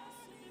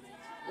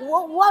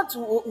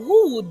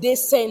 who would they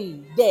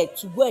send there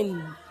to go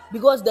and,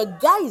 because the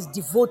guy is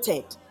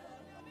devoted.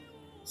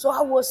 So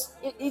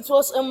it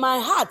was in my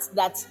heart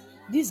that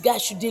this guy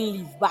shouldn't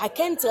leave, but I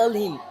can't tell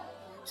him.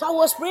 So I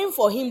was praying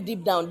for him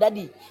deep down,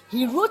 Daddy.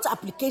 He wrote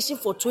application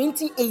for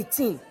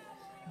 2018.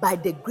 By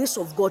the grace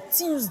of God,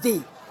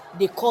 Tuesday,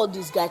 they called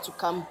this guy to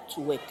come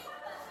to work.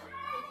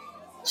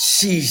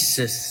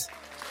 Jesus.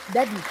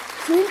 Daddy,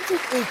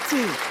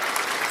 2018,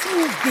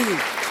 Tuesday.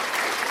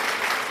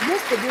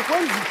 Yesterday,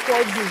 when he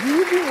called me, he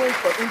even went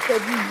for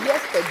interview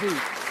yesterday.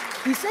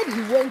 He said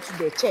he went to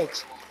the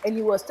church and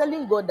he was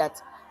telling God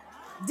that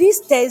this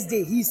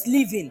Thursday he's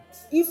leaving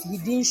if he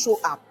didn't show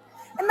up.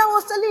 And I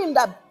was telling him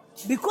that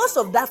because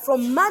of that,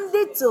 from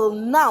Monday till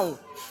now,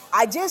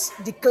 I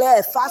just declare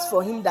a fast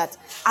for him that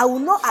I will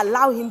not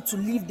allow him to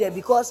leave there,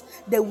 because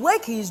the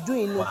work he is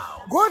doing,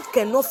 God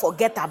cannot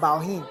forget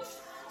about him.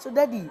 So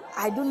Daddy,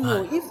 I don't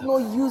know, if no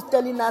you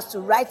telling us to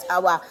write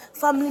our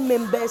family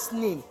members'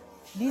 name,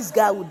 this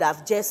guy would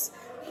have just,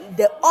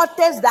 the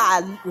authors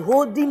that are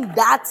holding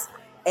that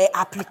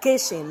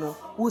application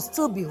will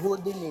still be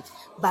holding it,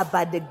 but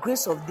by the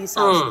grace of this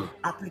house,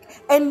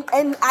 and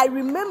I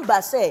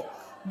remember, say,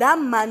 that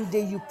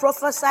Monday you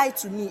prophesied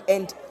to me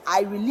and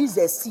I released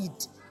a seed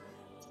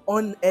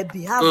on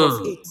behalf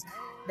of it.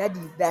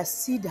 That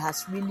seed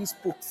has really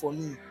spoke for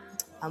me.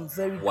 I'm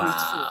very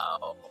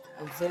grateful.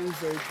 I'm very,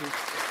 very grateful.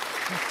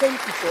 And thank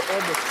you for all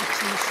the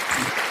teachings.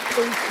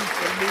 Thank you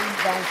for laying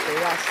down for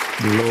us.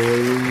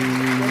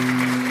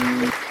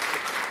 Glory.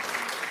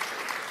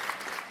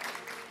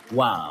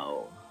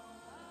 Wow.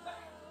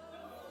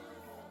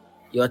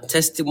 Your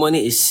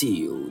testimony is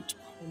sealed.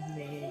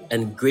 Amen.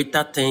 And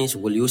greater things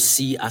will you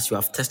see as you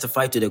have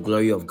testified to the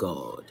glory of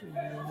God.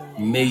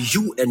 Amen. May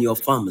you and your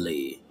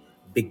family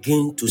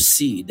begin to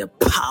see the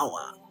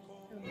power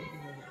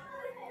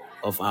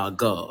of our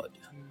God.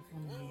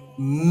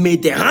 May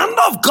the hand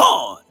of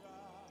God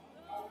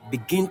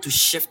begin to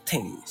shift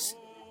things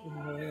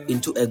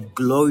into a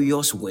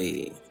glorious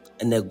way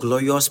and a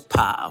glorious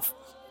path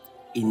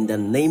in the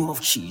name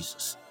of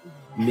Jesus.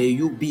 May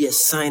you be a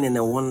sign and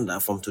a wonder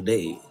from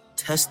today.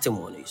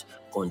 Testimonies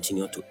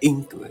continue to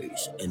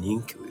increase and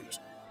increase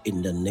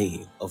in the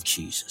name of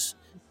Jesus.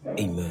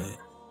 Amen.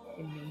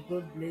 Amen.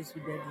 God bless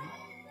you, Daddy.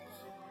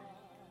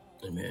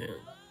 Amen.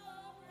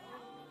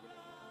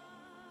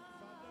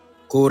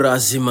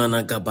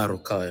 Korazimana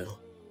Gabarukaya.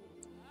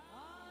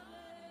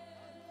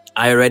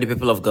 Are you ready,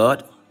 people of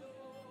God?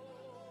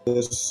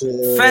 Yes,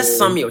 First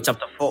Samuel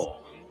chapter 4.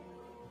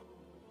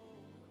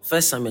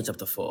 First Samuel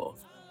chapter 4.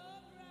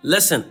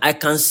 Listen, I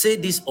can say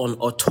this on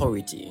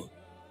authority.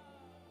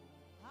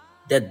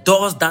 The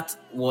doors that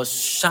was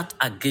shut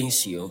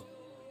against you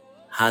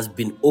has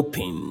been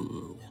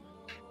opened.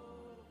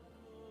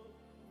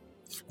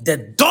 The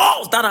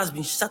doors that has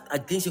been shut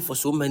against you for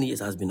so many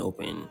years has been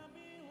opened.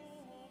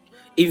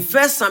 In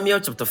First Samuel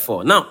chapter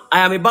 4. Now, I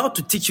am about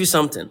to teach you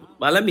something,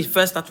 but let me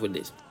first start with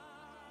this.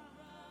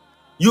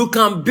 You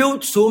can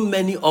build so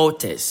many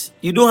altars.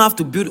 You don't have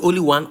to build only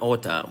one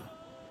altar.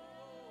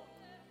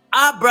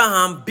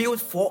 Abraham built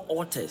 4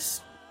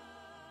 altars.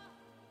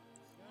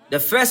 The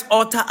first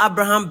altar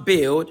Abraham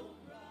built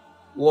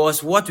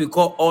was what we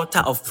call altar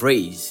of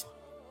praise.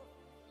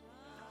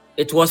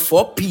 It was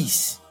for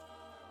peace.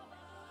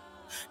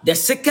 The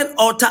second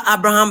altar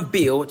Abraham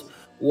built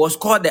was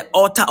called the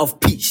altar of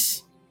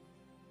peace.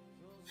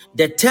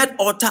 The third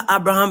altar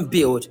Abraham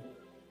built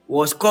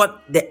was called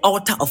the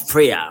altar of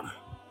prayer.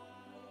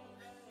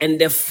 And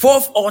the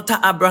fourth altar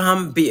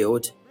Abraham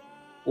built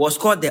was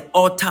called the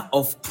altar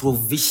of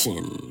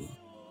provision.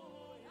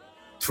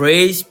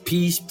 Praise,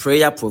 peace,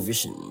 prayer,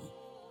 provision.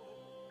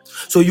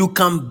 So you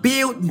can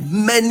build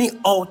many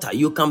altars.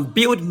 You can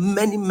build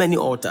many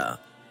altars.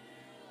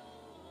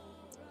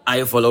 Are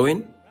you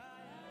following?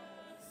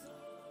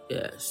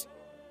 Yes.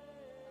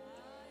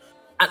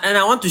 And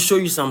I want to show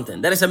you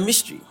something. There is a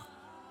mystery.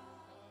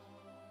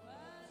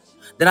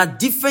 There are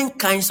different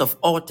kinds of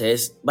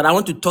altars, but I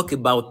want to talk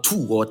about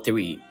 2 or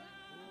 3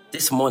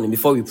 this morning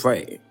before we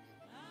pray.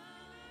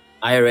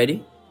 Are you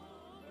ready?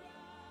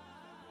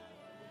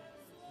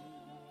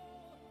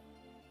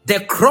 The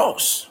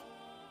cross.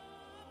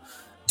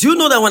 Do you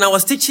know that when I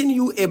was teaching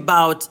you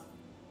about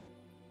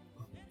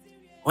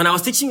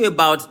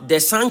the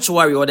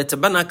sanctuary or the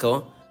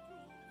tabernacle,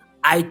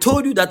 I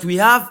told you that we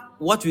have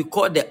what we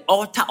call the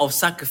altar of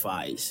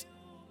sacrifice.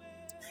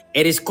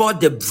 It is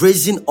called the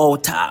brazen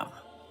altar.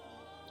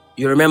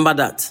 You remember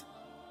that?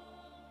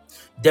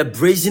 The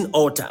brazen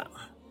altar.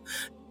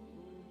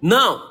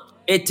 Now,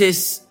 it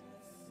is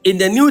in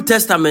the New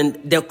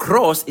Testament, the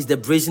cross is the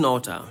brazen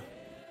altar.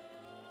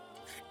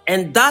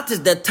 And that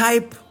is the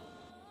type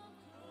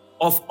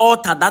of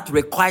altar that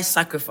requires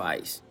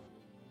sacrifice.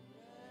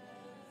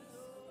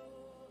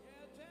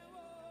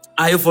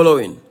 Are you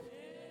following?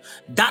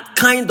 That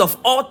kind of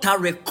altar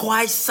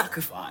requires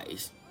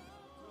sacrifice.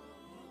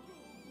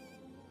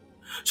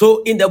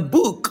 So in the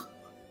book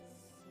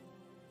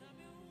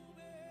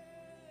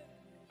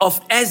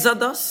of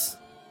Exodus,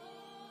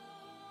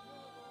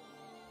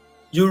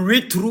 you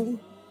read through,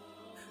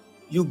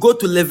 you go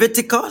to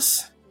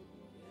Leviticus,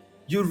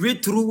 you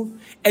read through,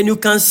 and you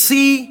can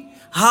see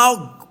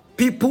how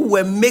people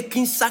were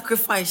making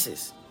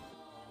sacrifices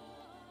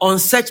on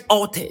such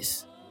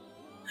altars,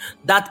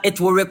 that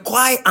it will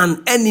require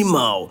an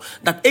animal,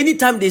 that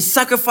anytime they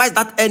sacrifice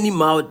that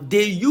animal,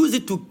 they use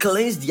it to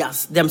cleanse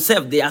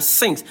themselves, their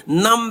sins.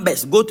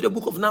 Numbers, go to the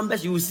book of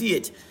Numbers, you will see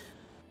it.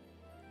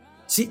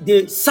 See,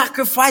 they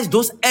sacrifice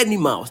those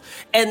animals,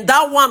 and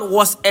that one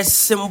was a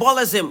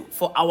symbolism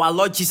for our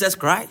Lord Jesus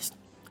Christ.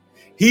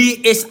 He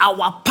is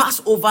our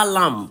Passover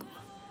lamb.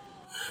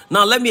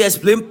 Now let me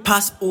explain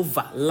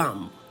Passover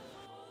lamb.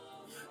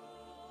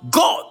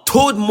 God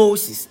told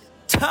Moses,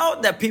 tell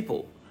the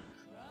people,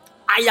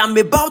 I am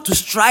about to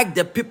strike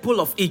the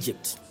people of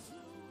Egypt.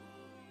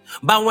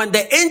 But when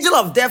the angel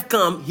of death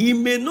comes, he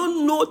may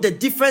not know the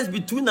difference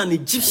between an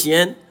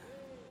Egyptian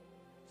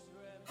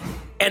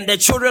and the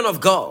children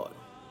of God.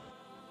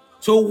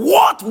 So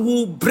what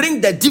will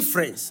bring the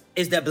difference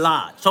is the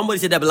blood. Somebody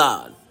say the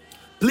blood.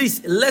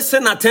 Please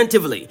listen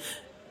attentively,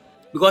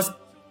 because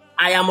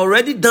I am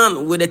already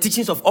done with the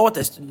teachings of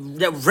altars.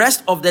 The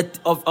rest of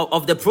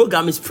the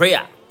program is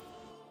prayer.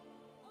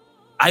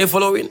 Are you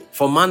following?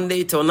 From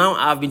Monday till now,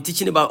 I've been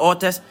teaching about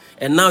altars,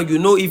 and now you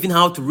know even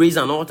how to raise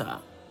an altar.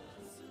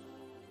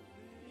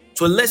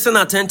 So listen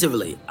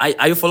attentively.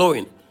 Are you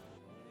following?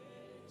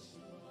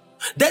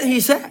 Then he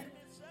said,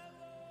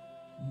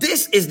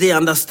 this is the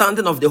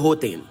understanding of the whole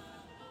thing.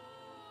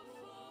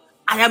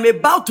 I am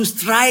about to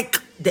strike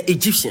the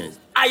Egyptians.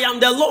 I am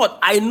the Lord.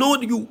 I know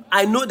you.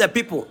 I know the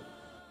people.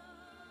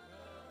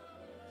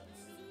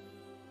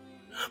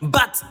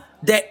 But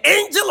the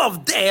angel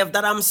of death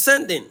that I'm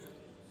sending,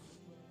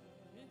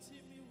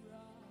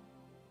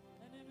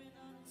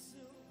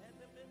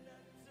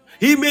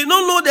 he may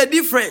not know the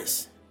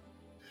difference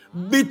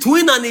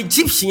between an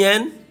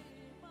Egyptian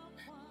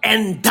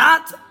and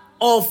that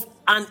of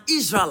an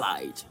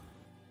Israelite.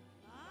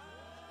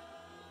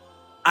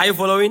 Are you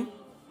following?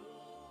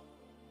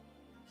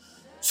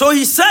 So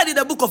he said in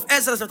the book of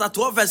Exodus chapter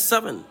 12 verse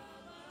 7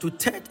 to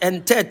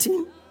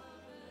 13.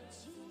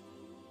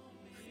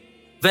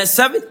 Verse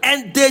 7,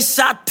 and they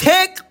shall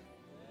take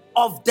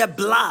of the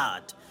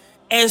blood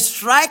and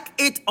strike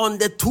it on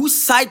the two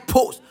side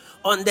posts,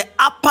 on the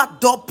upper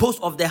door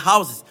posts of the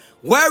houses,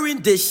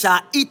 wherein they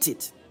shall eat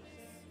it.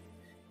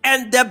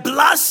 And the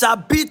blood shall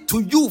be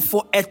to you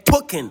for a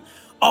token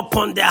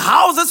upon the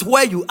houses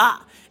where you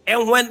are.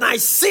 And when I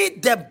see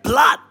the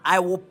blood, I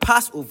will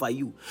pass over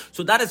you.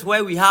 So that is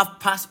where we have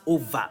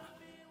Passover.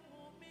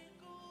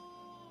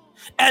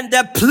 And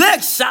the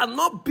plague shall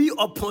not be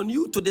upon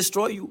you to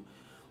destroy you,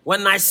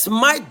 when I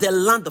smite the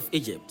land of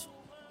Egypt.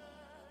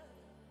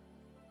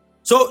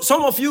 So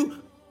some of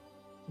you,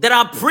 there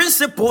are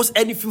principles,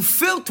 and if you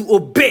fail to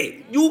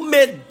obey, you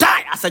may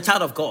die as a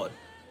child of God.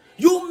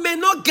 You may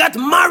not get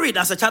married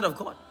as a child of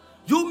God.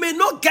 You may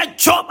not get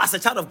job as a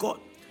child of God.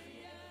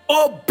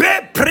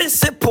 Obey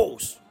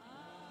principles.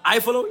 Are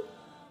you following?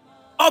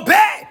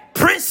 Obey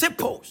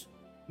principles.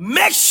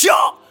 Make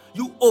sure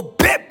you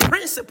obey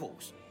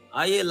principles.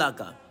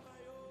 Ayelaka.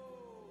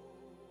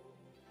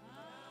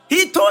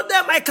 He told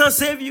them, I can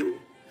save you.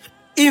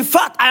 In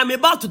fact, I am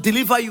about to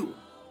deliver you.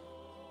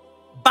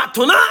 But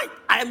tonight,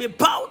 I am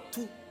about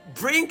to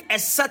bring a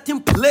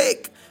certain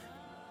plague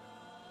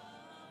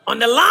on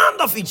the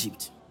land of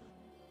Egypt.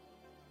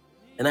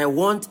 And I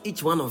want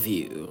each one of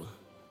you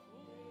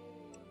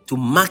to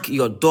mark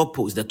your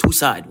doorpost, the two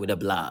sides, with the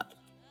blood.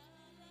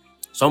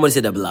 Somebody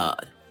say the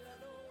blood.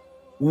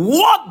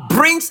 What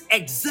brings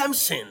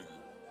exemption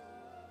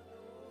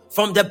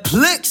from the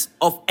plagues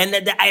of and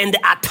the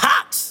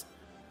attacks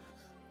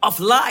of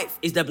life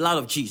is the blood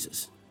of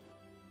Jesus.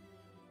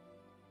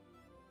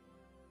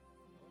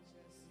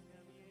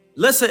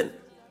 Listen,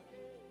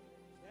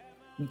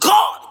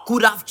 God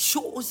could have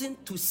chosen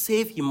to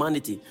save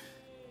humanity,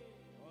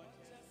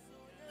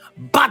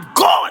 but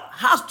God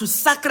has to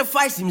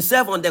sacrifice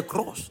himself on the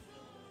cross,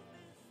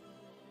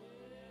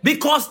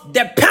 because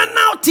the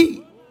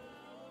penalty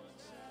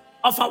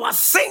of our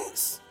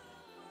sins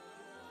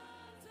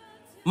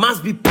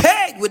must be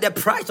paid with the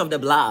price of the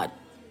blood.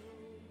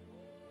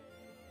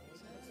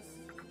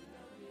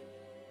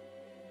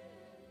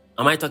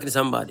 Am I talking to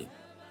somebody?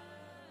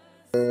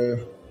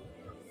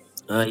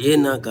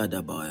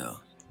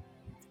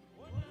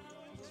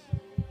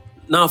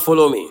 Now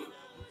follow me.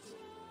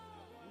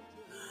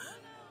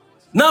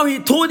 Now he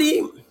told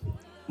him,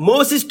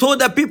 Moses told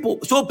the people,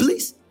 so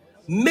please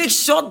make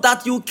sure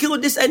that you kill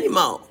this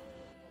animal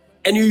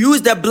and you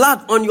use the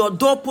blood on your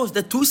doorpost,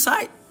 the two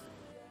sides.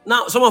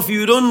 Now, some of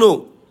you don't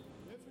know.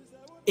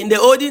 In the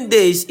olden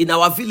days, in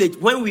our village,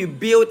 when we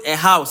build a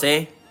house,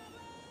 at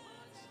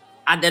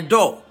the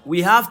door,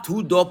 we have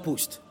 2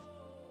 doorposts.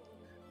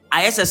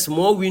 I has a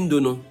small window,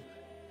 no.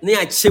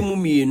 Near chemu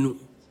mienu.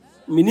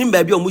 Minim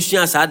baby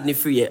omushian sad ni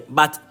free.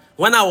 But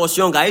when I was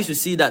young, I used to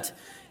see that.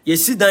 You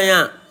see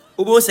Diane,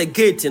 almost a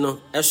gate, a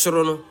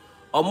soro no.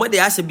 Or more they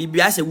has a bibi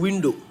has a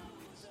window.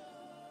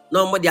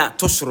 No more they are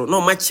tosoro,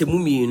 no much chemu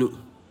mienu.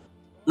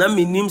 Na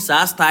minim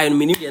sa style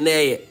minim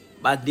ye,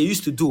 but they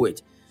used to do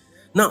it.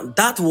 Now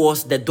that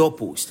was the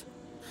doorpost.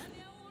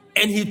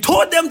 And he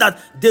told them that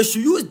they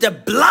should use the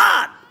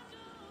blood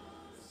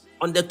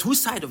on the 2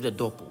 sides of the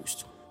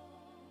doorpost.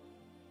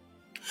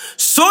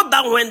 So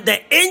that when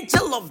the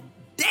angel of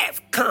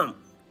death comes,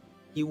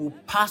 he will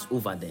pass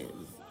over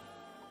them.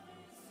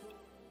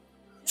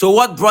 So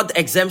what brought the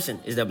exemption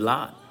is the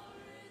blood.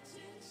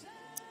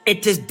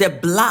 It is the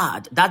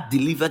blood that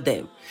delivered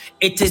them.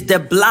 It is the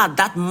blood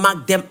that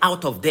marked them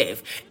out of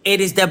death.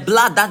 It is the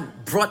blood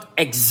that brought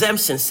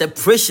exemption,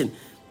 separation.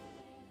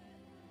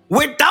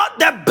 Without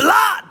the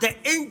blood, the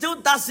angel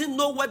doesn't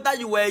know whether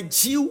you were a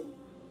Jew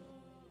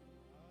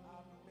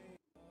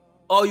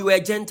or you were a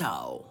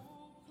Gentile.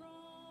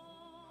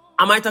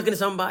 Am I talking to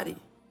somebody?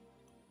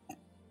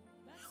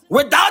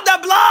 Without the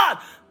blood,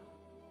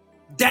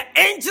 the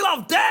angel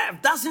of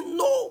death doesn't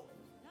know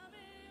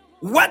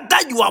whether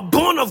you are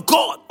born of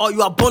God or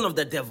you are born of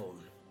the devil.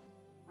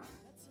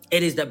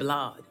 It is the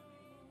blood.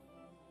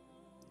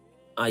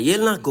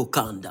 Ayela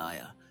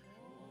gokandaya.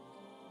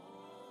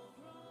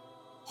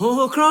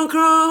 Oh, kron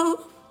kron.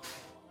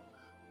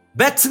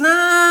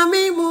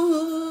 Betnami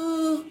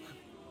mu.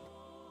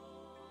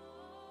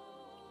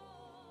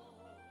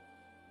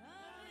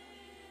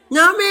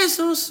 Nyame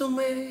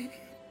susume.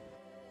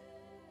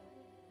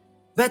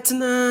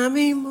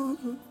 Betnami mu.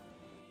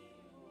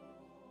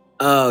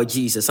 Oh,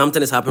 Jesus,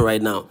 something is happening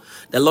right now.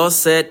 The Lord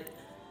said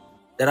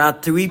there are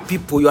 3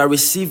 people you are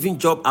receiving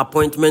job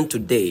appointment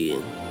today.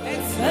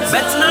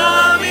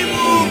 Betnami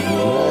mu.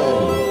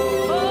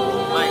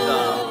 My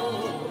God.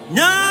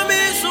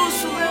 Nyame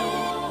susume.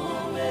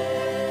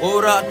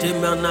 Ora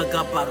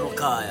temanaga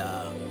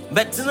parokaya.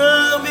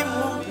 Betnami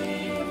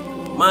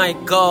mu. My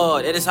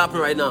God, it is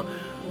happening right now.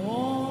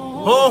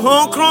 Ho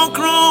ho kron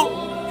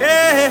kron.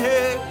 Hey hey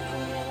hey.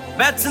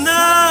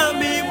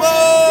 Betnami mo.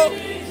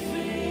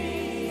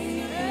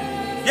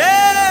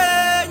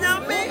 Yeah,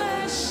 nyame.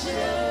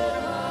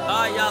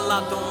 Aya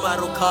la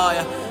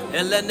tomarukaya.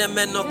 Elene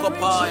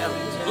menokopaya.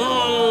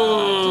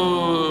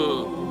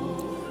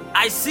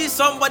 I see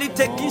somebody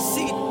taking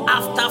seed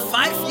after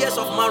 5 years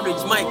of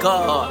marriage. My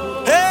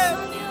God. Hey,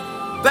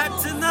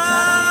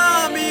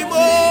 Betnami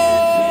mo.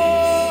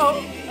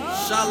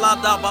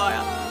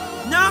 Shaladabaya.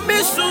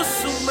 Nyame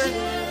susume.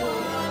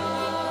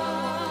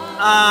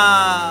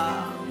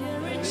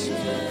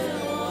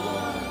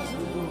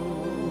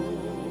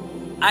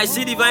 I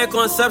see divine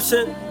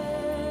conception.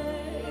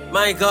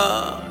 My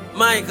God,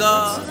 my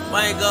God,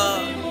 my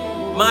God,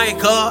 my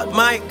God,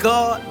 my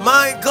God,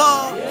 my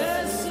God.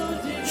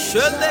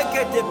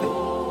 Sheleketepe.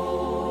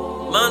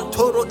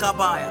 Mantoro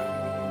kabaya.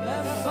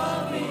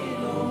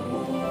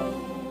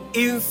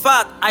 In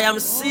fact, I am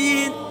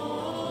seeing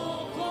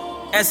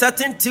a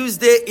certain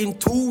Tuesday in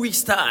 2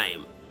 weeks'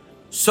 time,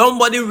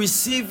 somebody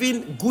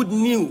receiving good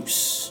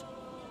news.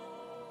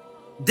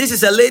 This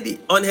is a lady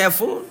on her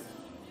phone.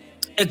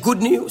 A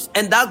good news.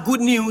 And that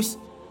good news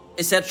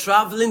is a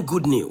traveling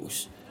good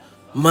news.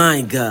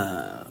 My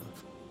God.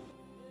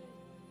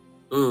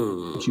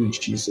 Thank you,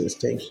 Jesus.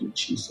 Thank you,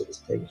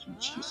 Jesus. Thank you,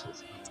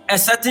 Jesus. A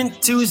certain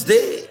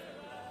Tuesday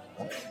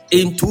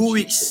in 2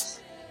 weeks.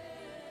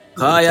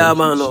 Thank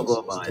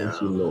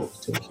you, Lord.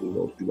 Thank you,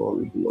 Lord.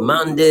 Glory, glory.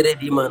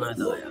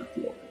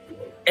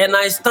 And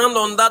I stand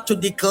on that to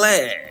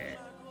declare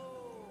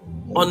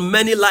on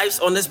many lives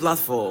on this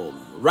platform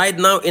right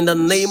now in the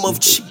name of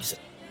Jesus.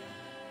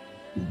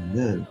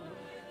 Amen.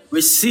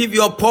 Receive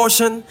your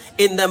portion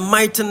in the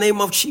mighty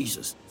name of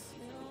Jesus.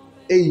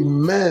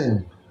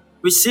 Amen.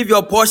 Receive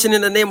your portion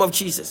in the name of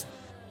Jesus.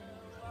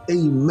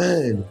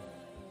 Amen.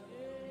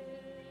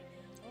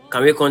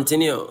 Can we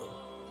continue?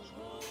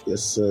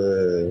 Yes,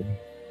 sir.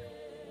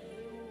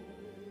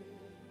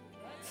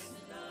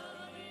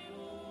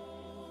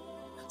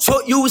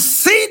 So you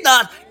see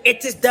that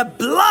it is the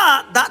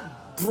blood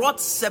that brought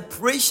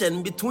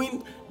separation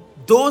between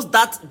those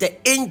that the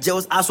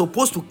angels are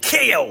supposed to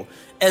kill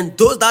and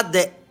those that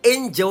the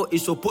angel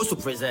is supposed to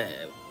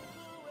preserve.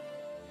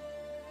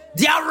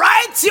 Their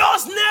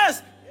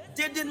righteousness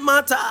didn't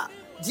matter.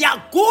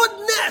 Their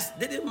goodness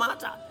didn't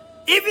matter.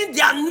 Even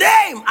their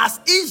name as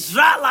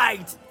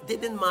Israelites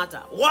didn't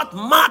matter. What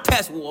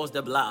matters was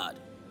the blood.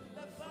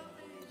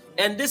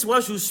 And this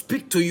one should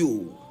speak to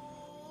you.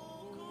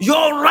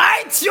 Your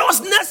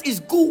righteousness is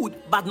good,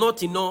 but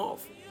not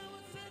enough.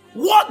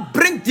 What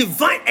brings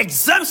divine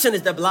exemption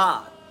is the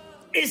blood.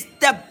 It's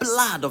the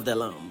blood of the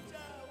Lamb.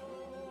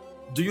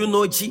 Do you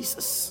know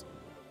Jesus?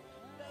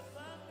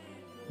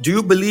 Do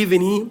you believe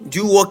in Him? Do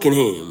you walk in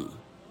Him?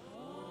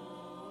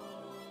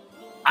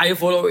 Are you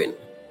following?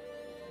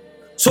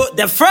 So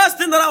the first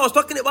thing that I was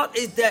talking about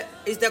is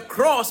the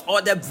cross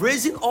or the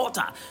brazen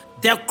altar.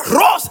 The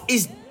cross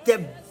is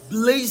the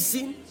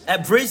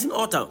brazen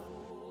altar.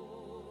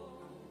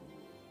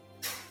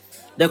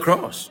 The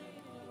cross.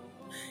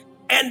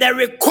 And the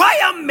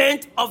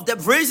requirement of the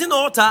brazen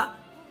altar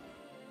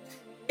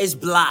is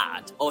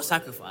blood or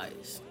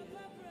sacrifice.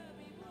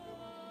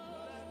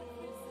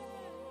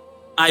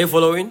 Are you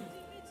following?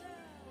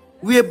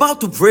 We're about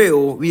to pray,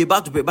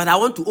 but I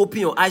want to open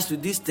your eyes to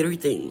these three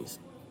things.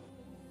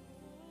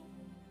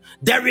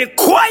 The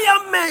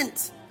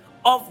requirement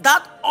of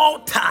that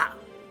altar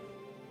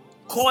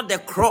called the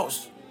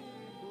cross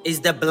is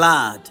the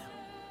blood.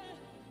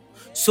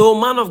 So,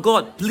 man of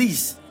God,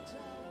 please,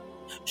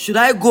 should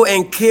I go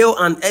and kill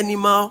an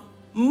animal?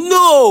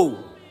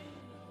 No!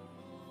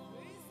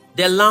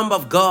 The Lamb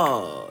of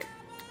God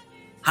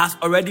has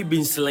already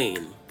been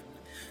slain.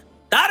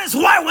 That is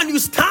why when you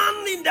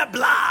stand in the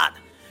blood,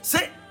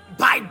 say,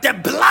 by the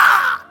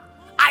blood,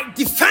 I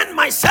defend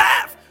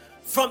myself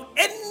from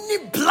any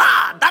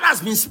blood that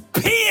has been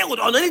spilled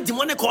on any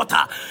demonic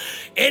altar,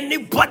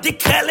 anybody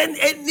killing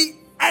any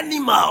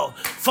animal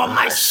for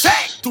my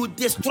sake to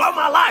destroy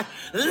my life.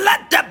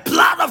 Let the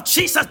blood of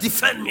Jesus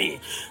defend me.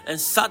 And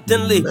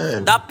suddenly,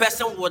 that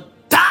person will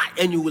die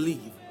and you will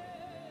live.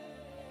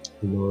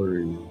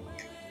 Glory.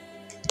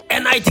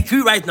 And I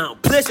decree right now,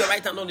 place your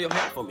right hand on your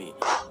head for me.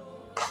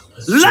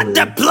 Let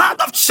the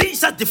blood of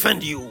Jesus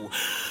defend you.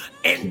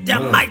 In the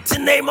mighty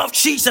name of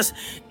Jesus,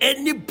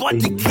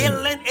 anybody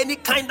killing any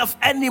kind of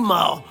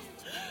animal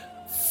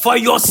for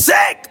your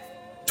sake,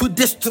 to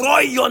destroy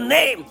your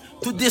name,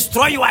 to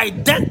destroy your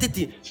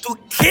identity, to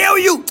kill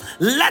you,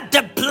 let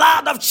the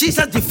blood of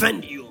Jesus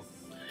defend you.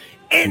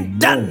 In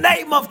the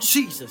name of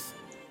Jesus.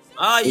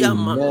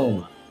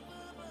 Amen.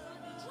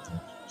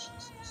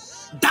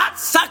 That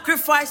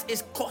sacrifice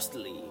is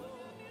costly.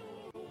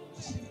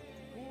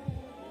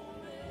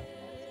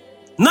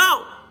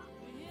 Now,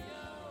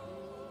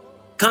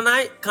 can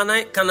I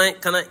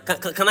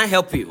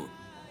help you?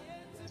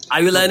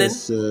 Are you learning?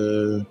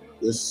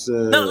 Yes,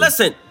 sir. Now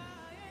listen.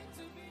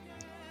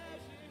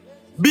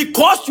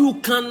 Because you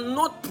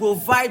cannot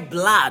provide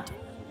blood,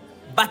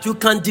 but you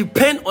can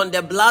depend on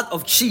the blood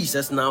of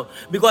Jesus now.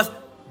 Because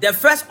the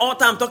first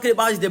altar I'm talking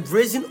about is the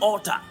brazen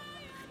altar.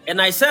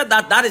 And I said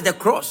that is the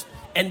cross.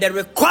 And the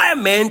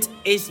requirement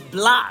is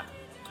blood.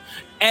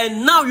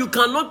 And now you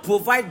cannot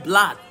provide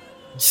blood.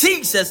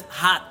 Jesus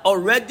had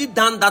already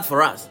done that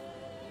for us.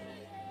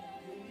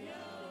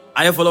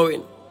 Are you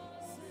following?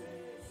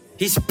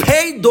 He's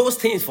paid those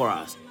things for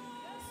us.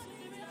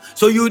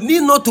 So you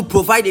need not to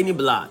provide any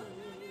blood.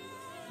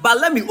 But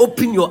let me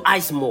open your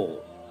eyes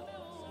more.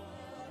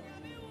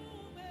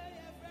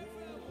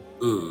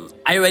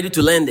 Are you ready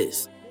to learn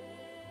this?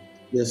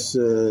 Yes,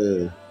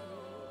 sir.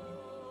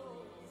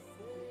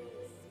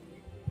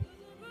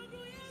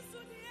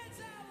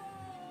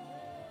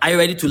 Are you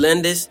ready to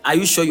learn this? Are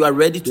you sure you are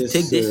ready to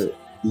take this?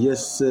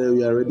 Yes, sir.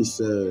 We are ready,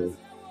 sir.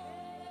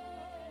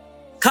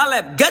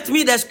 Caleb, get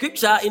me the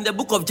scripture in the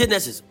book of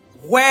Genesis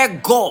where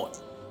God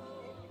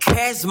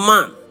cursed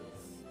man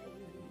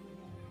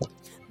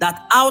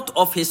that out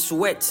of his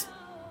sweat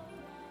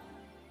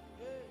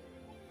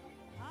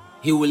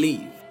he will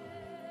live.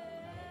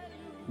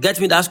 Get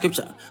me that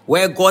scripture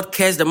where God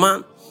cursed the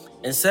man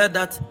and said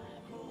that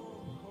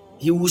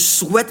he will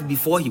sweat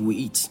before he will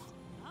eat.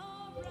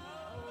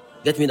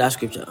 Get me that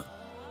scripture.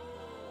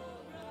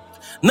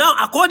 Now,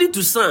 according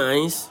to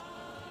science,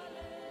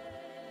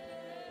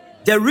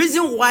 the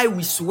reason why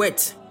we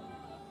sweat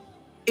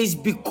is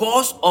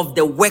because of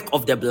the work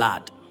of the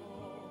blood.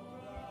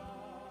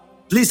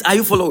 Please, are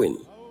you following?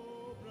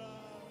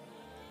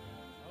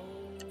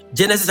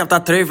 Genesis chapter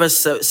 3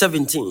 verse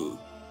 17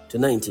 to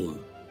 19.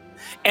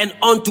 And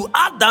unto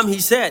Adam he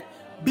said,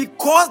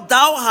 because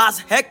thou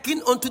hast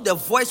hearkened unto the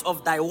voice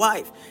of thy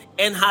wife,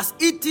 and hast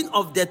eaten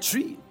of the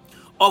tree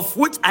of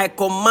which I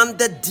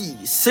commanded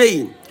thee,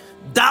 saying,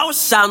 thou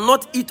shalt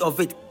not eat of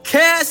it.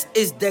 Cursed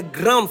is the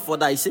ground for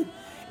thy sake.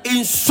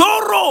 In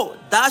sorrow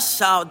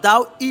shalt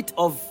thou eat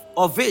of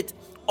it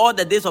all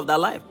the days of thy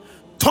life.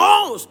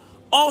 Thorns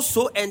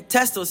also and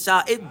thistles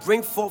shall it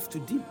bring forth to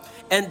thee,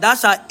 and thou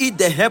shalt eat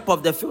the herb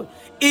of the field.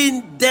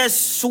 In the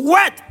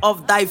sweat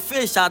of thy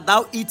face shalt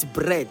thou eat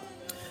bread,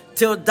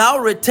 till thou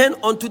return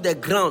unto the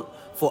ground,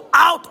 for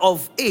out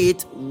of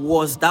it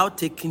was thou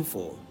taken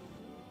for.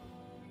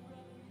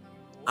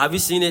 Have you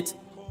seen it?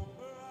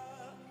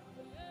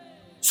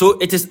 So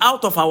it is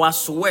out of our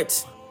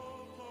sweat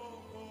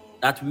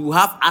that we will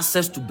have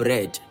access to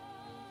bread.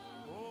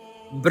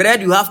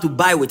 Bread you have to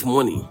buy with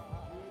money.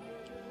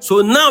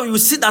 So now you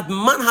see that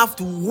man have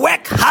to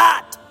work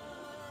hard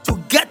to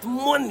get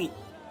money.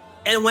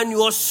 And when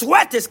your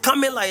sweat is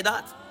coming like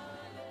that,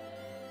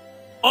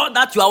 all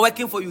that you are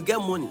working for, you get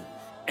money.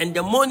 And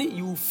the money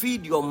you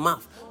feed your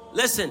mouth.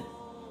 Listen,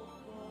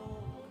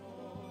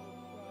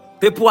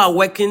 people are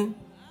working,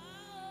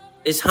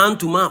 it's hand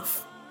to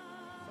mouth.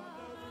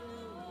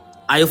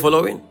 Are you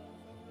following?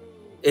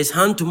 It's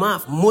hand to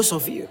mouth, most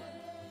of you.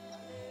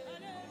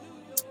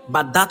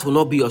 But that will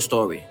not be your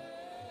story.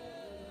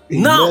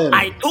 Amen. Now,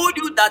 I told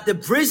you that the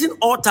brazen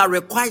altar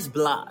requires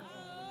blood.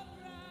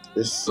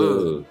 Yes,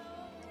 sir.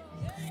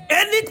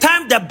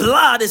 Anytime the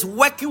blood is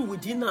working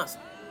within us,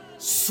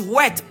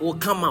 sweat will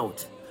come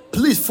out.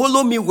 Please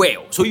follow me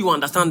well so you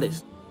understand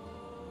this.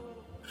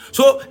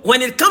 So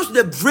when it comes to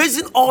the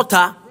brazen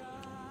altar,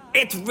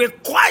 it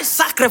requires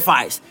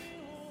sacrifice.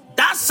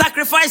 That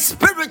sacrifice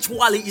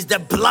spiritually is the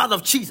blood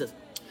of Jesus.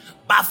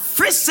 But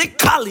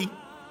physically,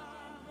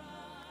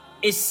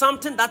 it's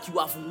something that you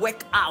have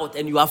worked out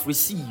and you have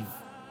received.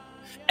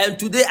 And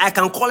today I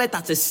can call it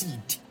as a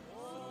seed.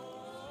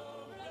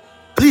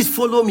 Please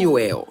follow me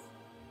well.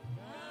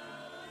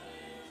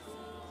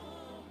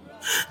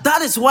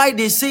 That is why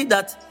they say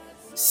that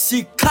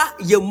Sika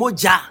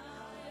Yemoja.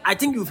 I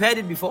think you've heard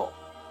it before.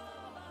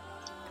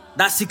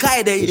 That Sika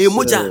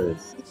Yemoja.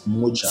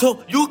 Moja.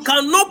 So you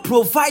cannot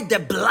provide the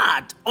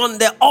blood on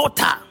the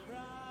altar.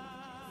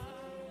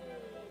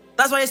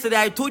 That's why yesterday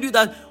I told you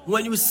that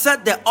when you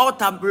set the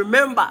altar,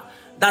 remember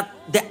that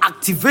the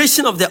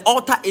activation of the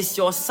altar is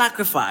your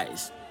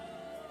sacrifice.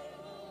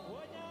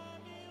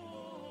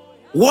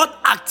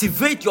 What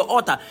activates your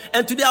altar?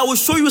 And today I will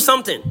show you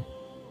something.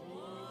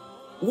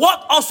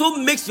 What also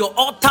makes your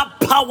altar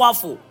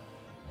powerful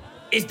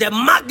is the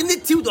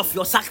magnitude of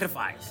your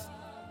sacrifice.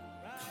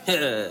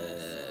 Do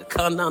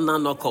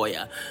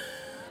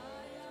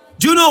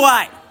you know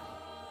why?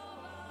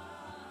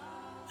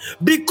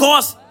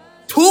 Because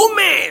two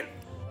men,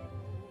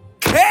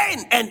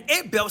 Cain and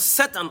Abel,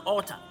 set an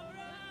altar.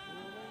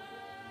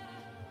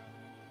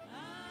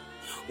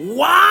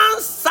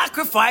 One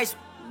sacrifice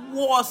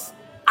was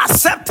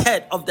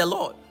accepted of the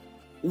Lord.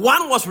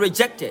 One was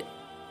rejected.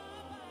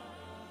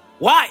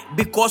 Why?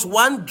 Because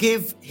one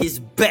gave his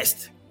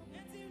best.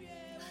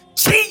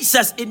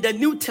 Jesus in the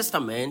New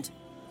Testament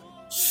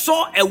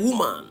saw a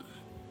woman,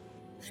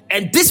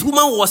 and this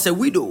woman was a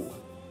widow,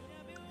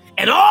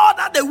 and all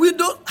that the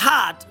widow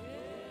had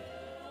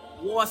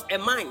was a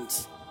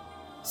mite,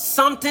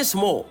 something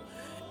small,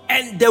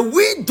 and the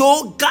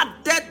widow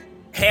gathered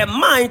her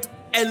mite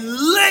and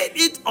laid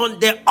it on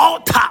the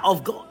altar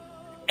of God.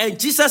 And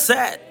Jesus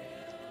said,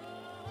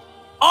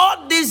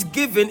 all this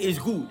giving is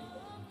good,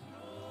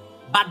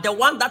 but the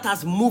one that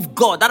has moved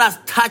God, that has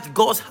touched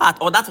God's heart,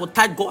 or that will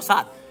touch God's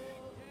heart,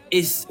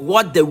 is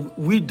what the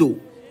widow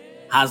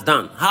has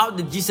done. How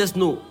did Jesus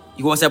know?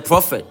 He was a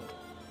prophet.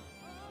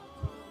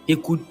 He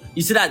could.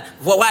 You see that?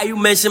 Why are you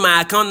mentioning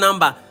my account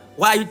number?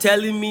 Why are you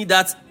telling me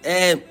that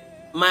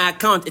my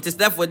account, it is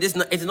there for this?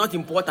 It is not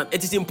important.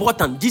 It is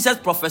important. Jesus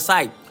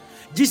prophesied.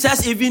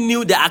 Jesus even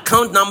knew the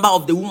account number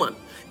of the woman.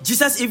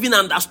 Jesus even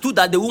understood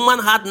that the woman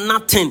had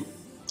nothing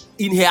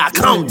in her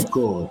account.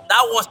 God.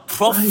 That was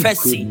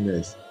prophecy. My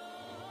goodness.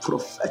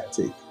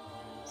 Prophetic.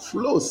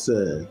 Flow,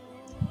 sir.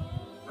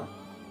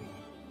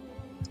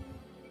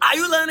 Are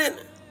you learning?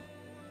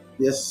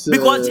 Yes, sir.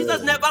 Because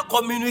Jesus never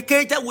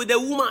communicated with the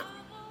woman,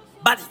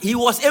 but he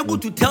was able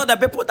to tell the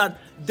people that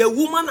the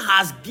woman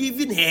has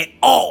given her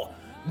all,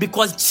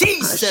 because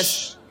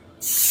Jesus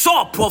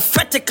saw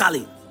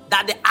prophetically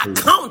that the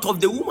account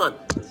of the woman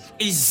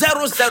is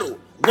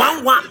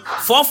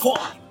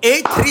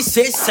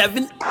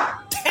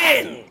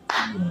 001144836710,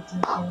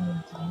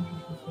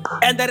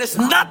 and there is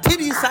nothing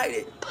inside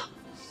it.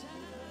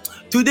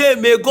 Today,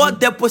 may God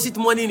deposit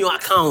money in your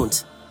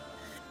account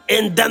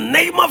in the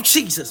name of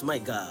Jesus, my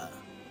God.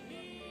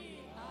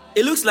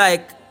 It looks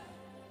like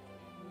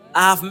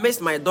I have missed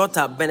my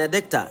daughter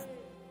Benedicta.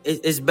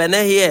 Is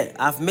Bene here?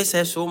 I've missed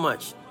her so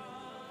much.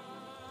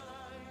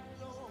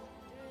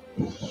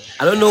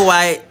 I don't know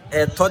why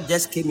a thought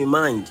just came in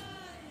mind.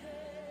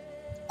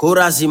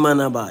 Kora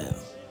Zimanabaya.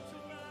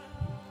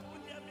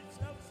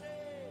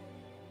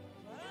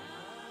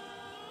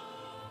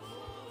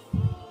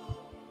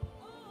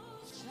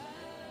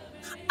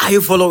 Are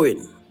you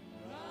following?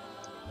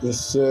 Yes,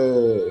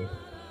 sir.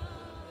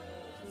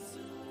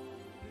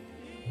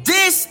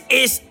 This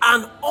is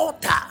an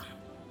altar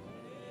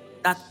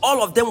that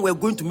all of them were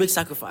going to make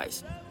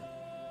sacrifice.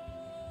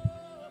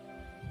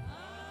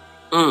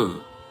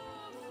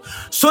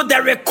 So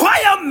the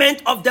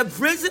requirement of the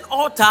brazen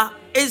altar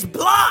is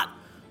blood.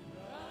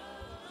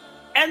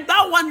 And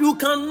that one you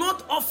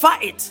cannot offer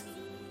it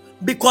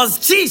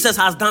because Jesus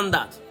has done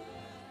that.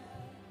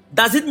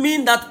 Does it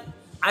mean that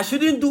I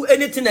shouldn't do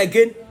anything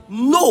again?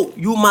 No,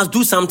 you must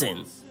do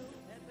something.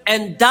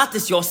 And that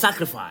is your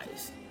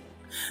sacrifice.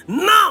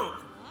 Now,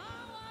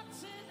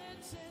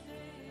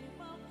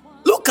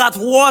 look at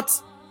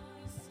what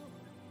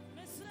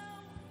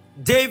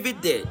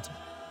David did.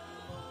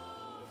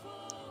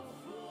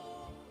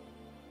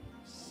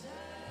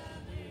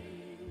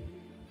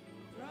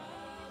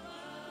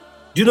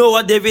 Do you know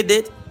what David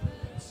did?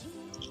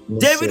 Yes,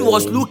 David sir.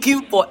 was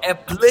looking for a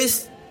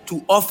place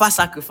to offer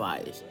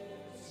sacrifice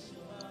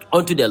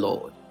unto the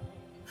Lord.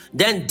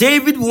 Then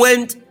David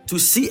went to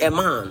see a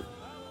man.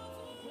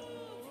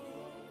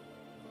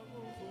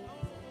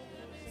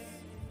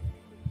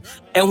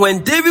 And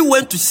when David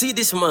went to see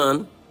this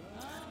man,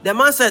 the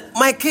man said,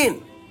 my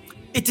king,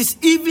 it is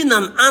even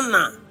an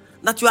honor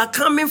that you are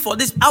coming for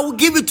this. I will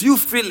give it to you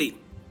freely.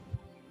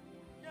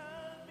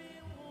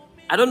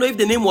 I don't know if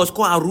the name was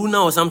called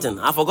Aruna or something.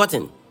 I've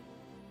forgotten.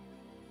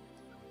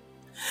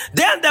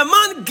 Then the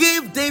man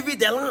gave David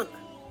the land.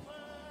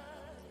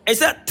 He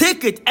said,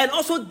 take it, and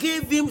also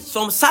gave him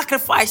some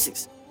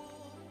sacrifices.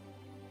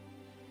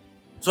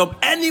 Some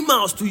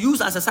animals to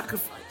use as a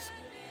sacrifice.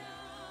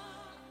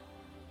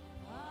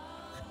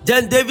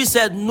 Then David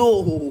said,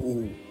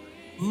 no,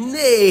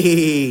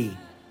 nay,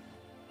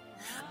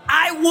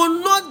 I will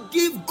not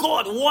give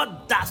God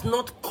what does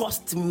not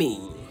cost me.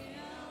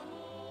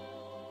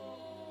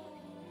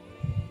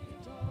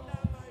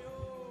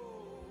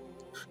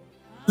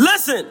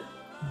 Listen,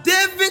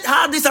 David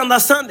had this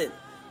understanding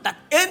that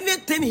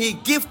anything he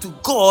gives to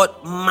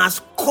God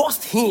must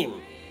cost him.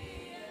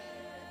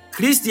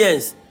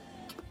 Christians,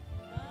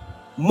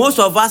 most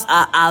of us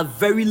are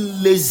very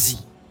lazy.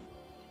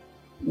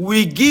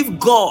 We give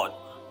God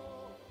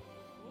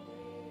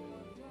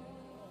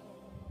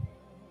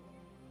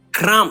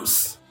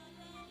crumbs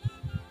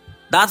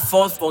that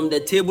falls from the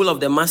table of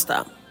the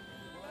master.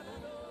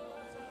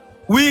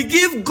 We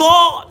give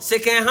God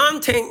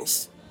second-hand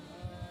things,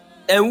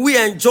 and we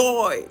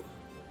enjoy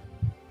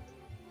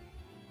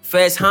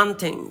first-hand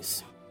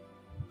things.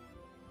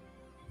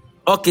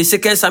 Okay,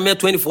 2 Samuel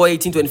 24,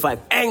 18, 25.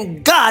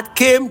 And God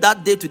came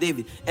that day to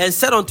David and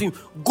said unto him,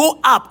 go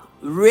up,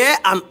 rear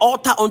an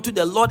altar unto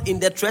the Lord in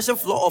the threshing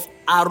floor of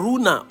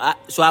Aruna.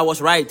 So I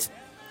was right.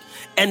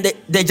 And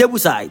the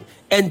Jebusite.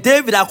 And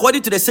David,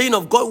 according to the saying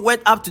of God,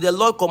 went up to the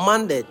Lord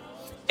commanded.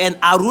 And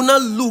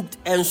Aruna looked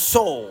and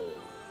saw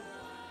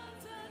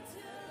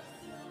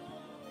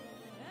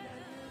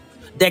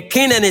the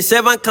king and his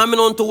servant coming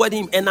on toward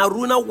him. And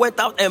Aruna went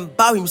out and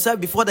bowed himself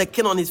before the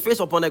king on his face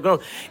upon the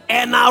ground.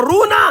 And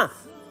Aruna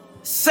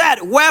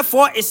said,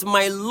 wherefore is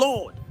my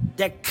lord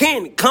the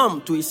king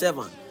come to his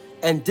servant?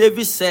 And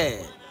David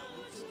said,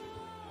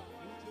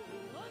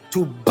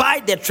 to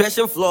buy the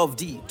threshing floor of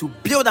thee, to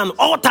build an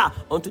altar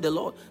unto the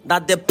Lord,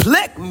 that the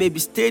plague may be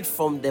stayed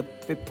from the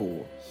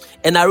people.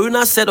 And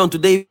Aruna said unto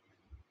David,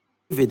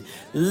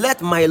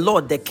 let my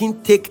lord the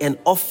king take and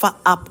offer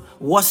up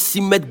what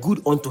seemeth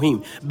good unto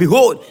him.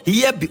 Behold,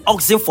 here be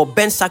oxen for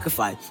burnt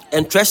sacrifice,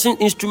 and threshing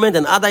instrument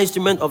and other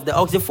instrument of the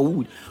oxen for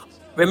wood.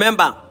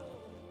 Remember,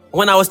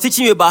 when I was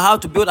teaching you about how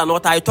to build an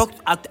altar, I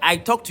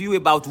talked to you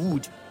about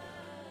wood.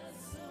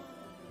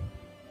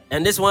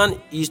 And this one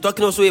is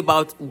talking also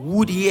about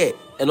wood here,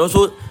 and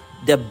also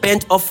the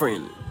burnt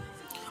offering.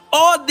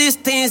 All these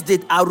things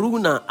did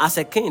Aruna as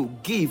a king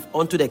give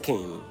unto the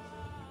king.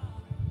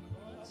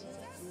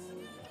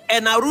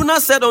 And Aruna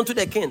said unto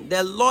the king,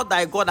 the Lord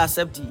thy God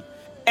accept thee.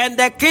 And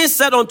the king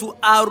said unto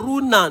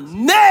Aruna,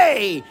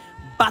 nay,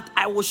 but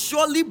I will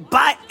surely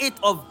buy it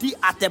of thee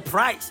at a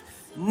price.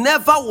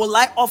 Never will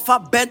I offer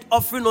burnt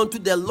offering unto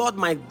the Lord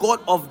my God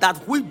of that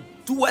which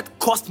doeth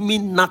cost me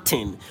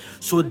nothing.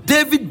 So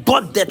David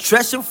bought the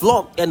threshing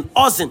floor and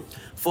oxen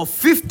for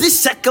 50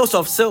 shekels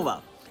of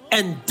silver.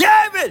 And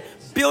David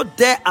built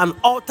there an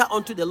altar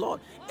unto the Lord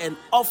and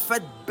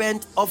offered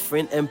burnt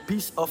offering and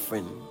peace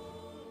offering.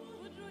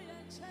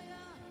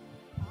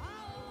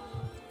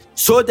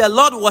 So the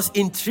Lord was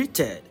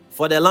entreated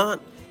for the land,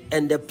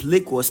 and the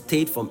plague was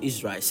stayed from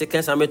Israel.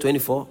 2 Samuel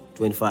 24,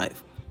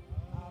 25.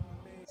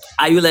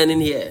 Are you learning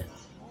here?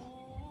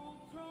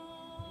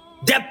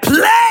 The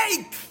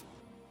plague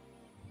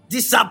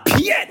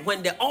disappeared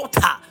when the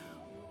altar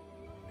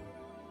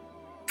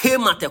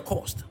came at a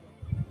cost.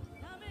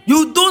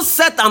 You don't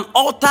set an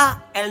altar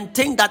and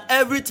think that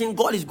everything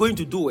God is going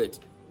to do it.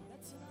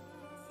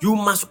 You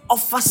must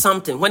offer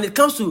something. When it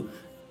comes to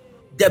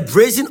the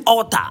brazen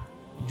altar,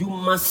 you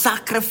must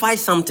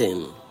sacrifice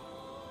something.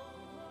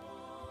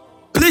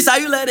 Please, are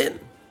you learning?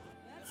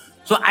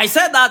 So I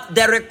said that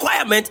the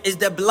requirement is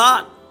the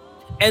blood.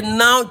 And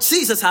now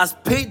Jesus has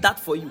paid that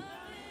for you.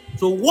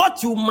 So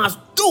what you must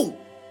do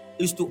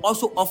is to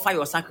also offer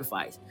your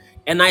sacrifice.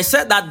 And I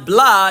said that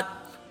blood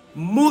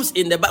moves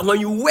in the back. When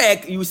you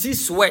work, you see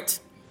sweat.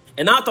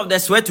 And out of the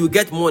sweat, you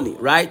get money,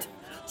 right?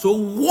 So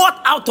what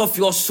out of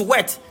your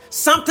sweat?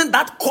 Something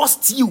that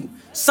costs you.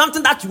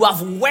 Something that you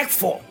have worked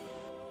for.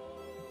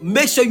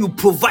 Make sure you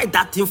provide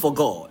that thing for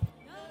God.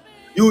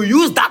 You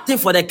use that thing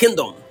for the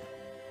kingdom.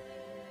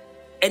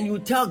 And you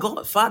tell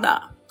God,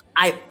 Father,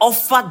 I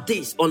offer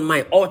this on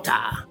my altar.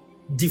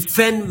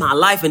 Defend my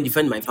life and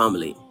defend my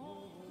family.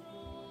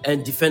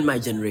 And defend my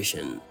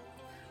generation.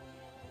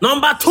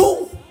 Number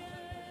 2,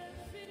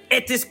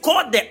 it is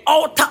called the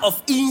altar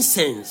of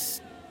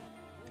incense.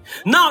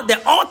 Now,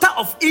 the altar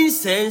of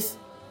incense,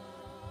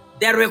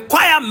 the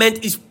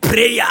requirement is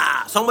prayer.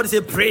 Somebody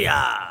say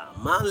prayer.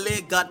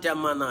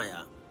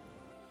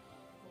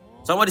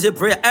 Somebody say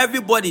prayer.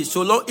 Everybody,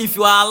 so long, if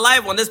you are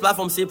alive on this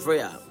platform, say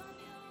prayer.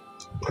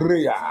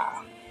 Prayer.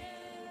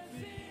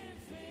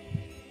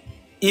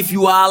 If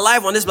you are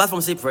alive on this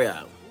platform, say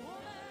prayer.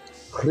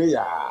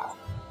 Prayer.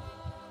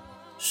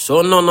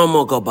 So no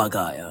more go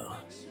bagaya.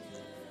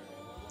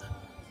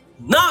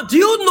 Now, do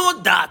you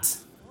know that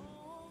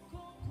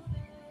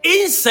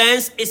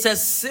incense is a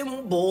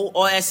symbol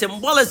or a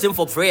symbolism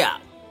for prayer?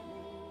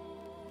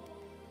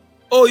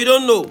 Oh, you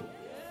don't know?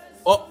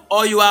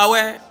 Or you are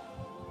aware?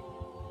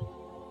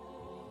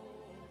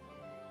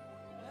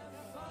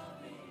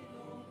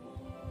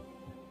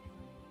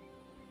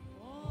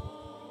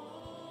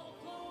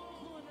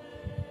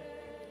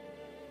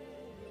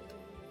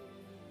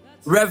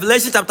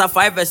 Revelation chapter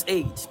 5 verse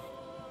 8.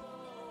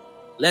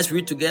 Let's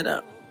read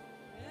together.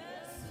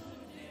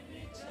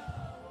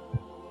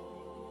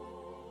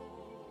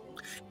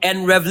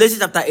 And Revelation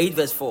chapter 8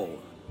 verse 4.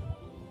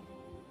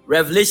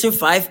 Revelation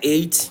 5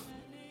 8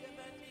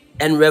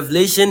 and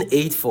Revelation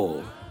 8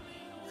 4.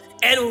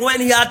 And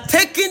when he had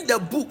taken the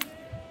book,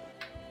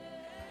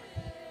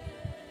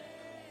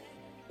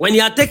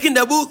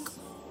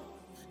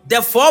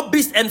 the 4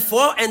 beasts and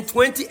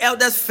 24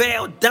 elders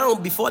fell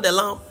down before the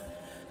Lamb,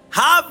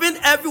 having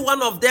every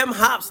one of them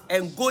harps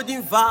and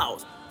golden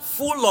vials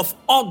full of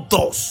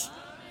odors.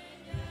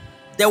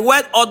 The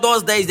word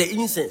odors there is the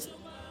incense,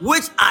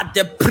 which are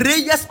the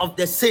prayers of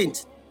the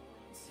saints.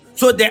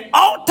 So the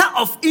altar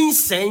of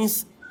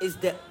incense is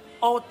the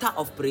altar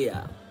of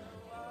prayer.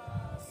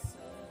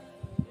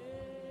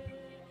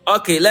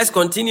 Okay, let's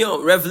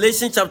continue.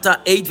 Revelation chapter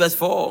 8 verse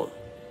 4.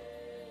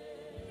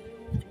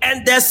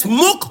 And the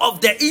smoke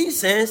of the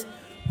incense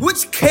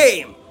which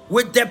came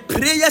with the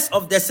prayers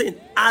of the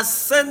saints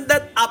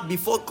ascended up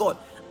before God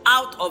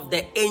out of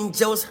the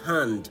angel's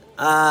hand.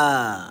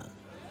 My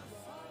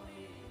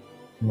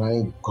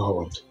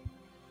God.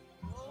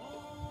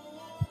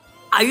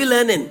 Are you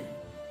learning?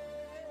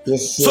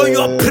 Yes, sir. So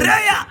your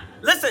prayer,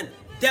 listen,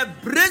 the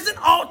brazen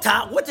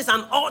altar, which is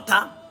an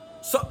altar,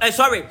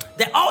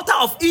 the altar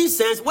of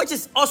incense, which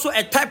is also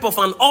a type of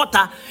an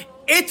altar,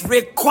 its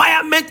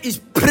requirement is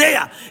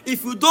prayer.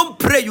 If you don't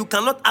pray, you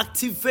cannot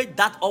activate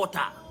that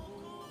altar.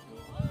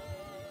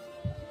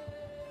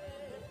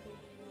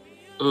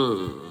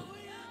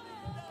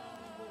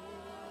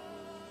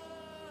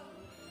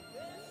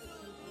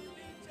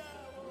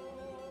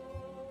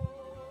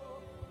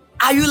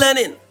 Are you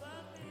learning?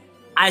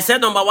 I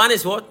said number 1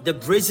 is what? The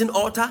brazen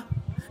altar.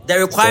 The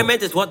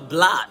requirement is what?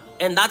 Blood.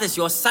 And that is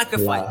your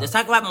sacrifice. Blood. The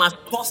sacrifice must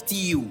cost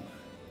you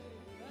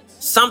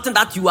something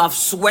that you have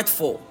sweat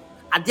for.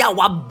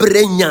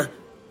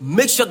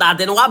 Make sure that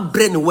then what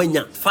brain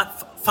wenya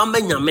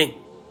famenya men.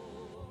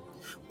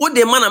 What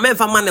the man amen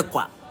famane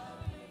kwa.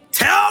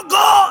 Tell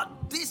God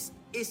this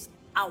is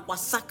our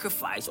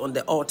sacrifice on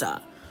the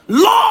altar.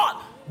 Lord,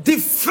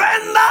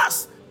 defend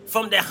us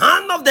from the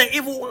hand of the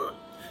evil one.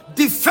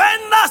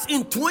 Defend us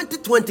in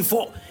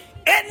 2024.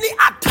 Any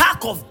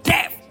attack of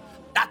death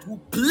that will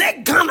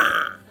plague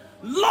Ghana,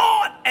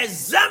 Lord,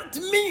 exempt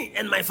me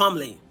and my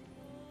family.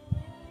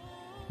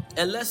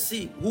 And let's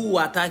see who will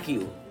attack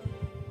you.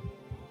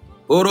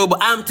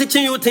 I'm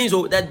teaching you things.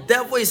 Oh, the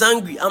devil is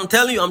angry. I'm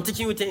telling you, I'm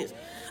teaching you things.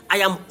 I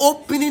am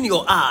opening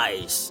your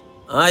eyes.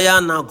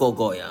 And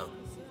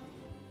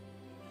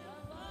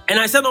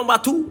I said number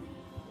 2,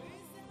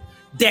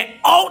 the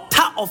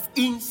altar of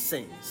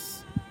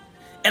incense.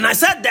 And I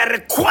said the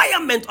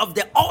requirement of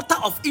the altar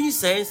of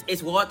incense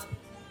is what?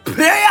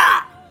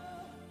 Prayer.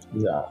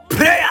 Yeah.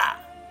 Prayer.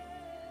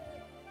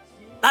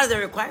 That's the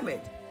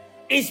requirement.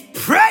 It's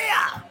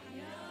prayer.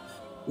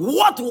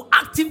 What will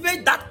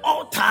activate that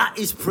altar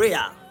is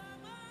prayer.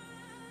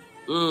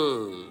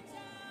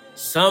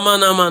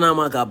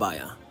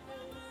 Samanamanamagabaya.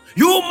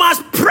 You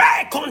must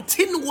pray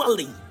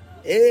continually.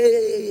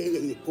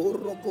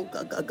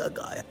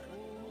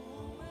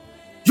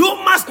 You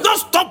must not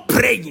stop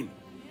praying.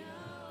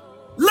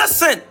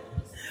 Listen,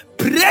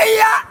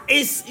 prayer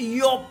is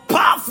your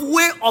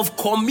pathway of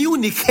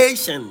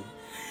communication.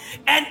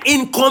 And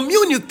in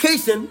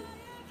communication,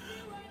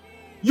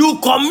 you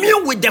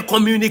commune with the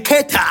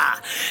communicator.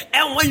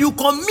 And when you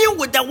commune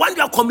with the one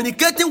you are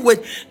communicating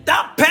with,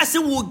 that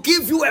person will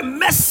give you a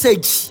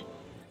message.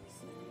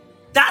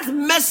 That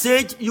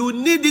message, you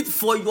need it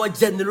for your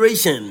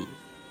generation.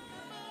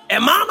 A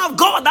man of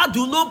God that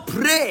do not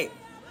pray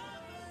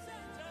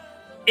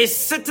is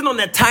sitting on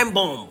a time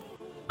bomb.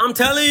 I'm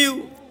telling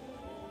you.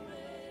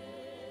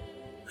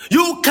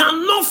 You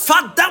cannot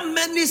father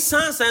many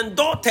sons and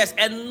daughters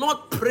and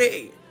not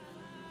pray.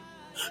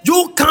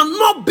 You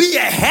cannot be a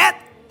head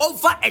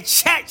over a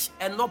church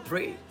and not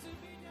pray.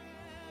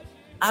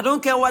 I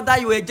don't care whether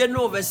you are a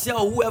general overseer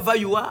or whoever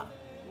you are.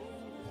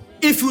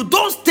 If you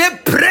don't stay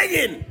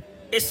praying,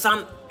 it's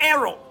an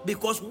error.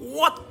 Because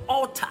what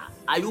altar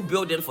are you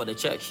building for the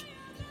church?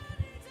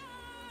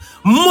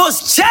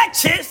 Most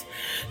churches,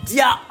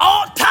 their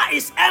altar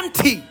is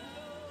empty.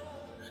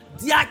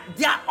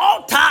 Their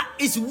altar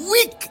is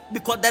weak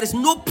because there is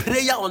no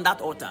prayer on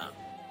that altar.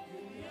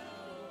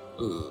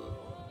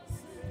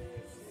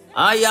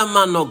 I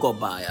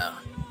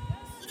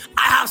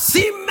have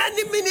seen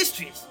many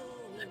ministries,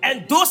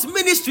 and those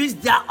ministries,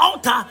 their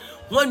altar,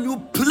 when you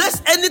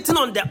place anything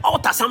on the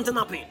altar, something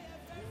happens.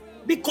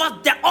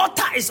 Because the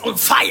altar is on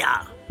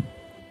fire.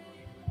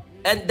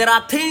 And there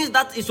are things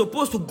that is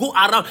supposed to go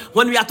around.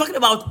 When we are talking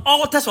about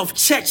altars of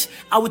church,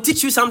 I will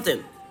teach you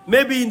something.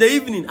 Maybe in the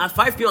evening at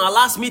 5 p.m., our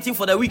last meeting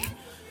for the week,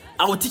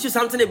 I will teach you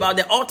something about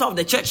the altar of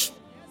the church.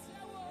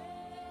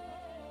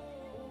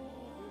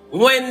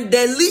 When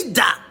the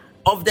leader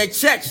of the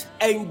church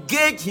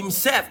engage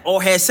himself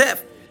or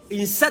herself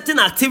in certain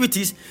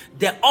activities,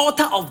 the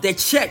altar of the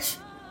church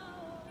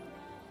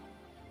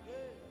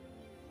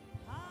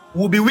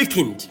will be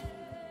weakened.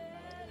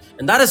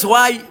 And that is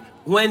why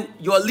when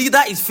your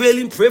leader is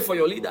failing, pray for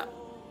your leader.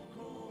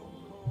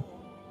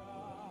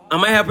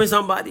 Am I helping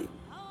somebody?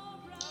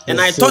 And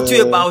Yes, I taught you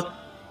sir. about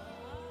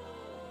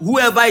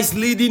whoever is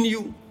leading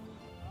you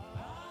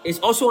is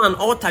also an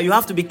altar. You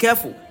have to be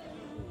careful.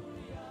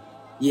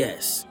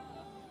 Yes.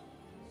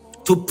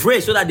 To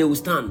pray so that they will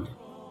stand.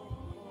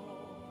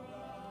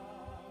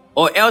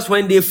 Or else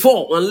when they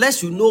fall,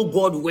 unless you know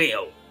God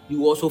well,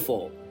 you also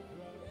fall.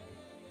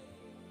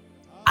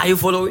 Are you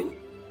following?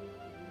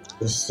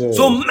 Yes, sir.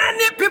 So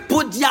many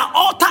people, their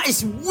altar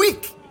is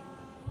weak.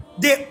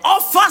 They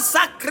offer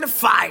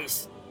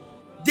sacrifice.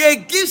 They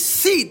give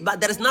seed, but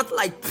there is not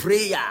like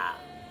prayer.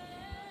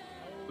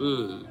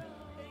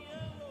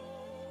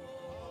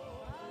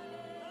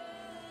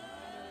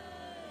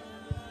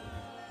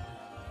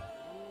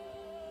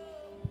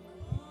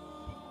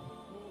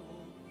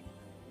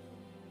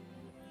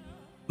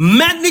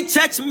 Many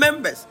church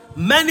members,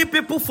 many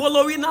people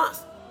following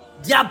us,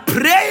 their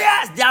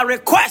prayers, their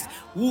requests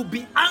will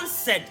be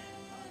answered.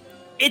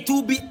 It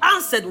will be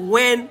answered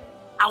when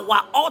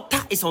our altar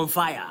is on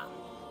fire.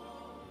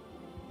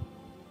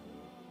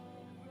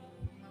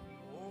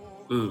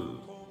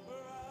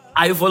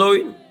 Are you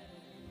following?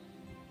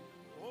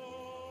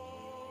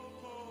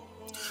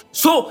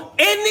 So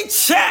any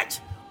church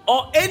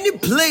or any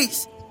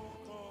place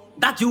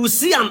that you will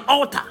see an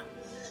altar,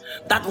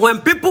 that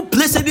when people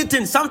place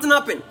anything, something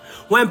happen.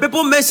 When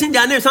people mention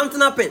their name, something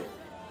happen.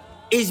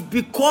 Is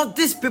because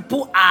these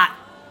people are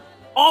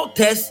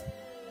altars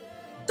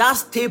that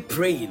stay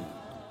praying.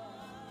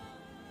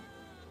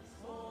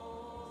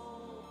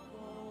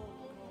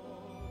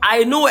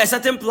 I know a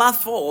certain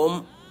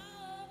platform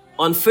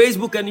on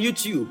Facebook and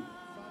YouTube.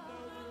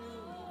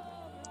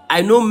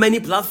 I know many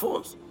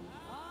platforms,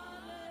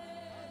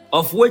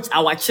 of which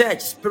our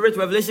church, Spirit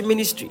Revelation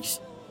Ministries,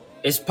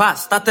 is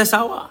past status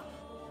hour.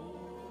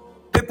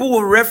 People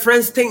will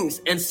reference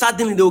things and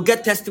suddenly they will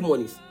get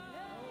testimonies.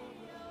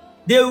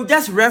 They will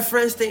just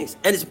reference things.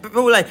 And it's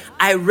people like,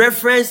 I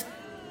reference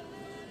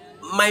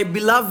my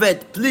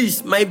beloved.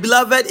 Please, my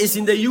beloved is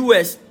in the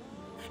US.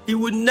 He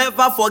will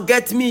never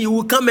forget me. He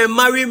will come and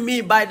marry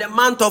me by the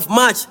month of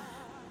March.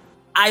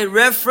 I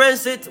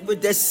reference it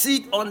with the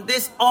seed on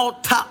this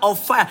altar of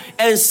fire.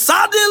 And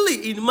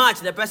suddenly in March,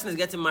 the person is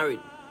getting married.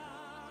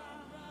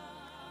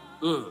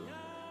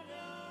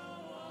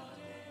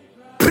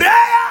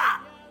 Prayer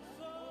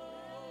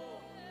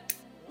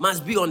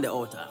must be on the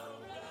altar.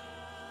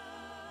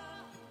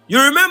 You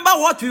remember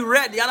what we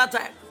read the other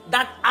time?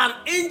 That an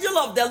angel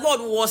of the Lord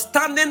was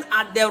standing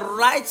at the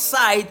right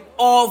side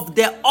of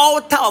the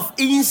altar of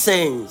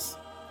incense.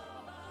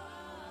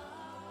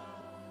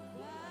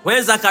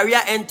 When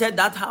Zachariah entered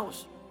that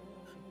house,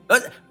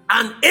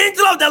 an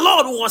angel of the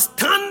Lord was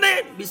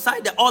standing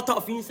beside the altar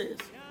of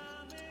incense.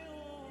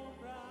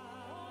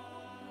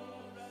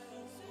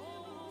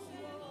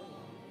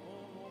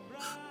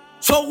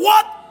 So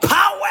what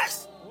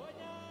powers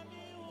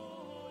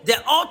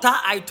the altar?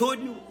 I told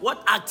you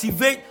what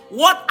activate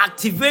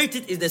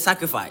it is the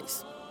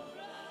sacrifice.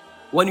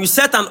 When you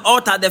set an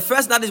altar, the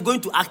first that is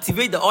going to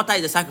activate the altar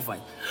is the sacrifice.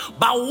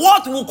 But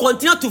what will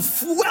continue to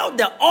fuel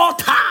the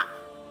altar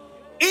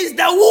is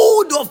the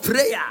wood of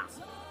prayer,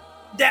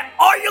 the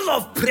oil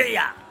of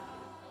prayer.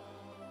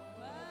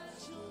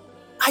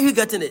 Are you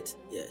getting it?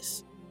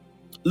 Yes.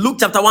 Luke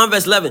chapter 1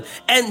 verse 11.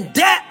 And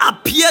there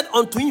appeared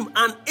unto him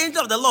an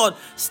angel of the Lord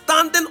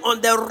standing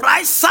on the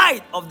right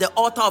side of the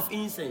altar of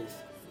incense.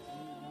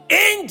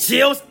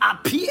 Angels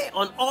appear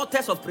on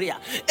altars of prayer.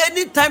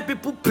 Anytime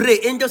people pray,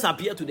 angels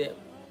appear to them.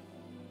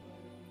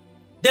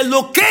 The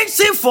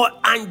location for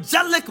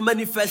angelic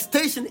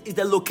manifestation is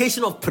the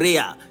location of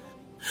prayer.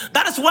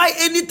 That is why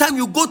anytime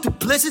you go to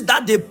places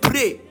that they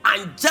pray,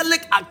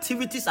 angelic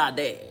activities are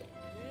there.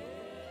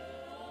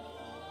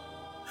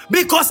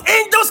 Because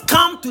angels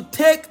come to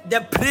take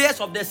the prayers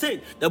of the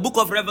saints. The book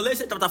of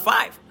Revelation chapter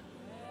 5.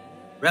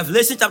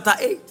 Revelation chapter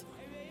 8.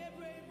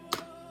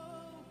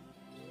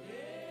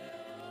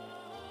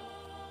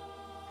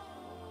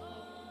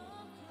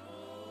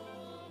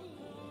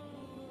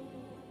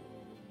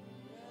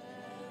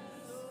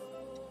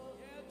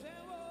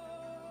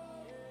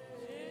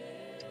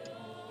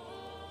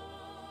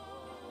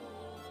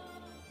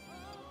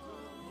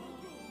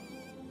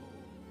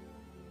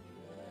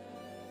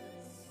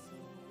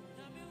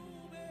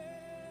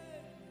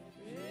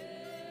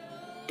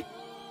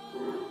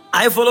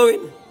 Are you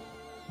following?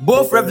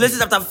 Both Revelation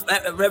chapter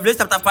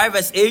 5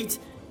 verse 8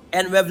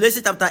 and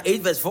Revelation chapter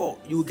 8 verse 4.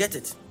 You will get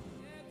it.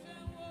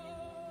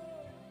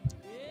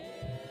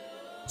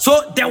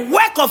 So the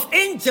work of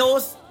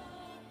angels,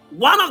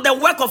 one of the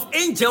work of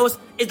angels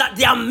is that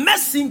they are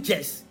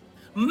messengers.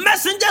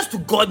 Messengers to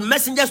God,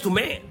 messengers to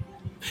men.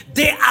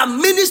 They are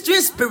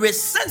ministering spirits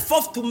sent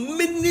forth to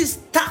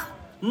minister,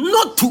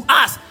 not to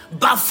us,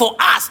 but for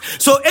us.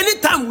 So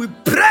anytime we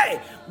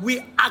pray,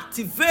 we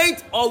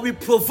activate or we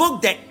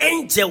provoke the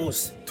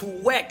angels to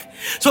work.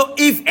 So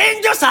if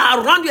angels are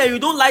around you and you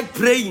don't like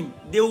praying,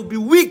 they will be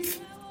weak.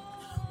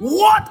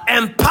 What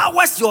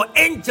empowers your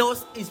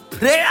angels is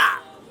prayer.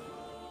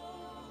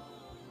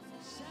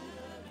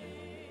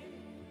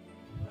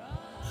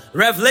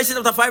 Revelation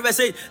chapter 5 verse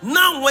 8.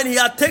 Now when he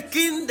had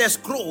taken the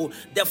scroll,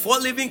 the 4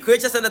 living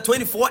creatures and the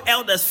 24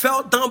 elders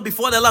fell down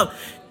before the Lamb,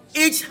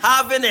 each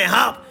having a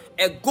harp,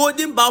 a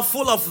golden bowl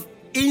full of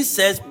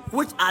incense,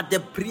 which are the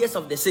prayers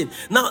of the saints.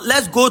 Now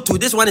let's go to,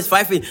 this one is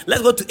 5.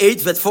 Let's go to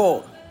 8 verse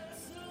 4.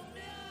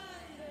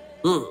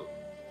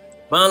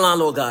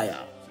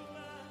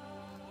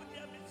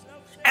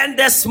 And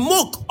the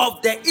smoke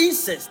of the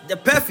incense, the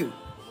perfume,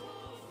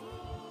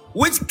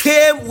 which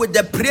came with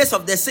the praise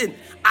of the saint,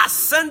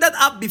 ascended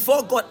up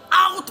before God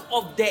out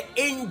of the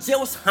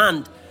angel's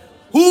hand.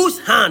 Whose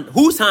hand?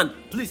 Whose hand?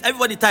 Please,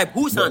 everybody type.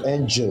 Whose hand?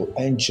 Angel.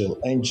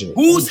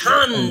 Whose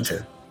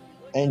hand?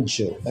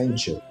 Angel.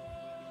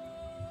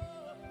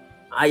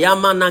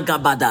 Ayamana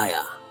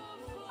Gabadaya.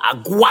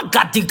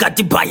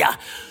 Agwagadigadibayah.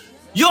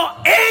 Your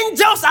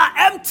angels are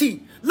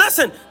empty.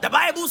 Listen, the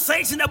Bible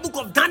says in the book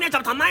of Daniel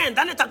chapter 9 and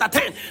Daniel chapter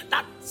 10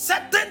 that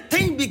certain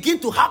things begin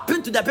to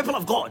happen to the people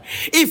of God.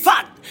 In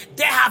fact,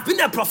 there have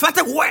been a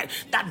prophetic word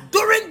that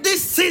during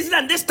this season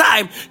and this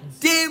time,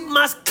 they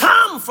must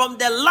come from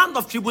the land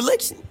of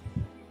tribulation.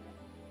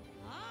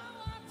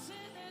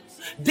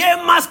 They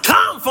must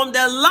come from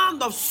the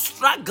land of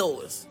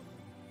struggles.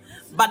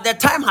 But the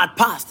time had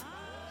passed.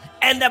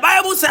 And the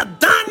Bible said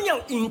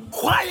Daniel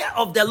inquired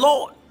of the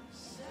Lord.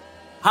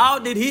 How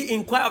did he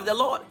inquire of the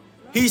Lord?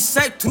 He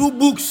said through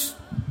books.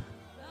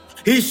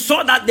 He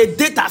saw that the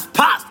date has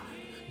passed.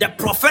 The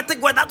prophetic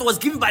word that was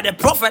given by the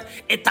prophet,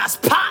 it has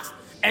passed.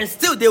 And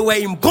still they were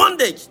in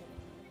bondage.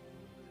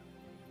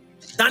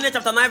 Daniel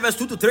chapter 9 verse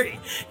 2 to 3.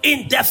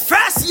 In the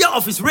first year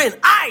of his reign,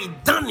 I,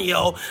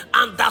 Daniel,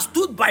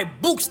 understood by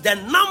books the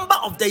number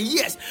of the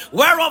years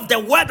whereof the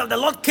word of the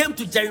Lord came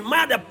to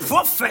Jeremiah the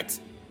prophet,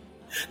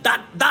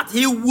 that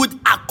he would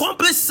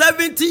accomplish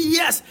 70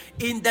 years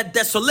in the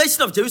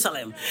desolation of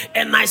Jerusalem.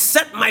 And I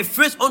set my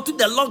face unto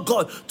the Lord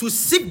God to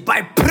seek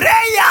by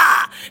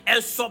prayer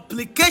and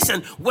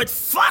supplication with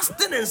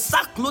fasting and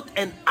sackcloth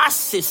and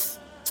ashes.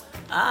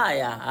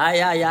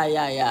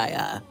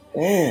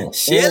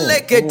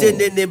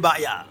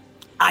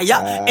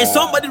 Is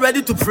somebody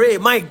ready to pray?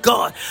 My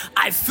God,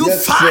 I feel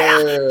Yes,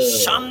 fire. sir.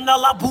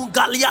 Shandala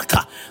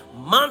bungaliaka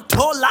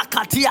mantola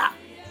katia.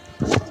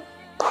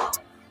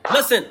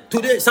 Listen,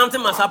 today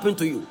something must happen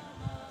to you.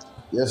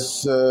 Yes,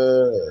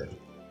 sir.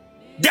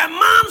 The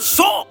man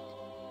saw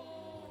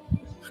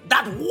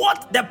that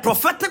what the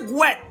prophetic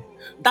word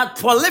that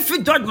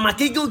prolific George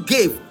Mceagle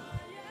gave,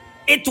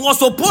 it was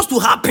supposed to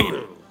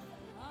happen.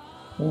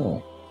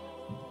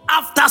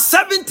 After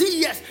 70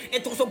 years,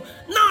 it was.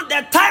 Now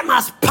the time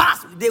has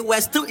passed. They were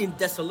still in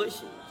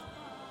desolation.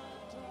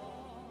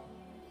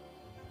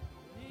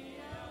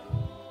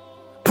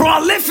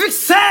 Prolific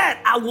said,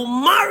 I will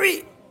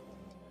marry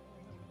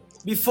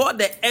before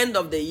the end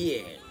of the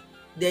year.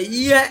 The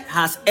year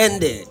has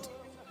ended.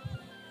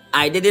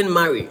 I didn't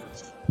marry,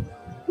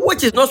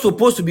 which is not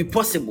supposed to be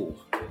possible.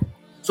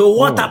 So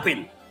what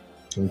happened?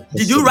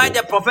 Did you write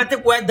the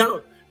prophetic word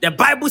down? The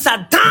Bible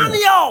said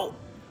Daniel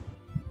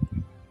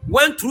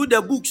went through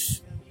the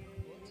books.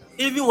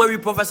 Even when we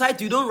prophesy,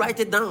 you don't write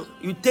it down.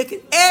 You take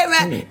it.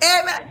 Amen.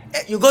 Amen.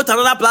 You go to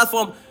another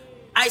platform.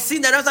 I see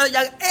the rest of the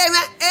young.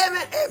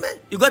 Amen.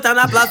 You go to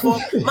another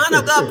platform. Man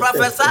of God,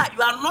 prophesy.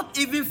 You are not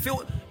even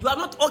feel. You are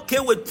not okay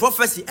with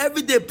prophecy.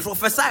 Every day,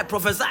 prophesy.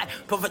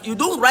 You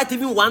don't write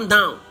even one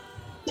down.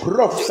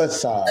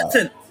 Prophesy.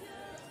 Listen.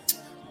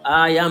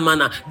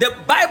 The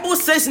Bible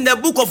says in the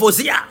book of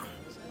Hosea,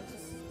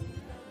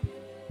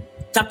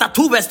 chapter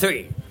 2, verse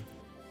 3.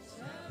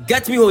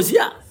 Get me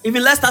Hosea.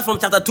 Even let's start from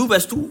chapter 2,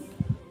 verse 2.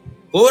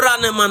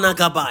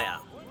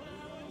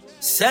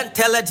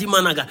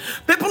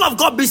 People of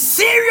God, be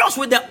serious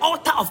with the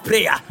altar of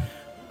prayer.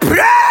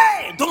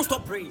 Pray. Don't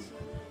stop praying.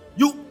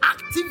 You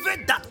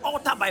activate that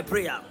altar by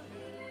prayer.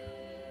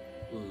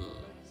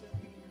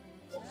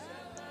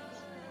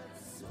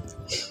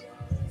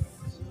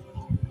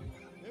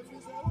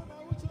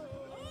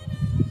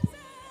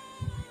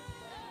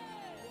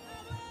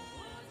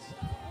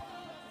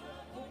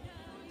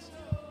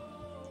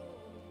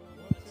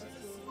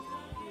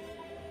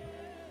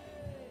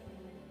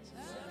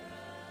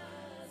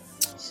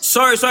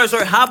 Sorry.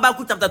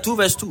 Habakkuk chapter 2,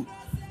 verse 2.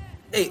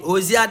 Hey,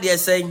 Hosea, they are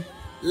saying,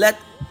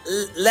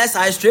 lest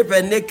I strip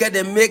her naked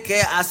and make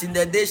her as in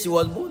the day she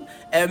was born,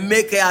 and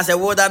make her as a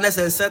wilderness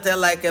and set her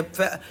like a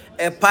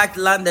parched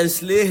land and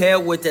slay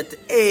her with it.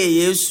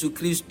 Hey, Jesus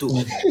Christ.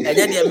 And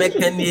then they make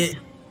any.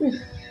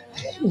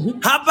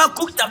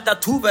 Habakkuk chapter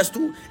 2, verse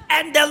 2.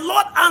 And the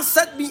Lord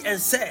answered me and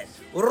said,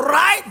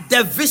 write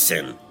the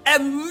vision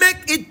and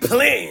make it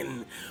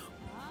plain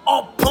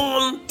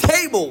upon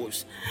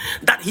tables,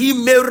 that he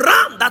may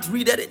run that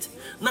readeth it.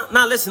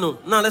 Now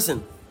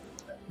listen.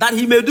 That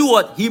he may do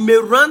what? He may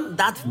run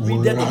that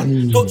readeth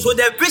it. So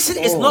the vision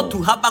is not to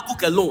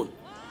Habakkuk alone.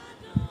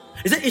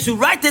 He said he should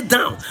write it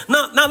down.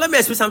 Now let me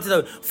explain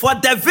something. For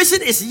the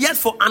vision is yet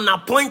for an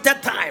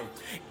appointed time.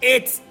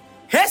 It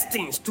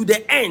hastens to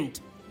the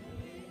end.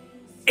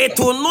 It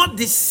will not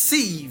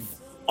deceive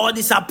or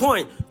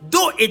disappoint.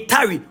 Though it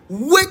tarry,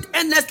 wait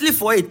earnestly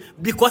for it,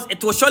 because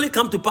it will surely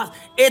come to pass.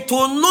 It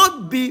will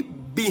not be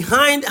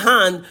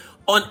behindhand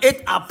on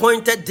its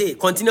appointed day.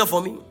 Continue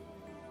for me.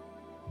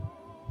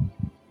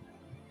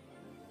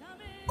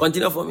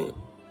 Continue for me.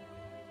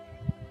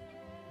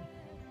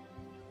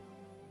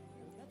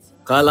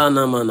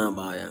 Kalana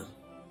manabaya.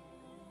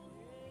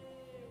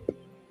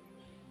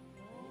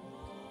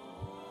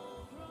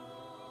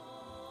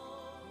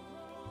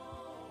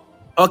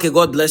 Okay,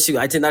 God bless you.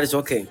 I think that is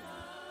okay.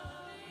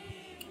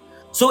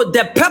 So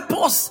the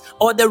purpose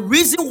or the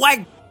reason why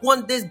I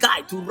want this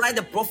guy to write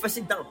the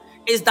prophecy down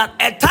is that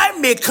a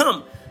time may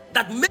come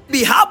that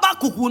maybe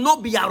Habakkuk will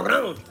not be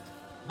around,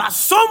 but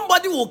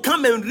somebody will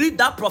come and read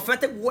that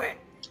prophetic word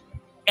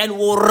and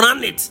will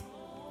run it.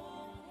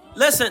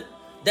 Listen,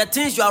 the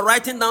things you are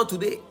writing down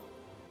today,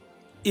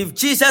 if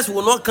Jesus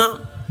will not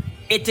come,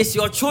 it is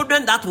your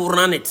children that will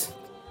run it.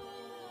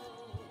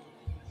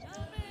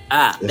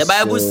 The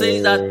Bible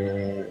says that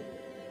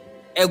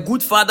a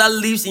good father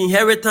leaves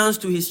inheritance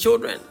to his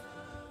children.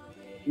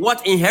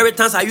 What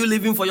inheritance are you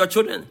leaving for your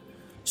children?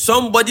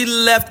 Somebody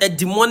left a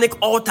demonic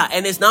altar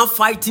and is now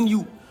fighting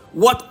you.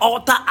 What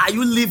altar are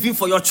you leaving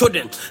for your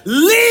children?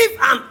 Leave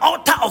an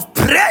altar of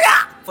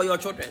prayer for your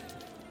children.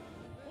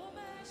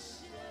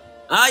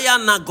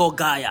 Ayana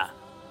Gogaya.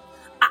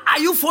 Are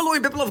you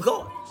following, people of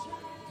God?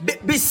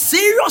 Be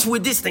serious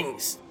with these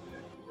things.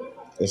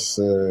 Yes,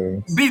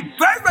 Be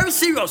very, very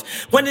serious.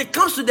 When it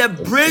comes to the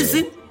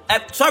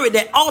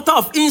the altar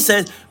of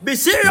incense, be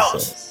serious.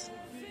 yes.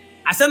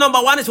 I said number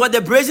one is what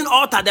the brazen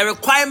altar, the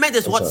requirement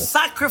is what? Right.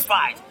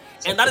 Sacrifice.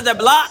 And that is the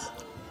blood.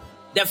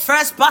 The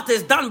first part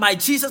is done by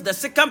Jesus. The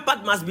second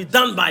part must be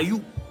done by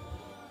you.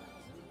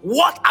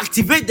 What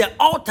activates the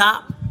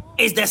altar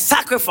is the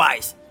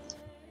sacrifice.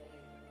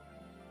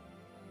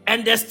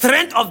 And the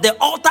strength of the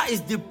altar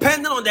is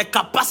dependent on the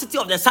capacity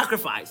of the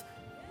sacrifice.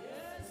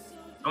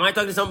 Am I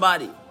talking to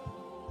somebody?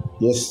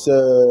 Yes,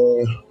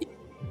 sir.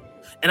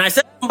 And I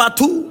said number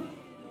two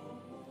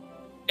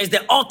is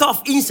the altar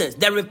of incense.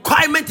 The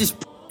requirement is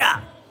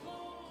prayer,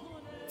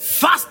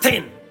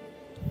 fasting,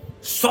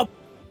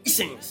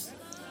 supplications,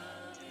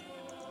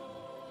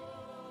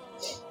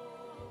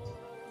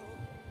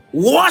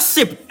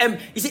 worship. And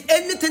you see,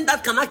 anything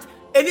that can act,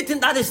 anything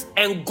that is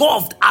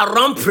engulfed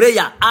around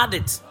prayer, add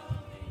it.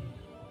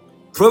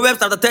 Proverbs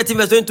chapter 13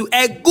 verse 22.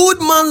 A good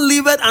man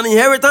leaveth an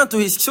inheritance to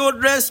his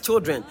children's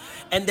children,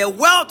 and the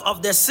wealth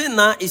of the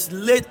sinner is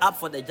laid up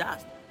for the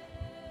just.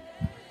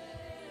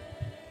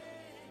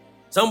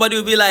 Somebody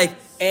will be like,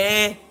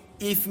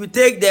 if you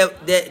take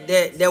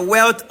the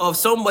wealth of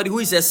somebody who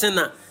is a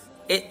sinner,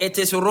 it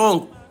is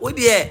wrong. What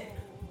do you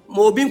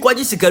now,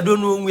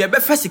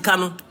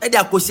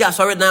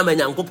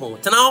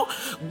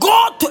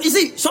 God, you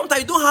see,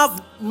 sometimes you don't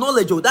have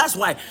knowledge. That's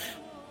why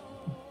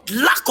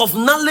lack of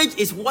knowledge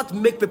is what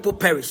makes people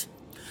perish.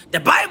 The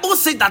Bible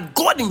says that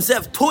God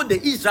himself told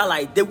the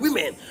Israelites, the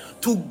women,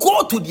 to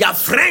go to their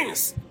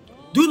friends.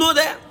 Do you know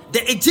that?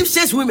 The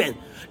Egyptians women,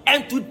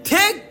 and to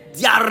take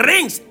their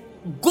rings,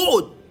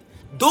 gold,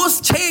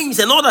 those chains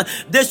and all that,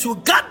 they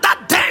should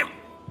gather them.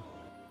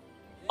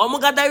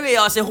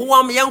 I say, who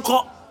am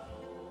yanko?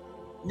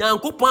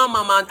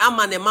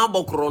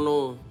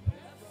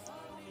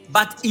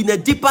 But in a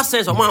deeper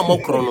sense,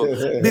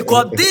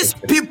 because these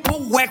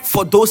people work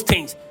for those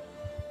things.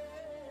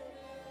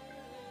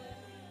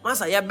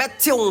 Master, you better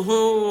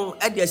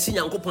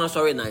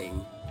sorry now.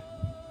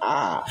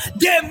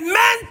 They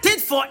meant it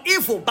for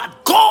evil,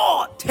 but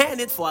God turned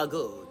it for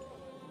good.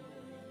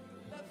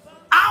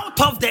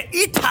 Out of the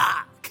eater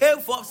came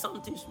forth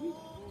something sweet.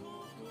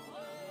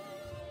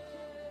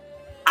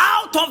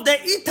 Out of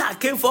the eater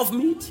came forth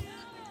meat.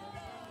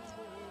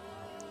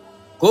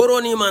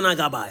 Koroni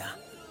managabaya.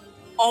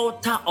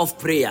 Altar of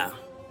prayer.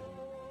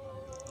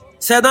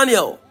 Sir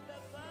Daniel,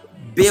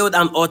 build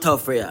an altar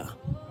of prayer.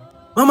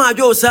 Mama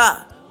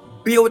Josa,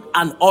 build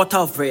an altar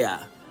of prayer.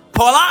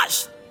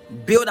 Paulash,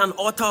 build an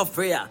altar of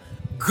prayer.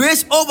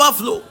 Grace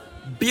Overflow,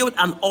 build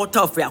an altar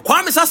of prayer.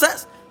 Kwame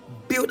Success,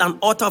 build an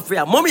altar of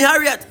prayer. Mommy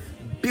Harriet,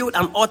 build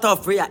an altar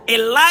of prayer.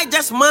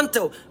 Elijah's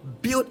Mantle,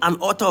 build an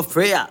altar of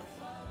prayer.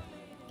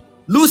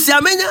 Lucia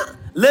Menya,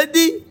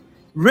 Lady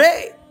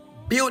Ray,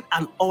 build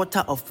an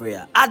altar of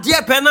prayer.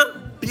 Adia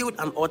Pena, build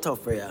an altar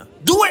of prayer.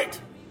 Do it.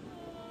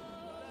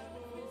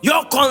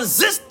 Your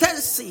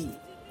consistency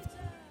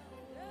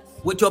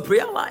with your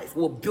prayer life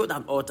will build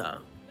an altar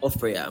of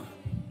prayer.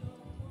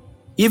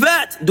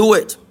 Yvette, do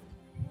it.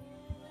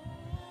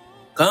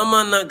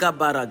 Kamanaga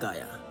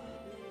Baragaya.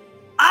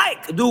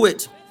 Ike, do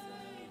it.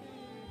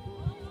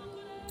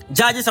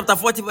 Judges chapter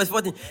 40 verse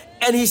 14.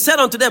 And he said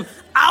unto them,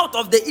 out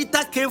of the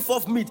eater came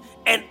forth meat,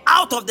 and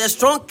out of the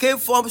strong came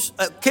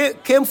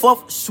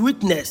forth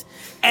sweetness,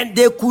 and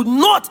they could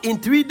not in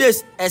 3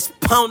 days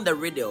expound the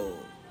riddle.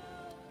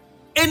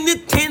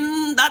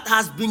 Anything that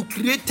has been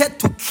created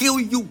to kill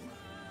you,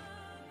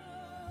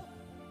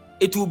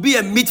 it will be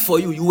a meat for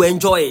you. You will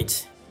enjoy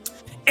it.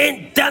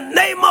 In the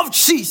name of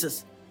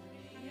Jesus,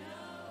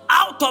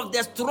 out of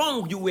the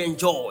strong you will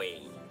enjoy.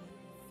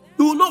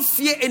 You will not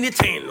fear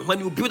anything when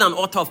you build an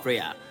altar of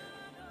prayer.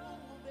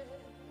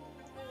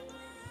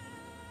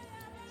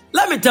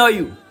 Let me tell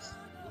you,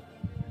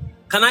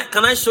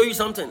 Can I show you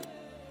something?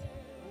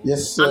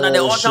 Yes, Under the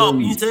altar show of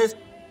me. incense, Yes, under the altar show of me. incense,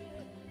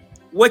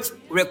 which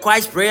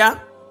requires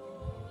prayer.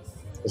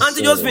 Yes,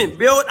 Auntie Josephine,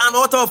 build an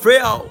altar of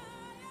prayer.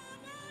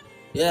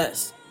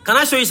 Yes. Can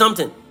I show you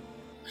something?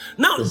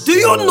 Now, yes, do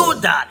you know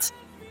that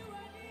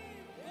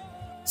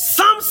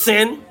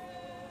Samson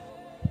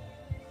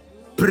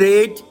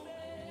prayed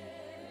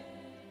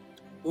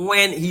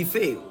when he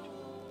failed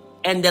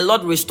and the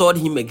Lord restored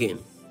him again?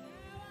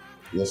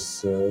 Yes,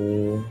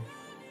 sir.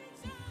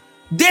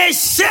 They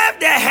shaved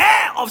the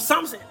hair of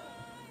Samson.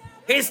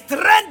 His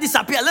strength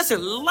disappeared.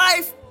 Listen,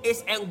 life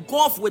is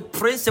engulfed with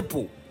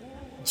principle.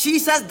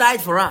 Jesus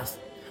died for us.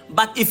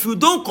 But if you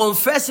don't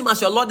confess him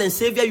as your Lord and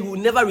Savior, you will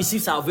never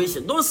receive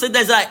salvation. Don't say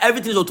that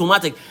everything is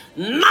automatic.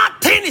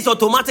 Nothing is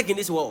automatic in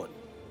this world.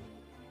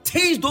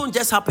 Things don't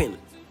just happen.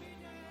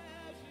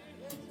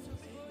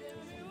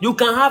 You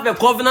can have a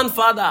covenant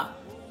father,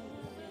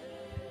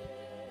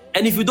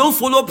 and if you don't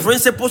follow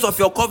principles of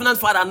your covenant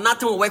father,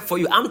 nothing will work for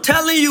you. I'm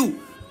telling you,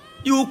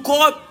 you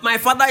call my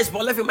father is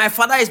prolific, my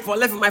father is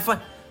prolific, my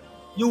father.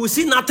 You will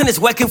see nothing is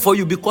working for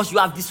you because you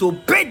have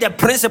disobeyed the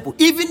principle.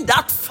 Even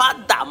that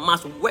father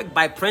must work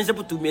by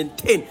principle to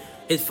maintain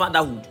his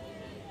fatherhood.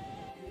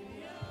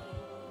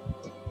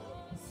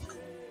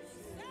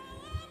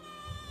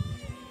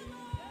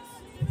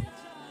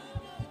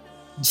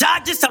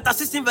 Judges chapter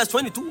 16 verse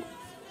 22,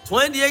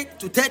 28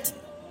 to 30.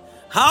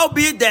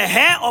 Howbeit the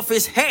hair of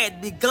his head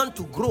began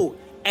to grow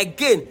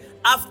again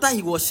after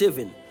he was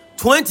shaven.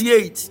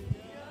 28.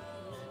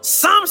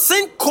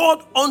 Samson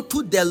called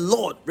unto the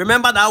Lord,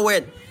 remember that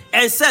word,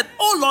 and said,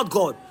 O Lord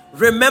God,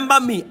 remember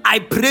me, I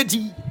pray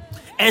thee,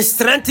 and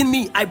strengthen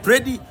me, I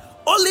pray thee,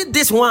 only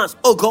this once,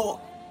 O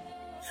God,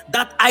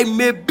 that I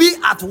may be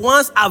at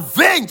once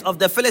avenged of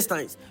the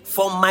Philistines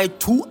from my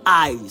 2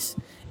 eyes.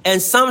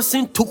 And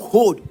Samson took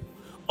hold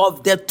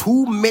of the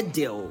 2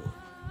 middle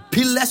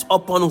pillars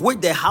upon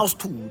which the house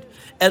stood,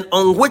 and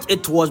on which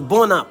it was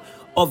borne up,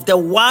 of the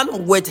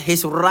one with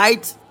his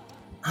right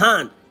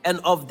hand, and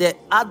of the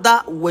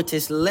other with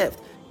his left.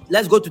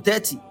 Let's go to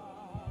 30.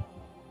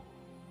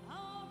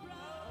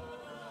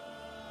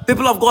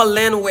 People of God,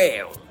 learn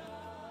well.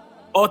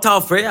 Altar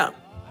of prayer.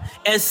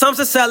 And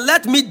Samson said,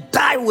 let me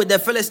die with the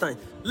Philistines.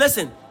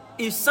 Listen,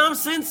 if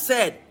Samson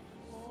said,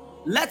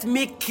 let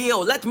me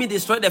kill, let me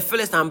destroy the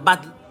Philistines,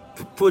 but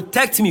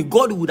protect me,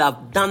 God would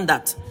have done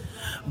that.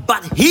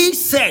 But he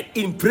said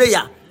in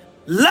prayer,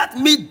 let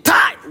me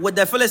die with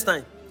the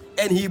Philistines.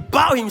 And he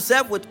bowed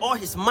himself with all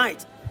his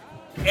might.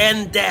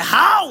 And the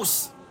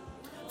house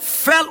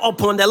fell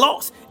upon the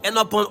lost and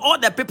upon all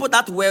the people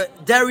that were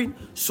therein.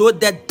 So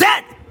the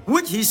dead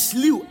which he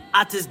slew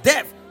at his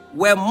death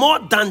were more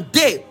than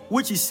they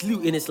which he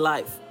slew in his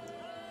life.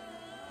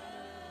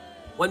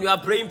 When you are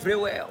praying, pray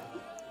well.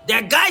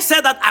 The guy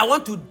said that I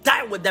want to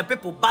die with the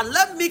people, but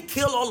let me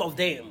kill all of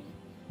them.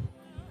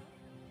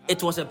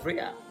 It was a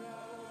prayer.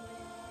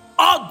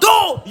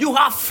 Although you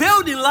have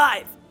failed in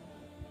life,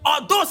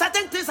 although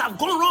certain things have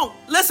gone wrong,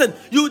 listen,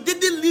 you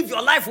didn't live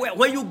your life well.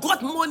 When you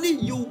got money,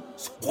 you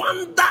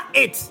squander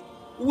it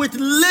with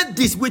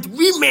ladies, with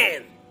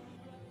women,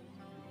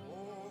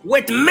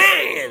 with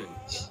men.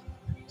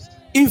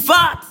 In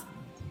fact,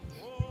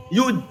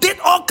 you did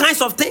all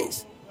kinds of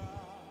things.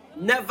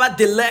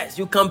 Nevertheless,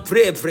 you can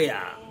pray a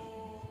prayer.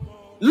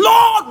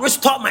 Lord,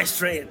 restore my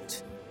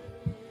strength.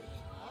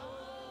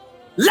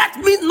 Let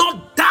me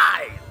not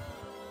die,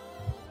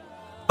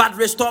 but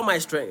restore my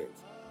strength.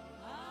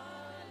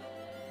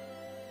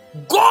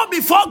 Go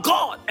before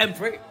God and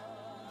pray.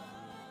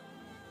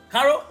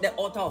 Carol, the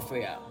altar of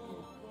prayer.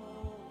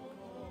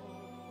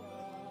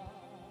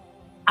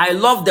 I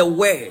love the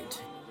word,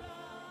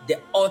 the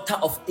altar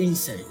of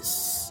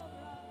incense.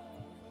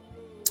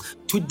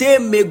 Today,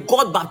 may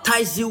God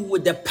baptize you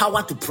with the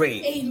power to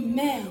pray.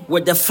 Amen.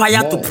 With the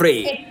fire to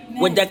pray.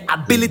 Amen. With the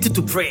ability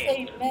to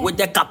pray. Amen. With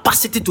the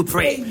capacity to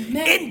pray.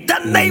 Amen. In the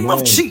name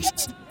of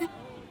Jesus.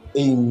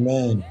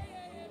 Amen.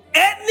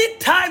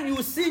 Anytime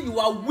you see you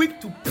are weak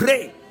to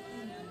pray,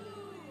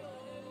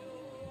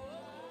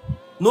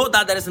 know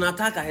that there is an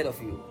attack ahead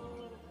of you.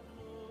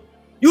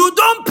 You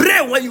don't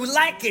pray when you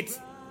like it.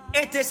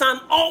 It is an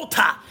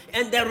altar,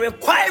 and the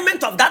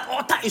requirement of that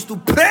altar is to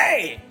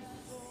pray.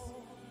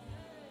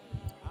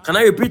 Can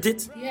I repeat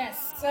it?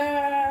 Yes,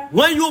 sir.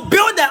 When you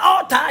build the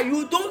altar,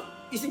 you don't.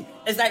 You see,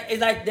 it's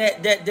like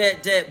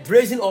the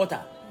brazen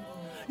altar.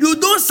 You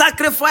don't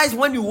sacrifice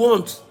when you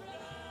want.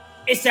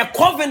 It's a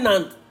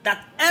covenant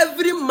that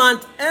every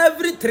month,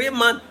 every 3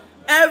 months,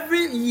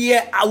 every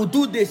year, I will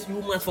do this.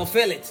 You must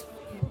fulfill it.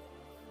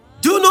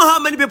 Do you know how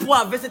many people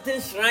are visiting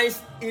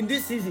shrines in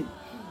this season?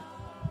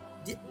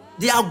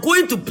 They are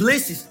going to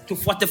places to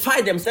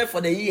fortify themselves for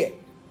the year,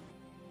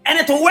 and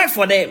it will work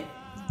for them.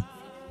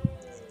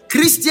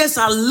 Christians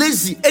are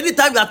lazy.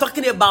 Anytime you are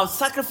talking about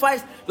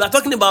sacrifice, you are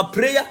talking about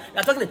prayer,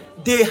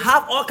 they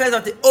have all kinds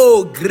of things.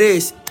 Oh,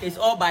 grace. It's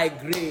all by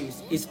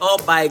grace. It's all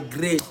by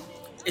grace.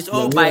 It's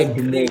all by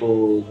grace.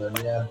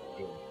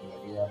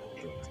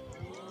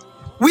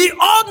 We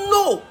all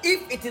know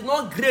if it is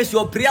not grace,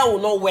 your prayer will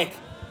not work.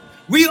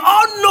 We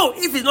all know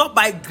if it's not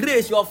by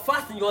grace, your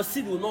fasting, your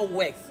seed will not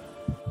work.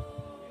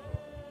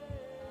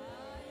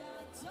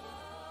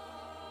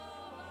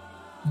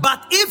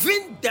 But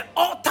even the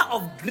altar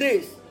of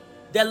grace,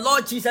 the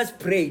Lord Jesus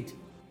prayed.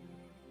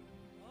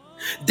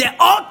 The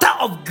altar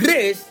of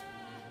grace,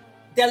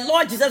 the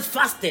Lord Jesus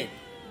fasted.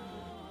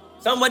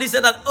 Somebody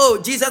said that,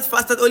 oh, Jesus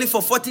fasted only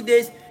for 40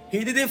 days.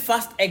 He didn't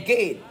fast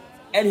again.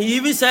 And he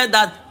even said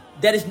that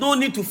there is no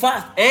need to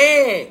fast.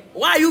 Why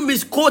are you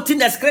misquoting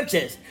the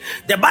scriptures?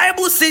 The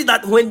Bible says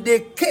that when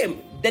they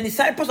came, the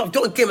disciples of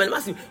John came and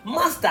asked him,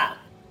 Master,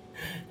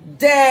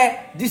 the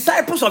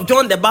disciples of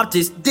John the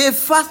Baptist, they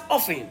fast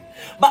often.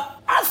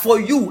 But as for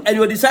you and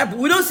your disciples,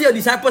 we don't see your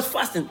disciples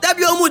fasting.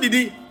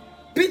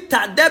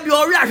 Peter,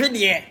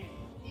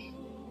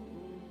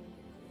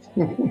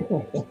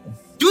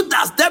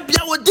 Judas,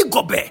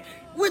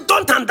 we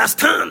don't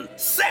understand.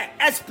 Say,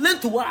 explain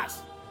to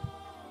us.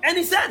 And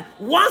he said,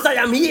 once I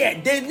am here,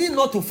 they need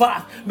not to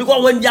fast.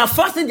 Because when they are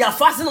fasting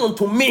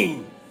unto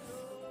me.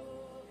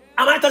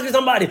 Am I talking to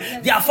somebody?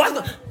 Yes. They are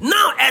fasting.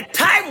 Now a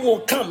time will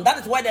come. That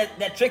is why the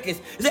trick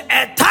is. He said,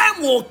 a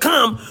time will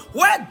come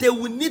where they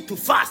will need to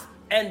fast.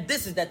 And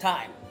this is the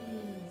time.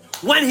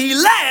 When he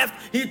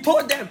left, he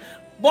told them,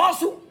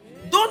 boss,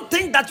 don't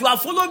think that you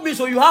have followed me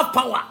so you have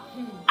power.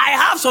 I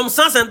have some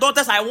sons and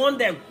daughters, I want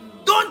them.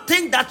 Don't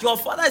think that your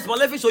father is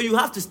malefic so you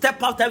have to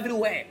step out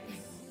everywhere.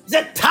 He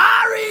said,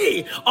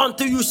 tarry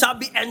until you shall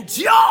be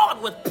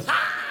endured with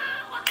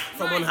power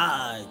from on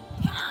high.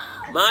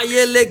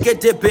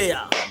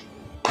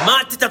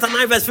 Matthew chapter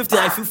 9 verse 15,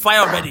 I feel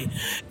fire already.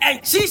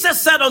 And Jesus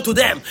said unto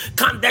them,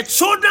 can the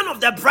children of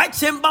the bride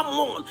chamber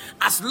mourn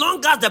as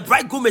long as the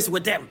bridegroom is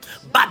with them?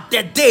 But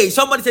the days,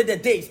 somebody said the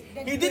days.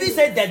 He didn't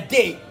say the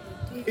day.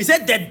 He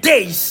said the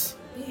days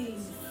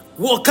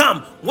will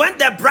come when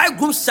the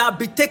bridegroom shall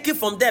be taken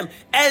from them,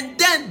 and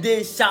then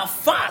they shall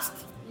fast.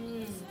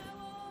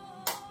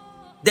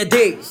 The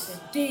days.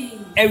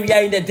 And we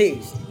are in the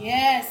days.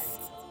 Yes.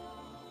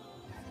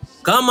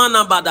 Come on,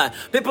 Abada.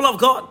 People of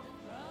God,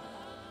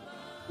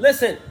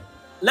 listen,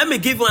 let me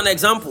give you an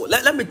example.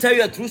 Let me tell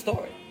you a true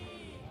story.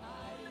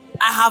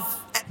 I have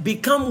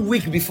become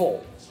weak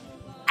before.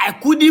 I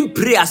couldn't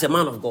pray as a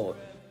man of God.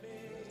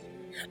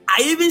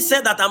 I even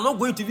said that I'm not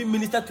going to even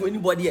minister to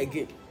anybody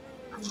again.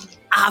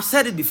 I have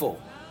said it before.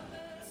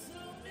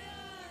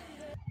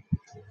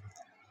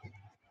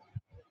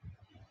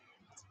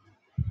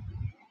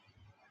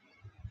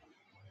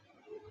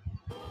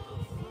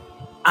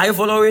 Are you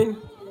following?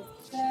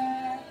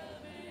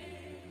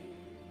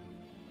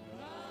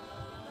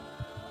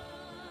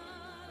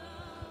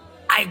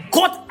 I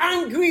got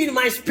angry in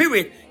my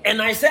spirit and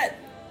I said,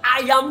 I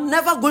am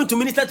never going to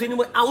minister to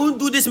anyone. I won't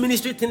do this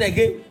ministry thing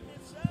again.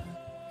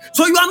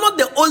 So you are not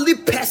the only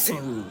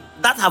person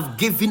that have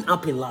given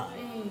up in life.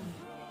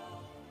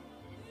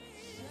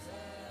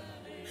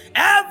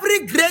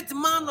 Every great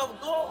man of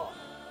God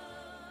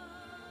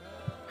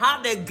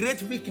had a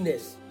great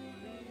weakness.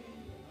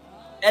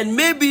 And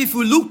maybe if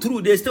you look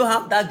through, they still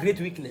have that great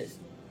weakness.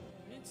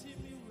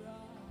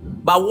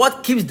 But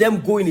what keeps them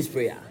going is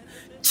prayer.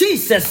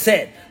 Jesus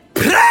said,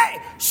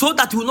 pray so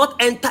that you will not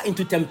enter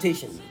into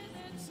temptation.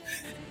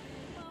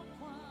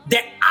 The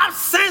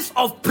absence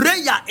of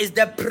prayer is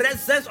the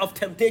presence of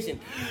temptation.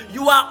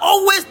 You are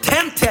always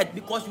tempted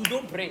because you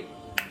don't pray.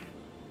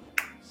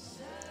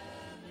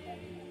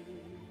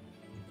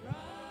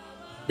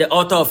 The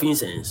altar of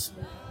incense.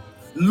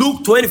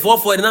 Luke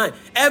 24:49.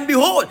 And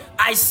behold,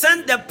 I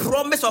send the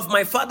promise of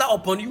my Father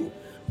upon you.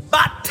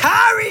 But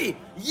tarry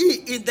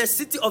ye in the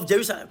city of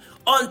Jerusalem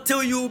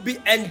until you be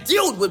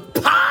endued with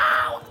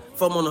power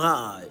from on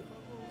high.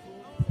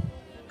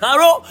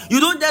 Carol, you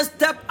don't just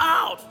step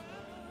out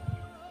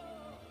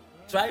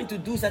trying to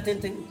do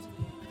certain things.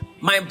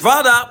 My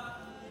brother,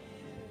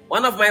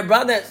 one of my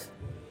brothers,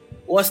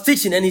 was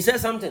teaching and he said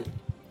something.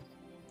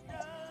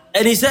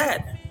 And he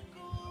said,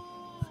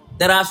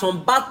 there are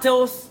some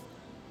battles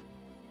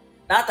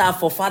that are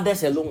for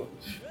fathers alone.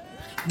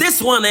 This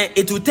one,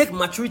 it will take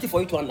maturity for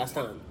you to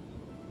understand.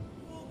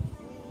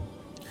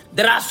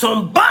 There are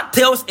some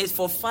battles is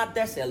for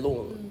fathers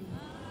alone.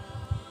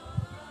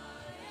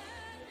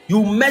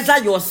 You measure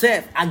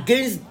yourself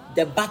against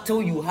the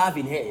battle you have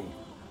in hand.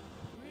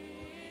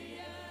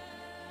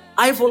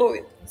 I follow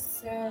it.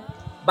 Sir.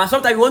 But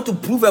sometimes we want to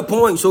prove a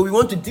point, so we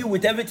want to deal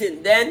with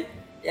everything. Then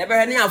you're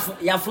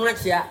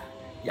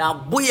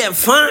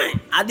fine.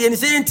 At the end,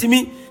 saying to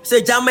me,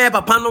 say, Jama,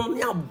 Papa, no,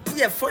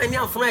 you're fine.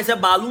 You're fine. It's a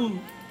balloon.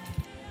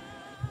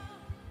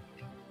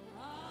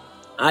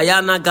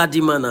 Ayana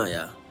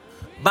Gadimanaya.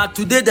 But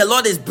today, the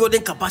Lord is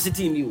building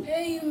capacity in you.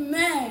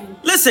 Amen.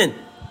 Listen,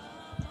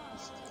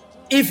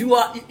 if you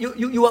are,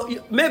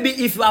 maybe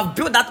if you have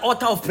built that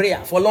altar of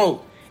prayer for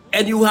long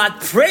and you had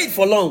prayed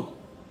for long,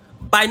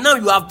 by now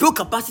you have built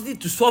capacity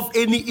to solve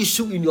any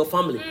issue in your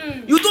family.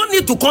 You don't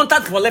need to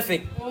contact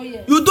Prolific. Oh,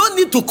 yes. You don't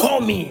need to call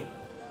me.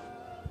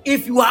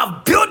 If you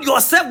have built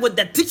yourself with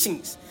the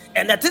teachings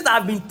and the things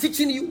I've been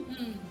teaching you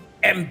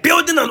and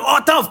building an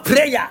altar of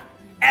prayer,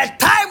 a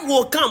time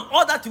will come.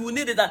 All that you will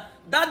need is that,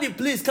 Daddy,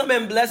 please come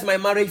and bless my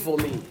marriage for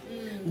me.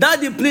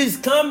 Daddy, please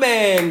come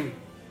and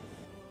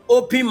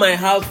open my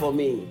house for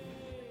me.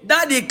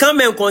 Daddy,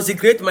 come and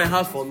consecrate my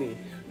house for me.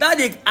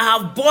 Daddy, I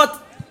have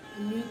bought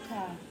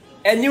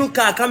a new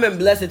car. Come and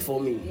bless it for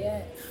me.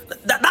 Yes.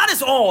 That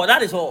is all.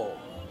 That is all.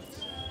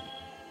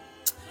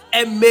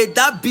 And may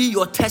that be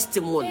your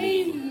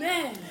testimony.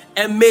 Amen.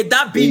 And may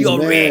that be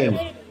your Amen.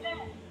 realm.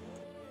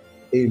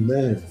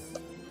 Amen.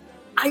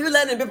 Are you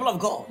learning, people of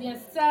God? Yes,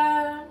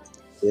 sir.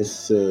 Yes,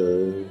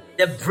 sir.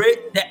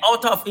 The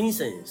altar of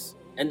incense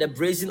and the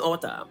brazen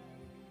altar.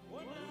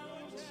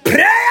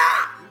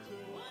 Prayer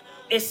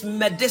is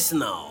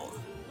medicinal.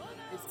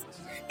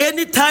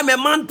 Anytime a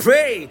man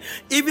pray,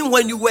 even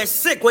when you were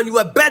sick, when you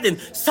were burdened,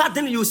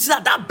 suddenly you see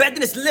that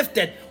burden is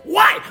lifted.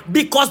 Why?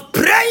 Because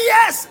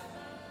prayers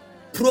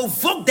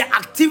provoke the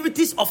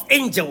activities of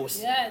angels.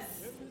 Yes.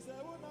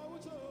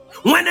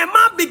 When a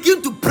man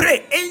begins to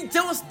pray,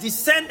 angels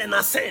descend and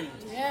ascend.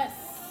 Yes.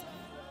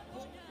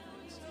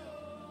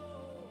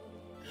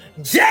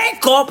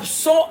 Jacob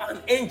saw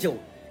an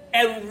angel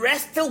and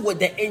wrestled with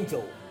the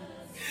angel.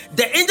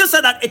 The angel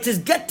said that it is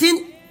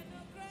getting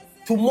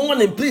to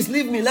morning. Please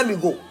leave me. Let me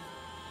go.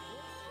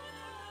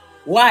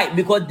 Why?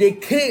 Because they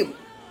came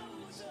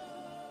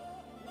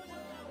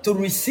to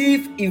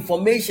receive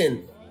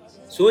information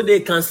so they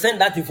can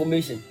send that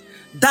information.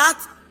 That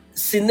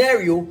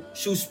scenario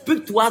should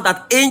speak to us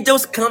that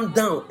angels come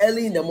down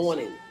early in the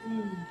morning.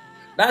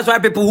 That's why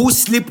people who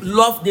sleep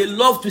love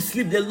to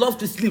sleep. They love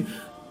to sleep.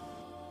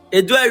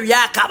 So there be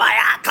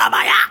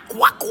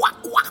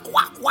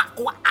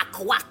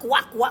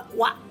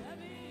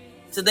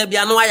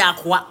no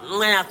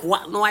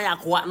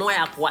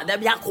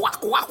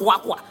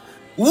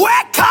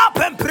wake up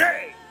and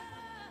pray.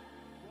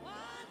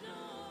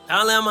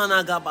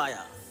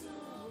 Kalemanagabaya.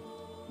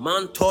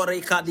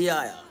 Mantori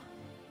Kadiaya.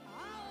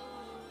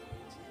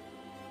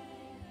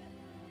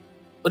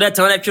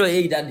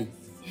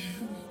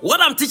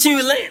 What I'm teaching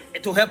you, learn.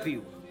 It will help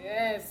you.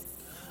 Yes.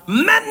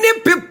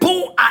 Many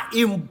people are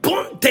in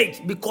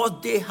bondage because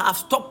they have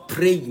stopped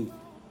praying.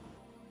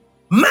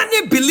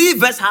 Many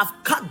believers have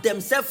cut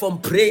themselves from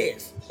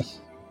prayers.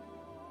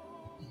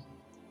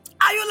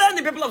 Are you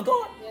learning, people of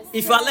God? Yes,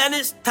 if you are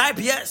learning, type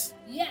yes.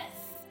 Yes.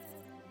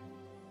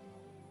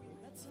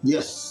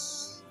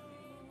 Yes.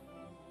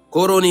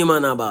 Koroni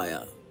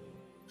manabaya.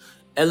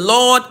 And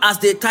Lord, as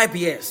they type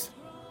yes,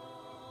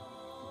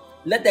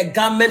 let the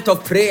garment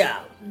of prayer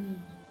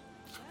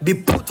be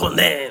put on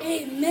them.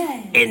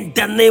 Amen. In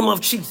the name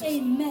of Jesus.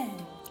 Amen.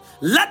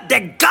 Let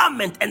the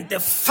garment and the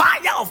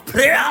fire of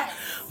prayer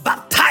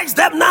baptize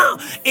them now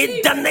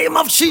in the name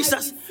of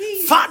Jesus.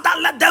 Father,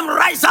 let them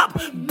rise up,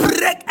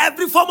 break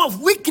every form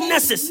of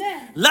weaknesses.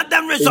 Let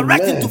them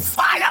resurrect into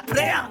fire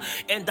prayer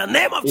in the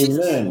name of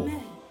Jesus.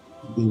 Amen.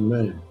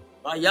 Amen.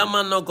 Are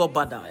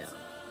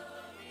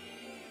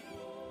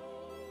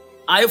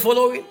you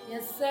following?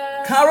 Yes,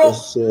 sir. Carol,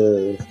 Yes,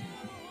 sir.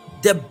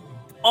 the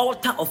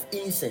altar of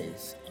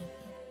incense.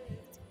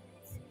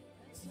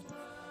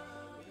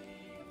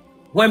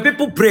 When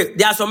people pray,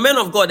 there are some men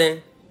of God.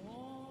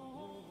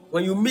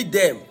 When you meet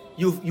them,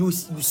 you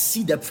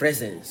see the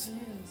presence.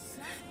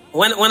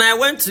 When I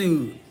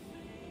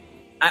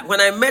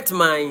met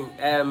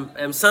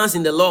my sons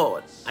in the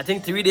Lord, I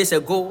think 3 days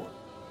ago,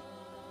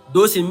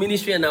 those in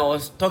ministry, and I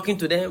was talking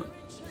to them.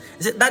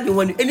 I said, Daddy,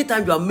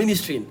 anytime you are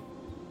ministering,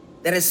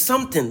 there is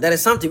something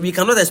we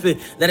cannot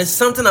explain. There is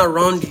something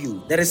around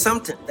you. There is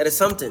something.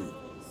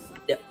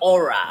 The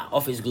aura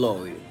of His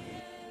glory.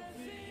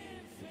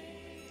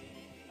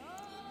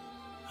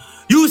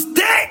 You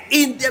stay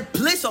in the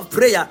place of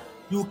prayer,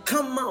 you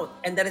come out,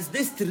 and there is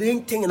this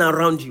strange thing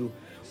around you.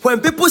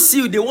 When people see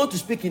you, they want to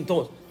speak in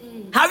tongues.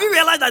 Have you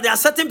realized that there are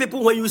certain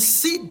people, when you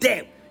see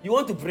them, you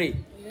want to pray?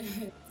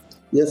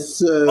 Yes,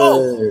 sir.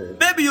 Oh,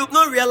 maybe you've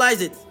not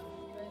realized it.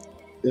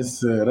 Yes,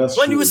 sir. That's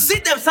When true. you see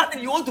them,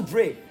 suddenly you want to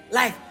pray.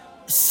 Like,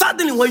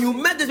 suddenly when you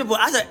met these people,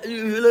 I said,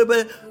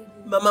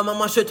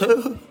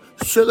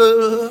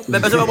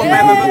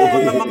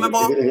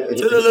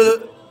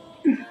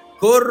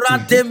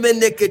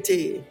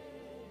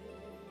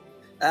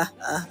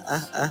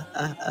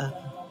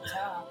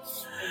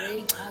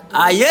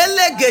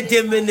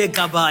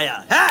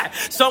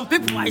 some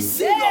people, I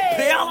see your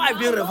prayer life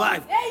being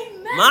revived. Hey,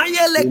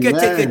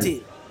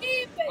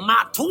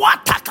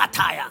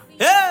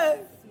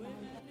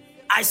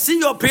 I see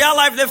your prayer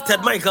life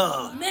lifted, my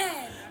God.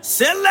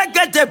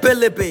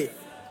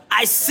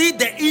 I see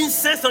the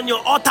incense on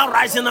your altar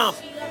rising up.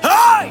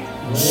 Hey!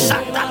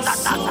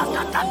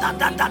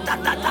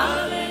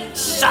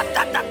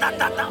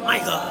 My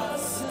God.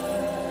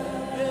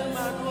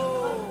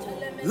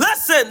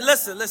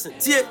 Listen.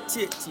 Tie.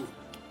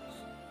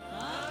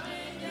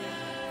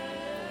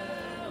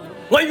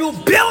 When you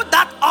build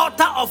that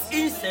altar of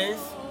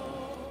incense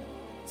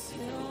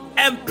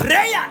and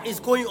prayer is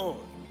going on.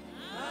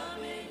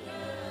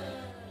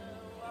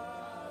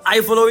 Are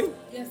you following?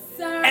 Yes,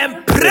 sir.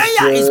 And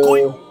prayer is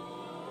going on.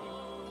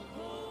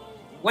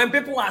 When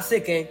people are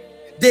sick,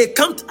 they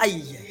come to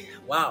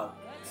wow.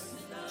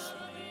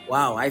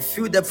 Wow, I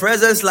feel the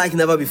presence like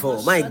never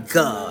before. My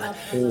God.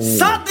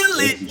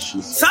 Suddenly,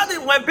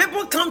 when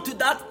people come to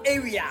that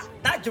area,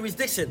 that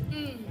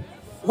jurisdiction,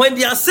 when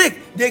they are sick,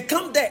 they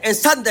come there and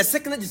suddenly the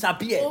sickness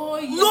disappear.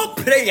 No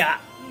prayer.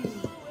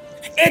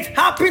 It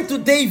happened to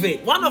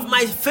David, one of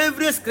my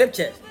favorite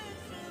scriptures.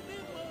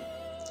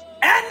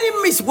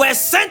 Enemies were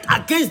sent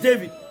against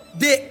David.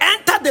 They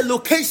entered the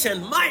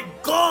location. My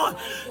God.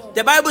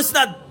 The Bible says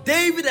that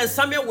David and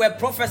Samuel were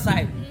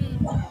prophesying.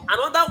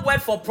 Another word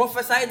for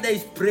prophesying there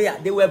is prayer.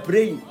 They were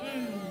praying.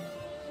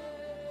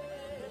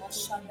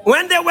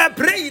 When they were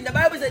praying, the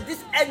Bible says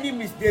these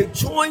enemies, they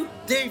joined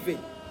David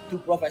to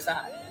prophesy.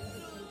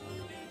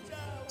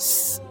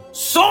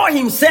 Saw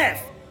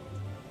himself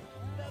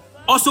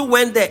also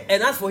went there,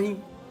 and as for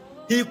him,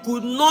 he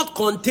could not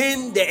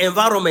contain the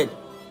environment.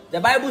 The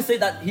Bible says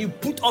that he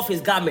put off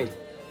his garment.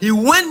 He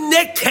went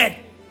naked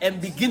and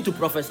began to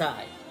prophesy.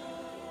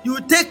 You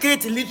take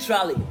it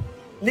literally.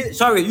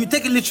 You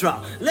take it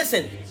literal.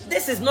 Listen,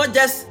 this is not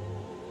just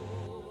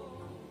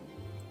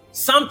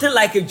something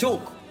like a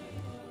joke.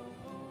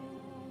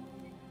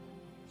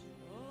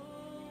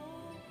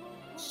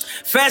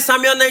 1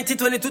 Samuel 19,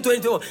 22,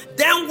 22.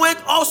 Then went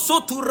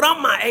also to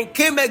Ramah and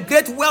came a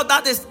great well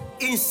that is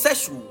in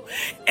Seshul.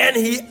 And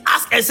he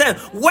asked and said,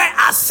 where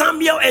are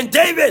Samuel and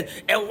David?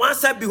 And one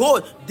said,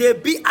 behold, they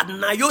be at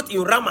Naioth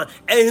in Ramah.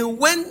 And he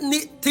went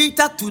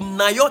thither to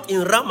Naioth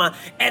in Ramah,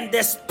 and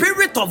the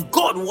Spirit of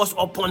God was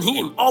upon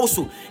him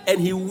also.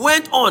 And he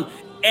went on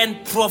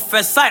and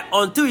prophesied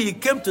until he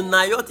came to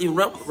Naioth in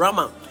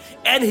Ramah.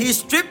 And he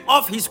stripped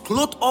off his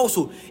clothes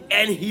also,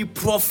 and he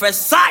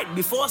prophesied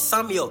before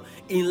Samuel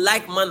in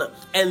like manner,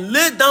 and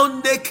lay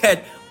down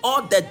naked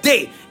all the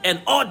day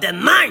and all the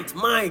night.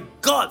 My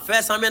God.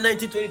 1 Samuel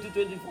 19, 22,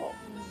 24.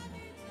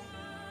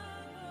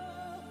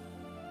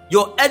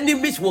 Your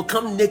enemies will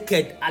come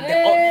naked at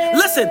the altar.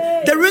 Listen,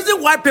 the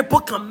reason why people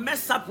can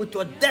mess up with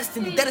your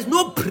destiny, there is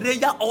no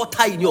prayer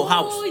altar in your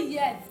house. Oh,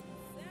 yes.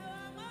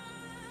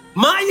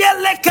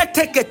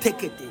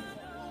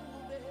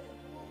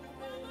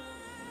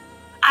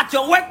 At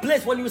your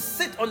workplace, when you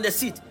sit on the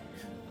seat,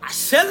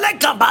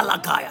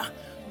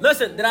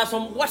 listen, there are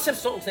some worship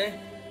songs,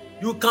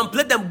 you can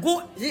play them.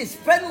 Go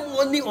spend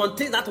money on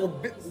things that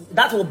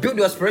will build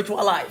your spiritual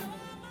life.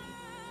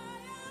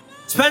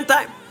 Spend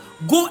time.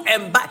 Go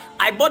and buy.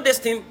 I bought this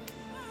thing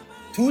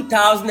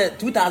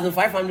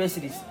 2,500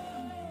 cities.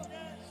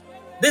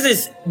 This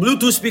is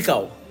Bluetooth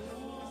speaker.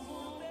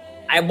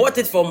 I bought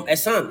it from a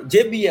son,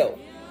 JBL.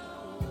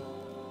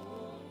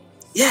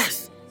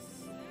 Yes.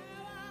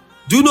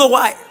 Do you know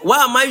why?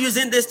 Why am I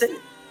using this thing?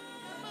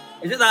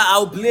 Is it that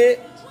I'll play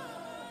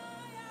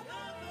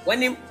when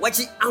him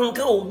watching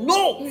uncle?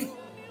 No.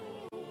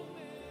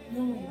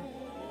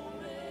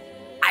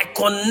 I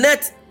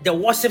connect the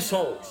worship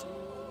songs.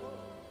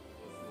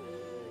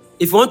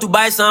 If you want to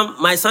buy some,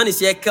 my son is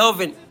here,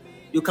 Kelvin.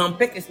 You can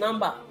pick his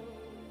number.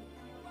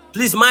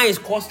 Please, mine is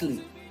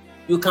costly.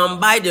 You can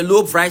buy the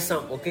low price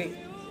some, okay?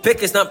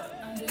 Pick his number.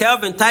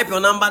 Kelvin, type your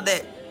number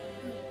there.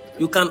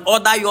 You can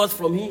order yours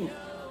from him.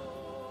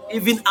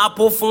 Even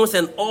Apple phones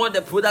and all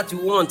the products you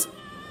want.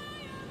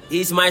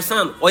 He's my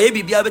son. Or you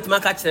be able to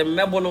make a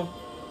mebono.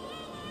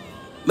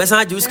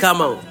 Message just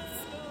come out.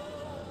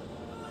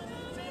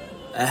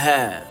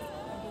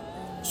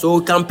 So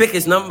you can pick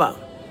his number.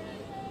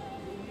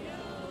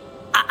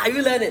 Are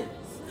you learning?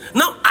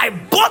 Now I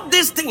bought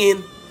this thing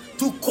in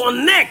to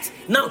connect.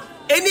 Now,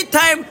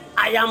 anytime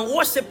I am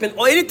worshiping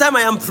or anytime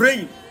I am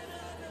praying,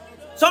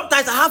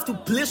 sometimes I have to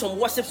play some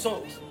worship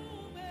songs.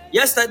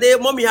 Yesterday,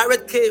 Mommy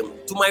Harriet came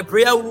to my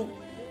prayer room.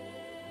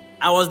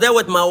 I was there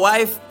with my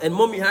wife and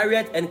Mommy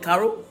Harriet and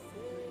Carol.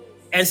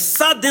 And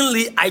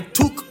suddenly I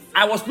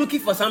was looking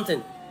for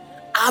something.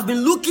 I've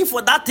been looking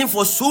for that thing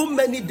for so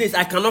many days.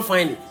 I cannot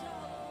find it.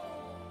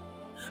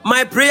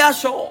 My prayer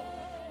shawl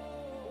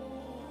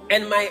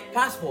and my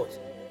passport.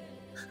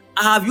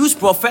 I have used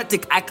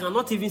prophetic. I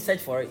cannot even search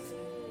for it.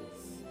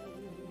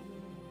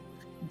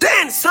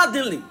 Then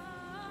suddenly,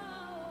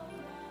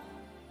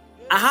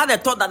 I had a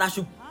thought that I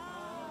should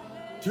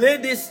play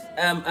this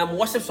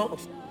worship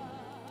songs.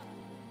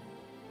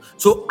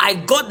 So I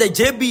got the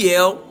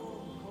JBL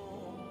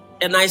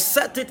and I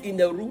set it in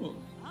the room.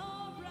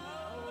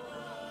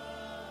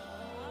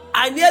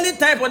 I nearly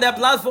typed on the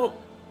platform,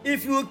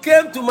 if you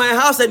came to my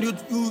house and you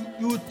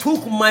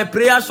took my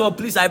prayer shawl,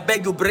 please, I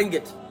beg you, bring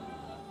it.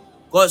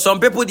 Because some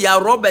people, they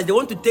are robbers. They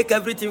want to take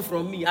everything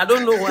from me. I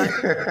don't know why.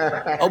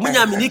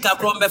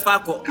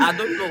 I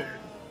don't know.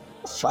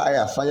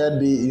 Fire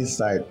day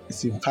inside.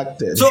 It's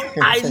impacted. So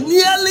I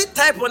nearly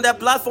type on the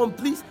platform,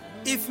 please,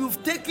 if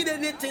you've taken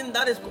anything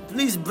that is,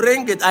 please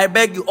bring it, I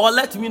beg you, or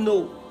let me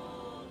know.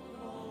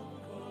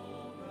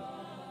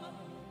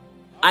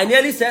 I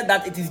nearly said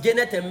that it is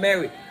Janet and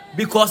Mary,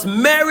 because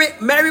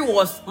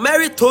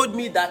Mary told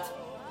me that,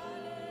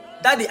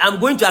 Daddy, I'm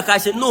going to Accra. I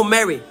said, no,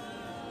 Mary,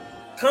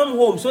 come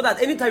home so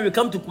that anytime you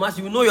come to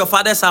Kumasi, you know your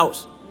father's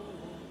house.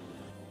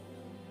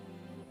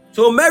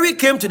 So Mary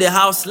came to the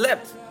house,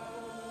 slept.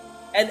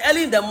 And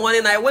early in the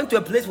morning, I went to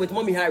a place with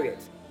Mommy Harriet.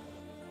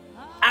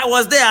 I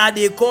was there.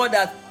 They called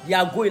that they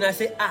are going. I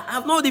said, I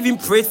have not even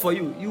prayed for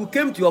you. You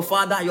came to your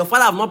father. Your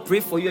father have not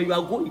prayed for you. You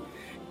are going.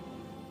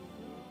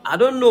 I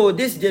don't know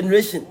this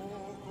generation.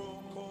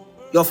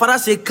 Your father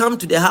said, come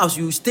to the house.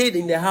 You stayed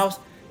in the house.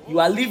 You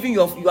are leaving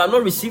you are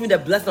not receiving the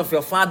blessing of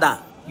your father.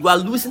 You are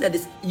losing that.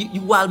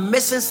 You are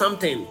missing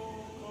something.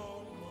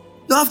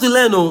 You have to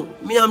learn. Oh,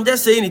 me, I'm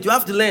just saying it. You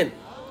have to learn.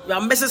 You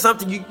are missing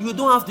something. You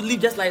don't have to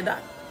live just like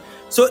that.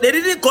 So they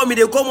didn't call me.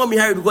 They call Mommy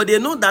Harry because they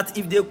know that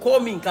if they call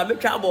me, can make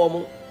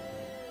trouble.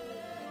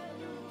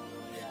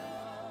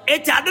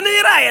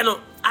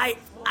 I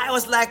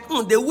was like,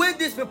 the way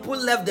these people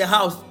left the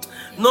house.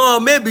 No,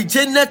 maybe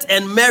Janet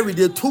and Mary,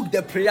 they took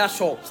the prayer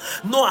shawl.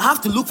 No, I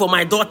have to look for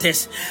my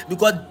daughters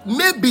because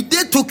maybe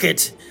they took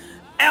it.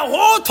 A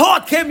whole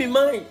thought came in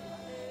mind.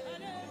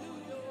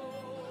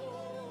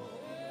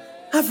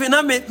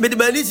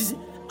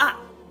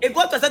 It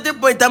got to a certain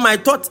point in time I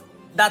thought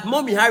that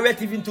Mommy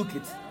Harriet even took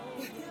it.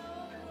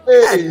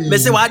 Me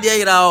say what dey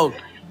here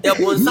there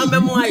was some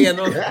memoir, you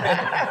know.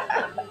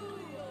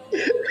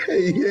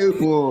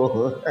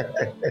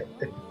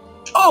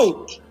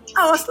 Oh,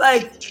 I was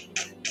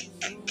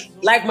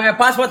like my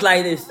passport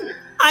like this.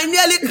 I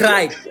nearly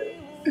cried.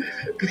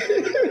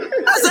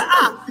 I said,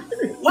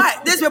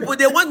 why? These people,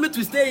 they want me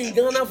to stay in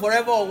Ghana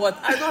forever or what?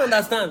 I don't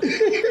understand.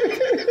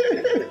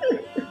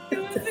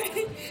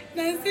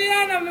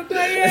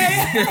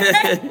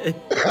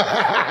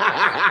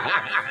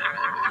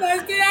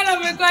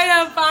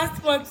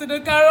 Passport to the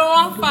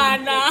Karawa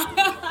Fana.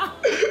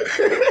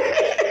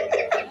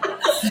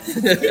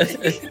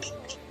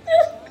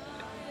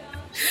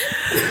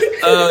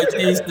 Oh,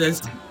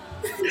 Jesus.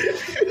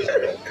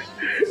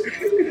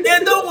 They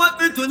don't want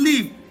me to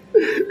leave.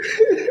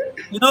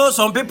 You know,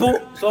 some people,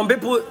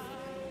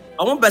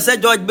 I want to say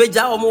George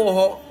Beja or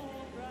more.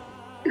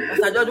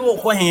 Pastor George will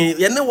call him.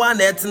 You know one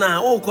that's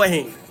now. Oh, call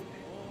him.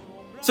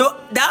 So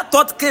that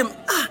thought came.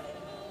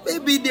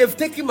 Maybe they've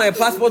taken my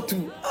passport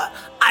too.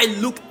 I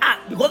look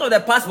at because of the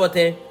passport.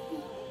 Do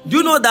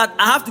you know that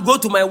I have to go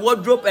to my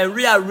wardrobe and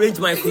rearrange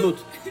my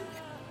clothes?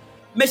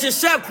 Me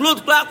share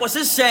clothes,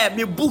 cause share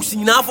me books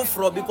in half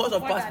for because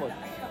of passport.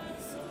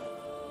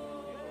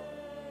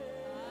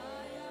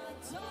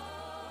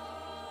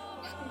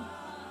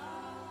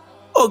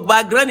 Oh,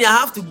 but granny, I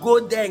have to go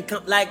there and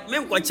come. Like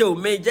me,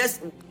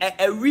 just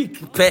a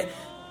week per.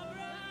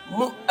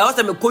 I was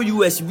me call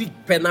US week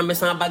per na me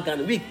san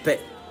bagan week per.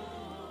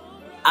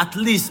 At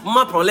least,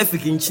 my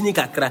prolific in Chini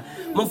kakra.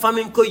 My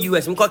family call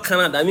US, me call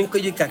Canada, me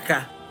call you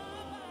kakra.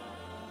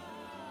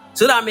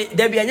 So that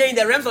there be in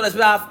the realms of the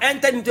spirit. I've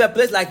entered into a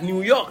place like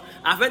New York.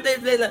 I've entered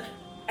a place like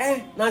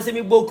now say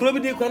me bo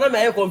club di kwana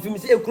me confirm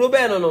say club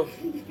no.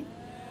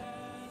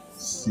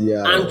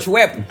 Yeah.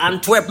 Antwerp,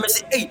 me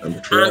say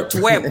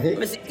Antwerp,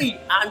 me say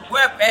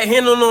Antwerp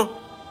no.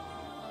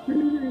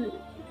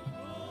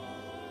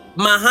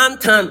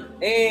 Manhattan,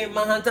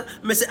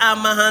 me say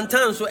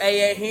Manhattan so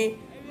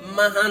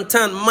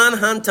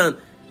Manhattan.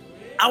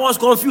 I was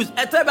confused.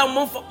 I tell my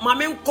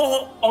mom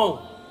call on.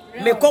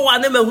 Me call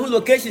one name who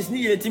locations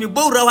ni yeti me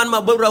bowra one ma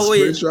bowra ho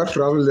ye. Spiritual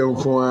traveling.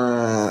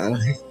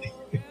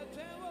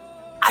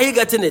 Are you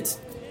getting it?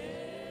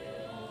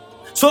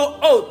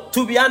 So,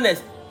 to be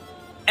honest,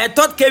 a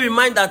thought came in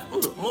mind that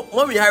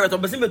Mommy Harriet,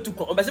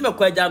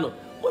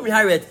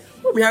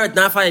 Mommy Harriet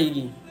na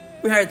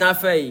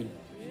fire.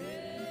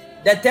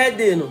 The third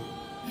day, no.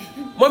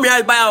 Mommy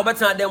Harriet buy our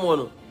better them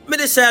one. Me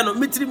the say no,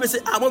 me three me say,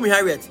 Mommy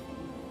Harriet.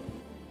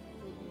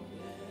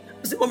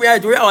 Say Mommy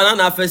Harriet, we are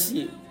na first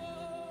year.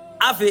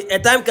 After a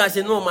time can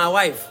say no, my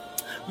wife.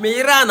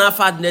 Me ran a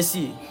fadness.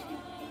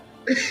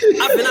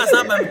 After na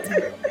sabam.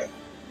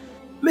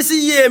 Me say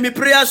yeah, me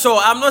prayer show.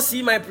 I'm not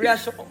seeing my prayer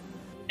show.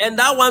 And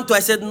that one too,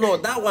 I said no.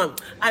 That one,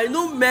 I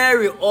know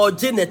Mary or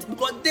Janet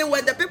because they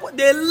were the people.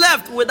 They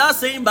left without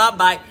saying bye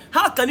bye.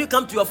 How can you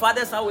come to your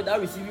father's house without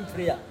receiving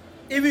prayer?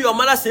 Even your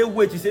mother say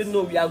wait, you say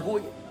no. We are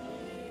going.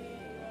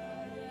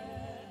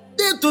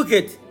 They took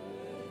it.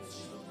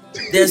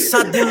 Then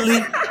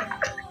suddenly,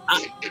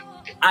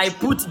 I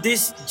put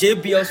this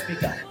JBL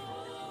speaker.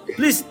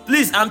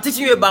 Please, I'm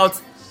teaching you about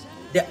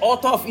the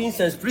altar of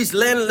incense. Please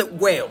learn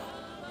well.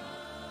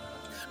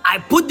 I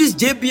put this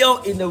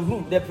JBL in the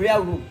room, the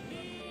prayer room.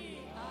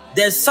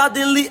 Then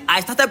suddenly, I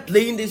started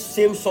playing this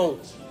same song.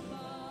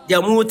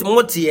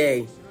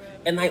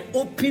 And I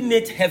opened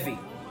it heavy.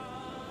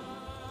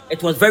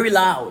 It was very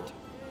loud.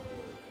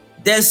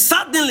 Then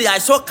suddenly, I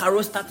saw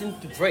Carol starting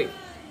to pray.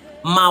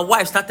 My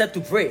wife started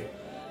to pray.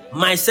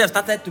 Myself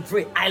started to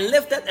pray. I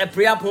lifted a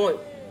prayer point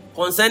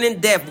concerning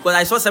death because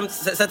I saw some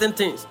certain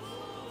things.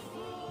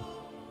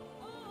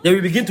 Then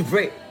we begin to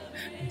pray.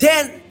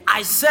 Then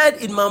I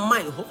said in my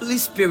mind, Holy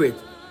Spirit,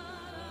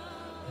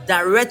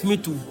 direct me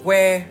to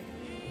where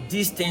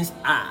these things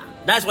are.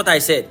 That's what I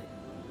said.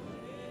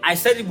 I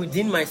said it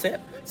within myself.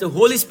 So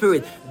Holy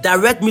Spirit,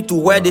 direct me to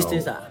where these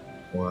things are.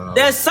 Wow.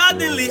 Then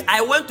suddenly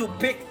I went to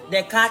pick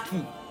the car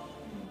key.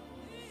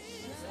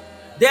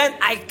 Then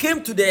I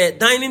came to the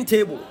dining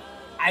table.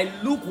 I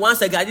looked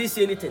once again, I didn't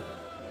see anything.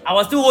 I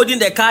was still holding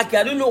the car key.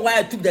 I don't know why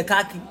I took the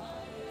car key.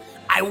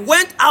 I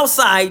went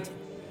outside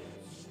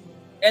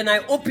And I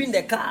opened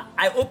the car.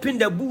 I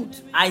opened the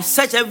boot. I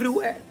searched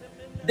everywhere.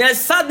 Then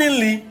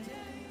suddenly,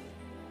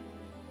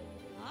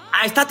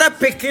 I started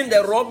picking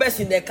the rubbers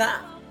in the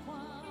car.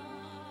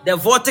 The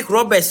vortic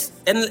rubbers.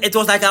 And it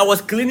was like I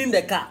was cleaning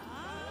the car.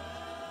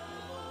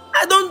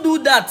 I don't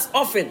do that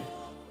often.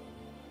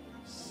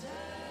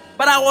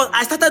 But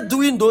I started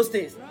doing those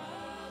things.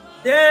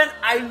 Then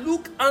I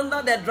looked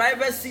under the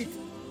driver's seat.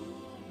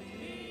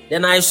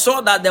 Then I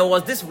saw that there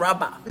was this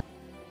rubber.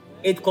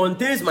 It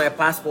contains my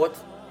passport.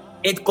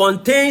 It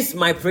contains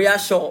my prayer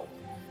shawl.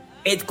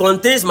 It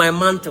contains my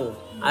mantle.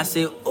 I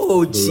say,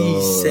 oh,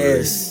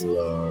 Jesus.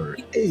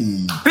 Glory.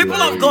 Hey, People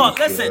glory, of God,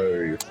 listen.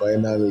 glory.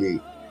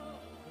 Finally.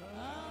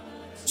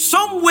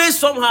 Some way,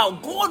 somehow,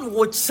 God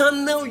will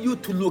channel you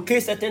to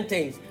locate certain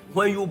things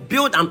when you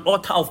build an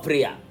altar of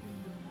prayer.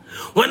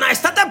 When I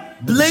started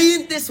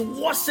playing this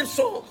worship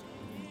song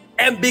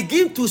and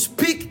begin to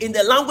speak in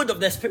the language of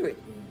the Spirit,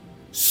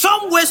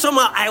 some way,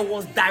 somehow, I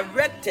was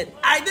directed.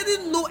 I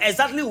didn't know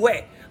exactly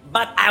where,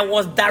 but I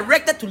was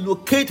directed to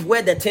locate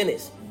where the thing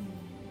is.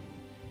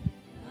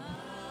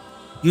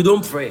 You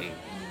don't pray.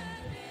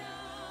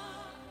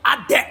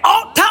 At the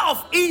altar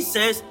of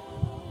incense,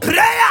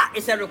 prayer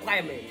is a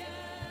requirement.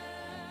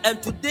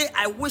 And today,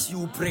 I wish you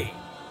would pray.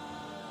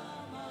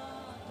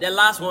 The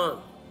last one.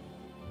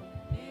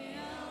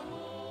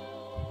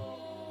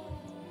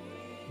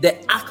 The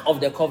Ark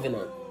of the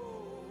Covenant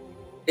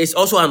is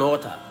also an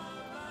altar.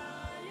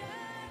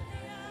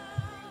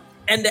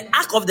 And the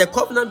Ark of the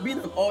Covenant being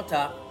an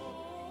altar,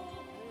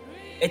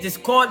 it is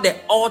called the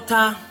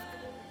altar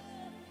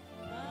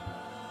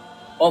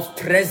of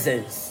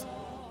presence.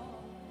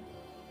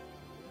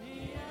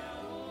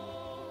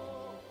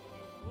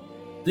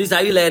 Please,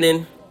 are you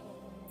learning?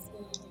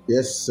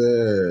 Yes,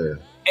 sir.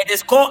 It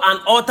is called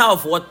an altar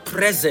of what?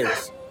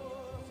 Presence.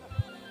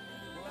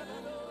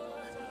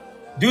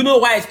 Do you know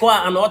why it's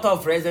called an altar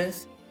of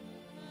presence?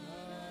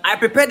 I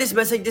prepared this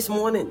message this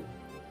morning.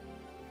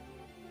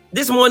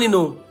 This morning,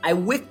 I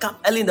wake up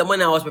early in the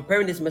morning, I was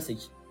preparing this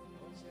message.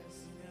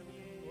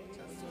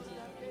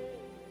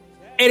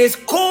 It is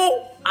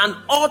called an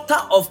altar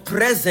of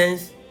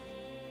presence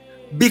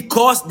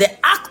because the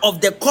Ark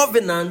of the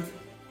Covenant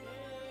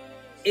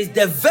is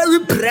the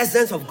very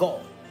presence of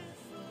God.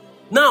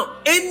 Now,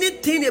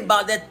 anything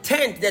about the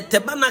tent, the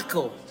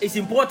tabernacle is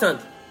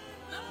important.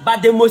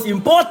 But the most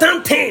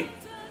important thing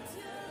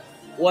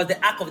was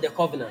the Ark of the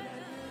Covenant.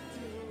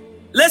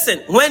 Listen,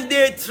 when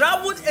they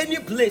traveled any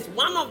place,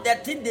 one of the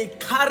things they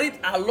carried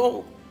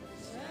along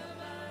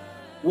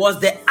was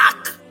the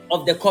Ark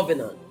of the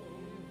Covenant.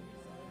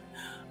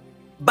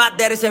 But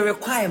there is a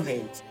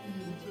requirement.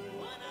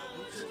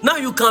 Now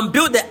you can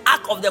build the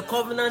Ark of the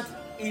Covenant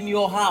in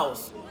your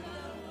house.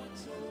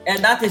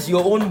 And that is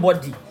your own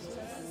body,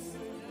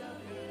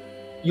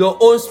 your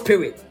own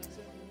spirit,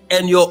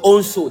 and your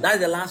own soul. That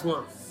is the last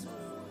one.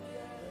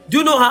 Do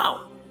you know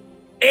how?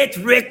 It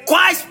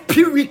requires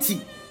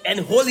purity and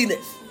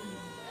holiness.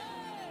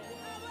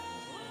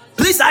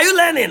 Please, are you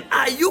learning?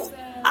 Are you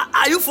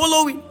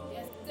following?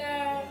 Yes,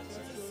 sir.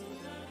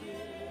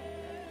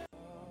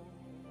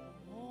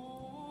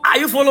 Are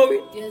you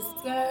following? Yes,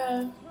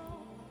 sir.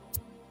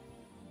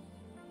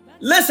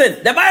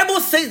 Listen, the Bible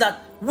says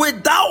that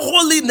without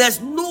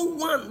holiness, no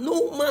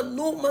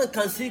man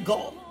can see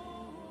God.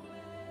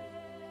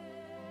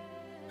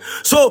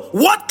 So,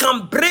 what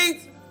can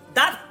bring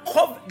that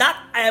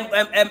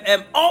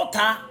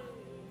altar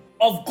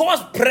of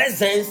God's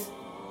presence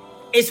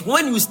is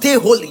when you stay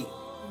holy.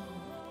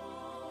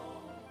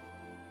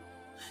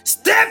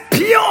 Stay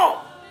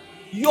pure.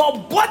 Your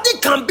body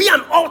can be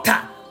an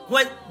altar.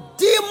 When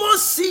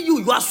demons see you,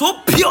 you are so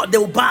pure, they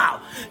will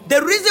bow.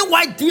 The reason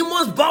why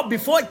demons bow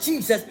before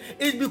Jesus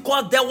is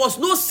because there was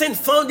no sin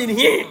found in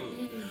him.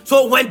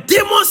 So when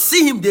demons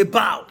see him, they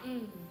bow.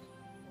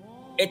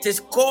 It is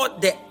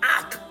called the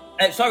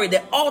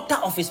the altar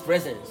of his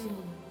presence.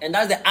 And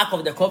that's the Ark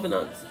of the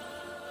Covenant.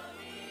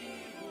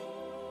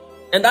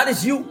 And that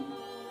is you.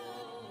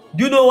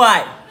 Do you know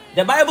why?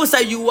 The Bible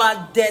says you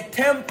are the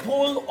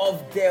temple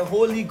of the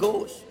Holy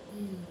Ghost.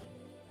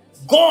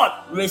 God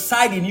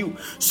resides in you.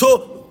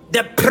 So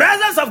the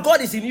presence of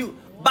God is in you.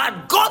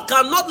 But God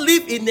cannot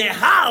live in a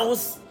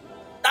house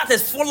that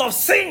is full of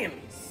sin.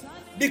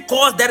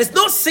 Because there is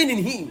no sin in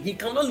him. He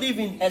cannot live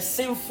in a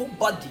sinful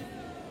body.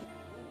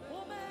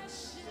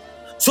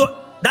 So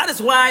that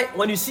is why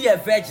when you see a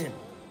virgin,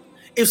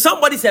 if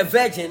somebody is a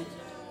virgin,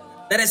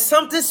 there is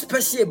something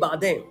special about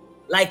them,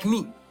 like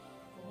me.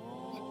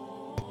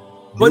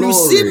 When you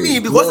see me,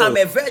 because I'm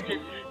a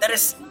virgin, there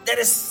is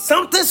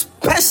something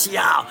special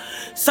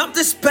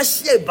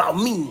about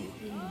me.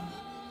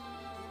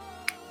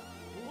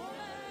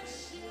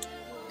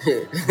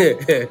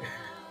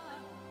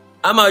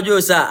 I'm a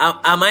Jew, sir.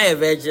 Am I a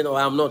virgin or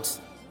I'm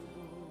not?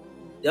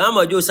 I'm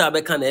a Jew, sir.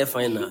 I can't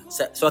find now.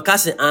 So I can't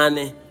say,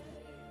 Annie,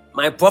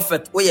 my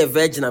prophet, we a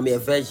virgin, I'm a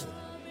virgin.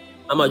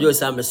 I'm a Jew,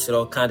 sir. I'm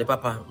sure. Can't the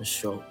papa, I'm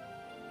sure.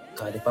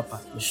 Can't the papa,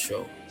 I'm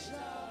sure.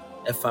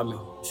 A family,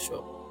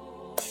 sure.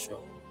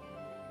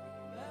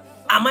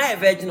 Am I a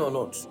virgin or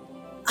not?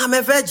 I'm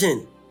a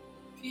virgin.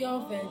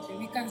 Pure virgin.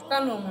 We can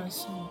stand on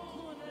machine.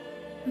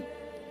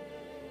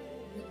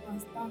 We can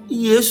stand on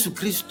Yes,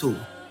 Christo.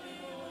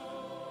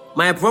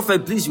 My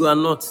prophet, please, you are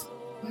not.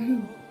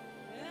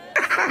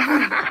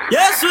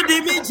 Yes,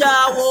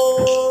 Dimijawo.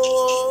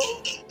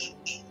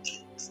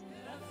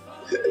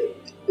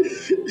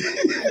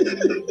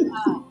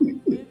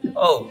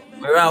 Oh,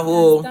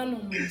 Miraho. stand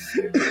on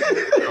machine.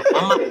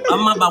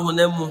 Mama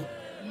Bahunemu.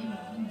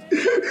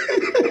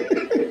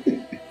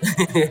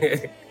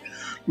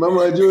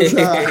 Mama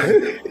Josa.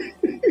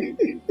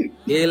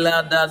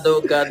 Ela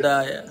Dado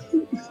Gadaya.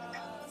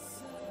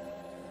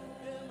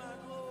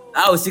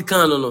 I was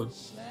no.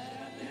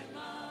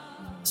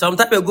 Some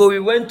time ago, we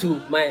went to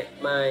my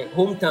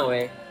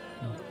hometown.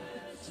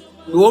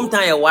 The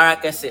hometown is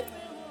Warakese,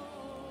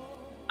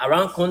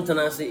 around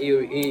Continence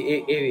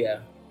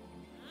area.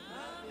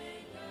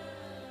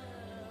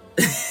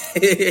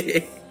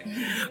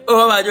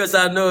 Oh my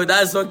God, no,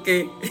 that's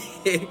okay.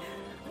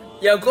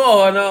 You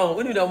go on now.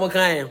 We need no more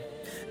kind.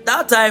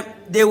 That time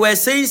they were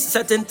saying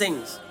certain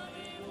things.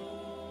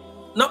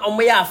 Not on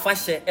my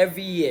fashion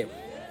every year.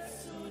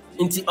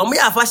 Inti on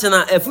my fashion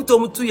a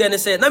futo 2 years and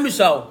say, "Na me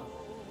show."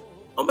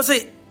 I'm gonna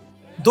say,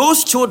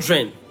 those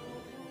children,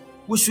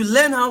 we should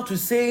learn how to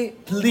say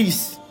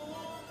please,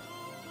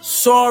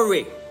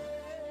 sorry,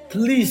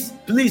 please,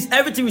 please.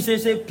 Everything we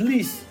say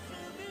please,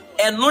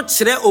 and not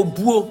shre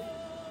obuo.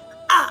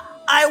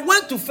 I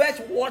went to fetch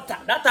water.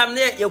 That time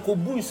there, you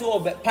could boost so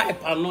of a pipe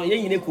and no,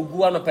 you could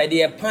go on a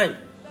pan.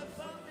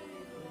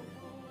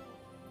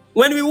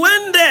 When we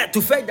went there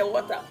to fetch the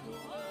water,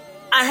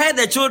 I heard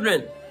the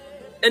children,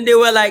 and they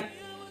were like,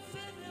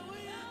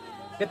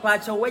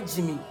 "Pepacho, where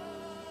Jimmy?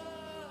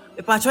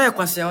 Pepacho, you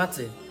kwase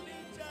wate?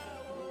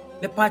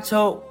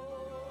 Pepacho,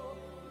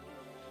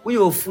 we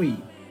are free."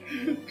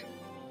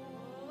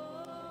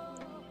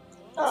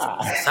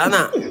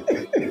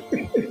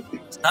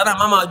 Sana,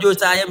 Mama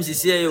Josa, I am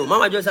CCAO.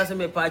 Mama Josa said,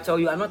 "Pepacho,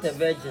 you are not a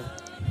virgin."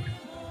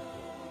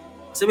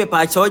 Say,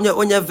 "Pepacho,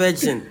 on your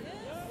virgin."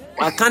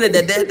 I can't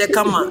the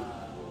come on.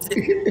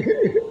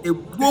 A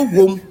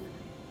boom.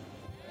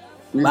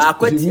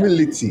 With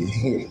humility.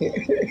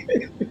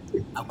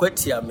 I quit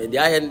here, me. The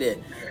iron there.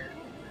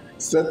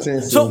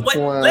 Certain So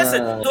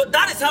listen, so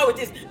that is how it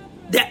is.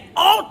 The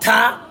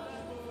altar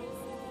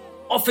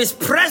of his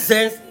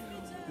presence,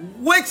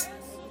 which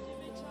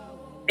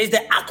is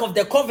the ark of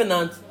the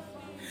covenant.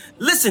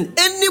 Listen,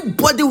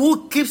 anybody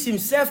who keeps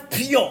himself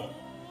pure,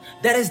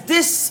 there is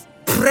this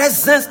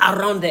presence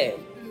around them.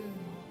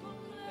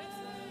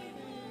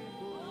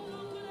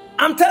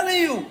 I'm telling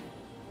you,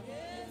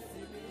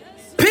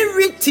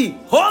 purity,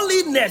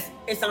 holiness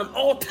is an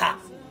altar.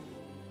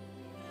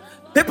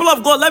 People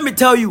of God, let me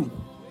tell you,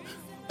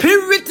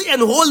 purity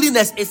and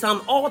holiness is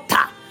an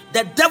altar.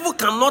 The devil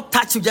cannot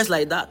touch you just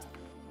like that.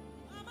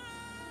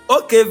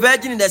 Okay,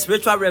 virgin in the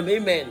spiritual realm,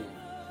 amen.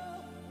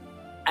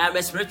 I am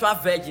a spiritual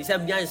virgin.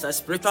 Somebody is a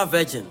spiritual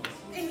virgin.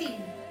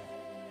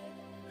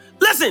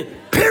 Listen,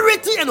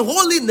 purity and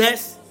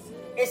holiness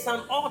is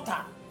an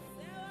altar.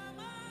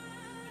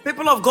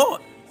 People of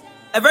God,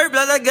 a very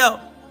blessed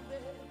girl.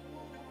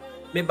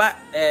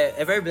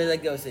 A very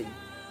blessed girl say,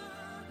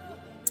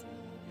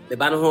 "Me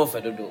ba no ho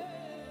fe dodo.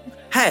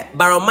 Hey,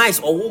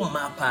 baromais owo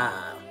mapa.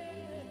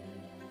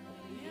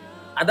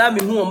 Ada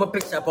me hu o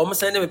picture, pa o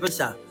send me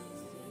picture.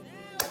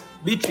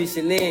 Beatrice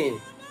ne.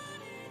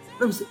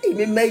 I'm say, "Hey,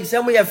 me make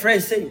some of your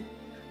friends say.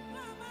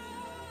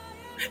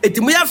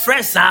 Eti mo your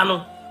friends sa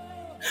no.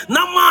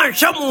 Na man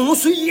hwe mo hu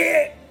so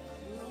ye.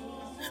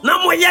 Na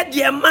mo ye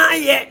de ma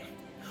ye.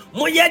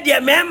 Mo ye de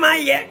me ma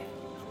ye.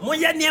 Mo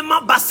ye ne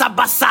ma basa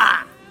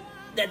basa.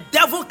 The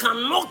devil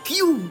can knock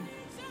you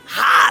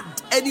hard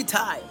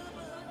anytime."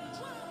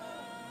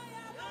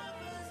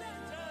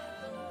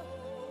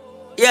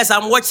 Yes,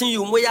 I'm watching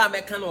you. Moya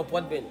American or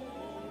pot bin.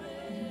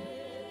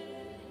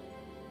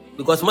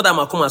 Because Mother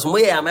Makumas,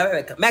 Moya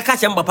America. Meka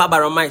Chamba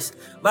Baromais.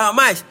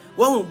 Baromais,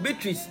 one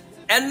Beatrice,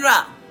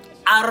 Enra,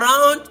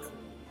 around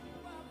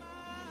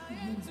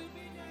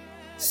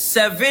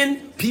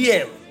 7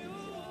 p.m.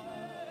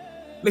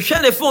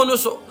 Michelle the phone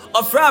also.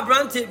 Of Fra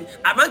Branty,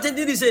 Abranty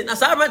did say,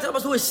 Nasa Branty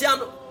was with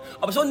Siano.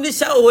 I was on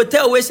this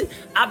hotel where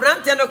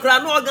Abranty and the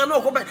crown organ.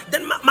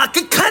 Then my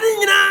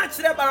cutting in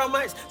a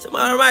Baromais. Some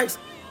Baromais.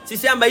 She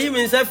said, "By him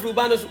himself,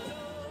 Rubanos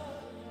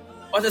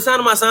or the son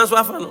of my son's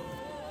wafano."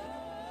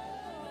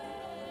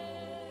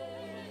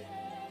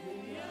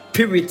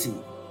 Purity,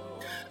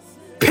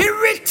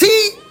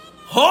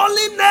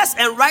 holiness,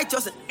 and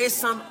righteousness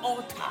is an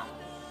altar.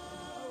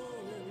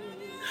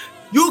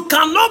 You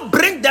cannot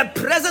bring the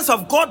presence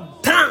of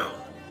God down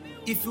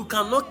if you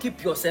cannot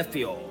keep yourself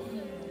pure.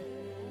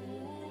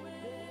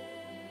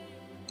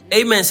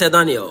 Amen, said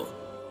Daniel.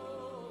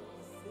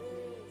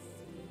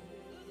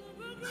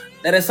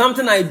 There is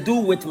something I do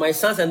with my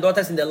sons and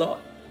daughters in the Lord.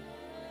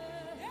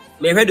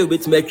 May I do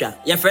bit maker.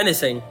 Your friend is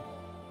saying.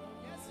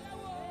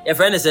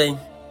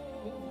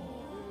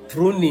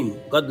 Pruning.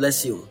 God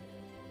bless you.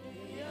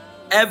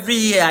 Every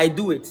year I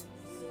do it.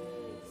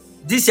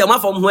 This year I'm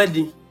from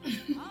wedding.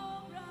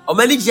 Or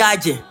many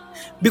judge.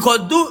 Because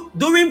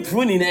doing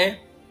pruning,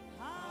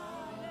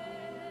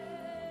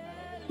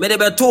 Me de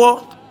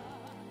beto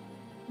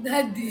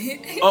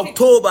Daddy.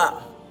 October.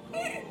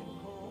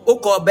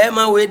 Oko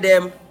Bema with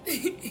them.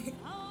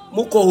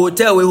 Muko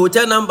hotel we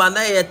hotel number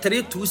na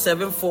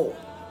 3274.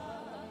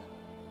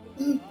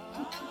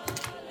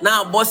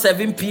 Now about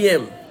 7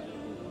 p.m.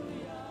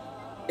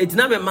 It's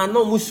not a man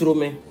no musro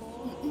me.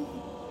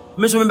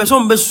 Me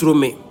besuro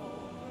me.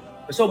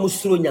 So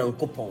musro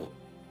nyankopon.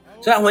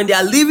 So that when they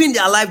are living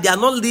their life, they are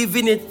not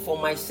living it for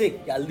my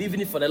sake. They are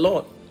living it for the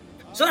Lord.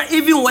 So that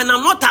even when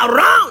I'm not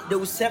around, they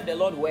will serve the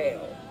Lord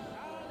well.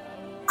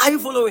 Are you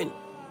following?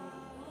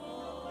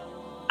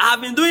 I've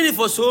been doing it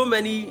for so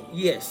many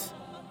years.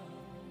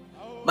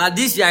 But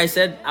this year I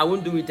said I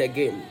won't do it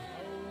again.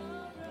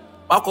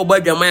 A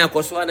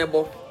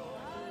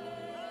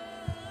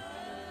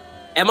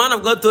man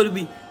of God told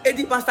me,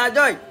 "Hey, Pastor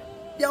Joy,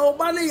 they are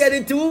banning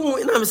you too."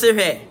 And I'm saying,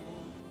 "Hey,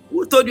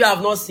 who told you I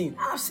have not seen?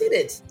 I've seen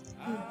it.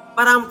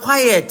 But I'm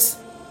quiet.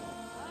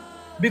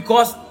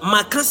 Because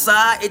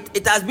Makasa,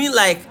 it has been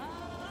like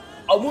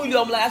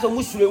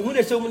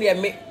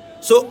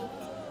so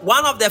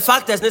one of the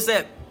factors they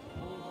said,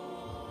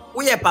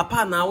 we are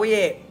papa now, we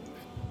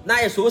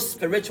are so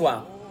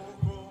spiritual.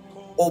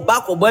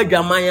 Oba ko boy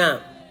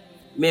dwamanya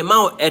me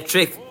ma a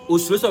trick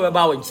osuro so be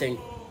ba wo nchen.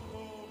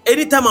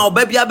 Anytime I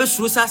oba bia be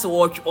suro sase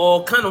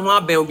or kan ho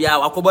aben bia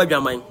akoba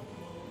dwaman.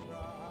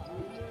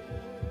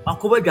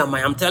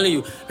 I'm telling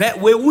you,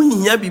 we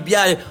wunya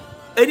bibia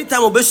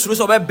anytime oba suro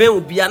so be ben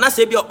bia na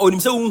se bia onim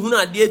se wuhunu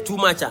ade too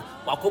much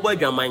akoba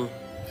dwaman.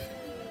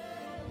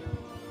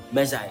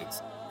 Measure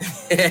it.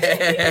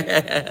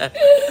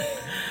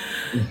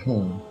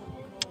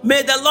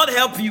 May the Lord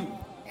help you.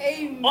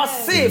 Amen. Or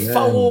say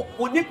for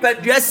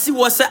Unipedresi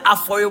was a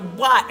for a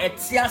bar at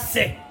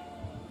say.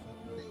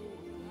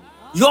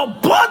 Your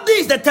body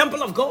is the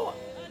temple of God.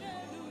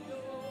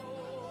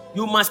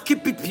 You must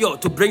keep it pure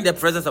to bring the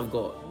presence of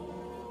God.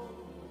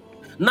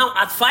 Now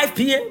at 5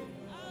 p.m.,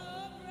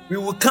 we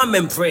will come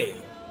and pray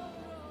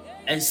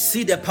and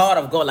see the power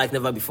of God like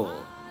never before.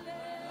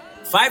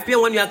 5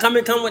 p.m. when you are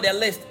coming, come with a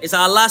list. It's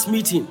our last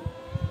meeting.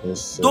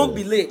 Yes, sir. Don't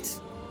be late.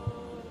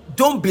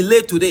 Don't be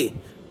late today.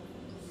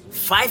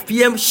 5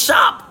 p.m.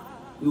 sharp.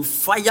 You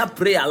fire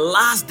prayer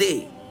last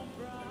day.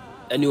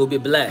 And you will be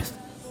blessed.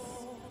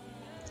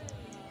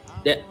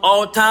 The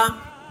altar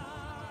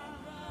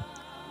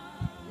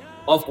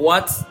of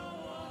what?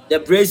 The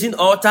brazen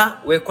altar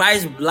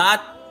requires blood.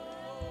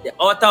 The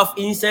altar of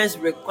incense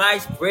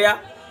requires prayer.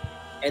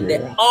 And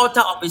the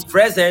altar of his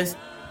presence,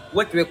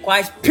 which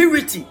requires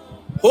purity,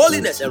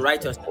 holiness, and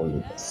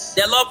righteousness.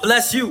 The Lord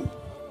bless you.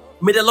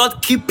 May the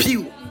Lord keep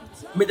you.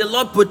 May the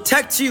Lord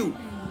protect you.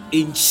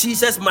 In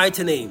Jesus'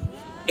 mighty name.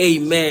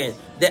 Amen.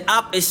 The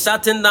app is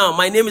shutting down.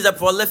 My name is the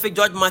prolific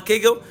George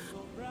Mceagle.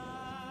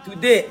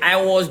 Today, I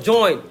was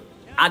joined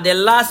at the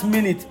last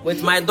minute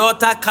with my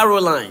daughter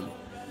Caroline.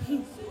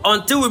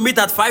 Until we meet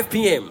at 5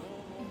 p.m.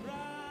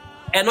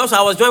 And also,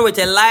 I was joined with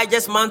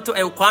Elijah's Mantle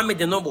and Kwame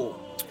the Noble.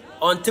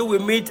 Until we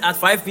meet at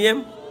 5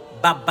 p.m.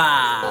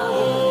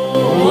 Bye-bye.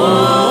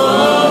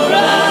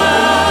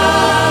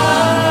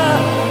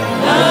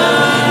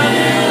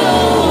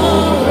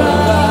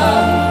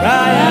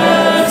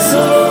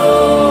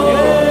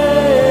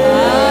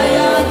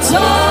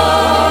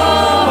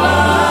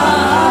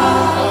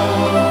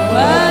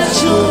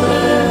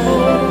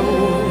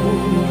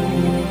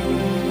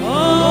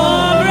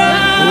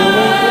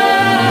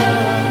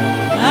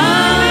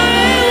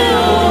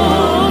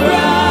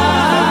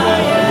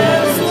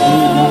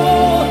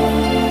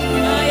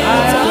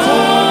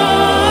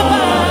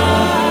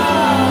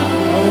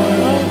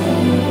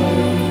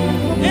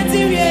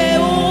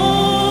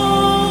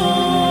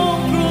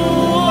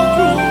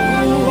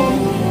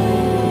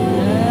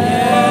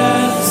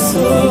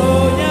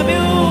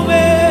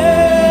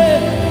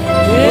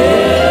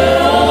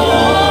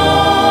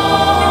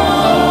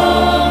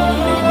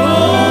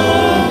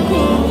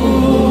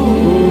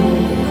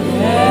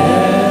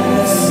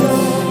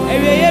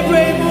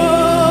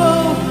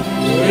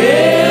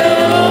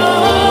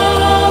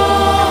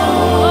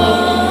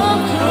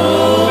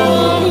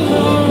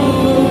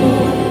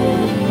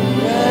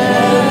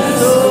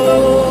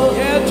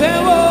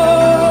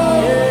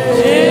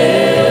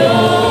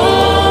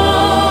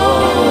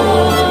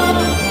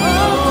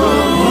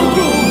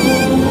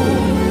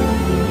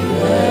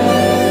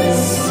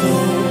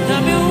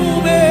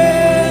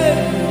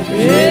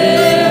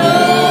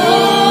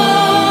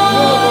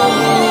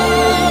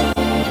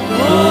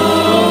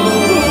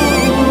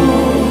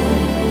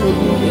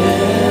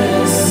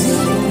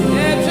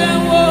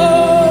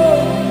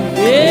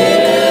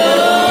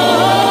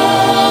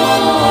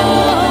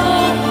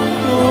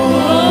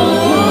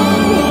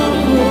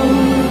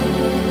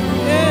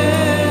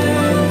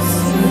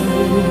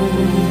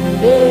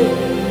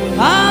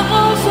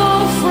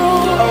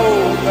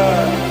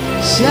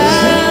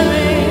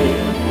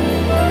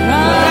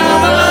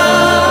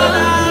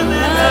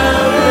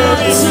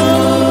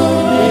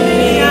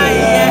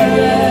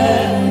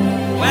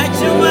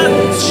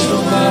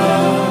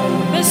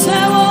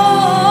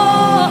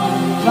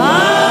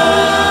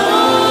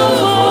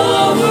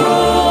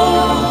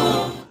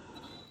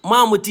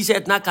 mo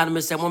t-shirt na kan me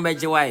se mo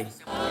meje why.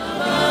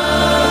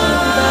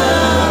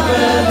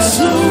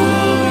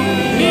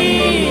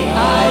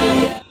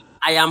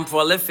 I am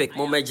prolific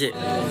mo meje.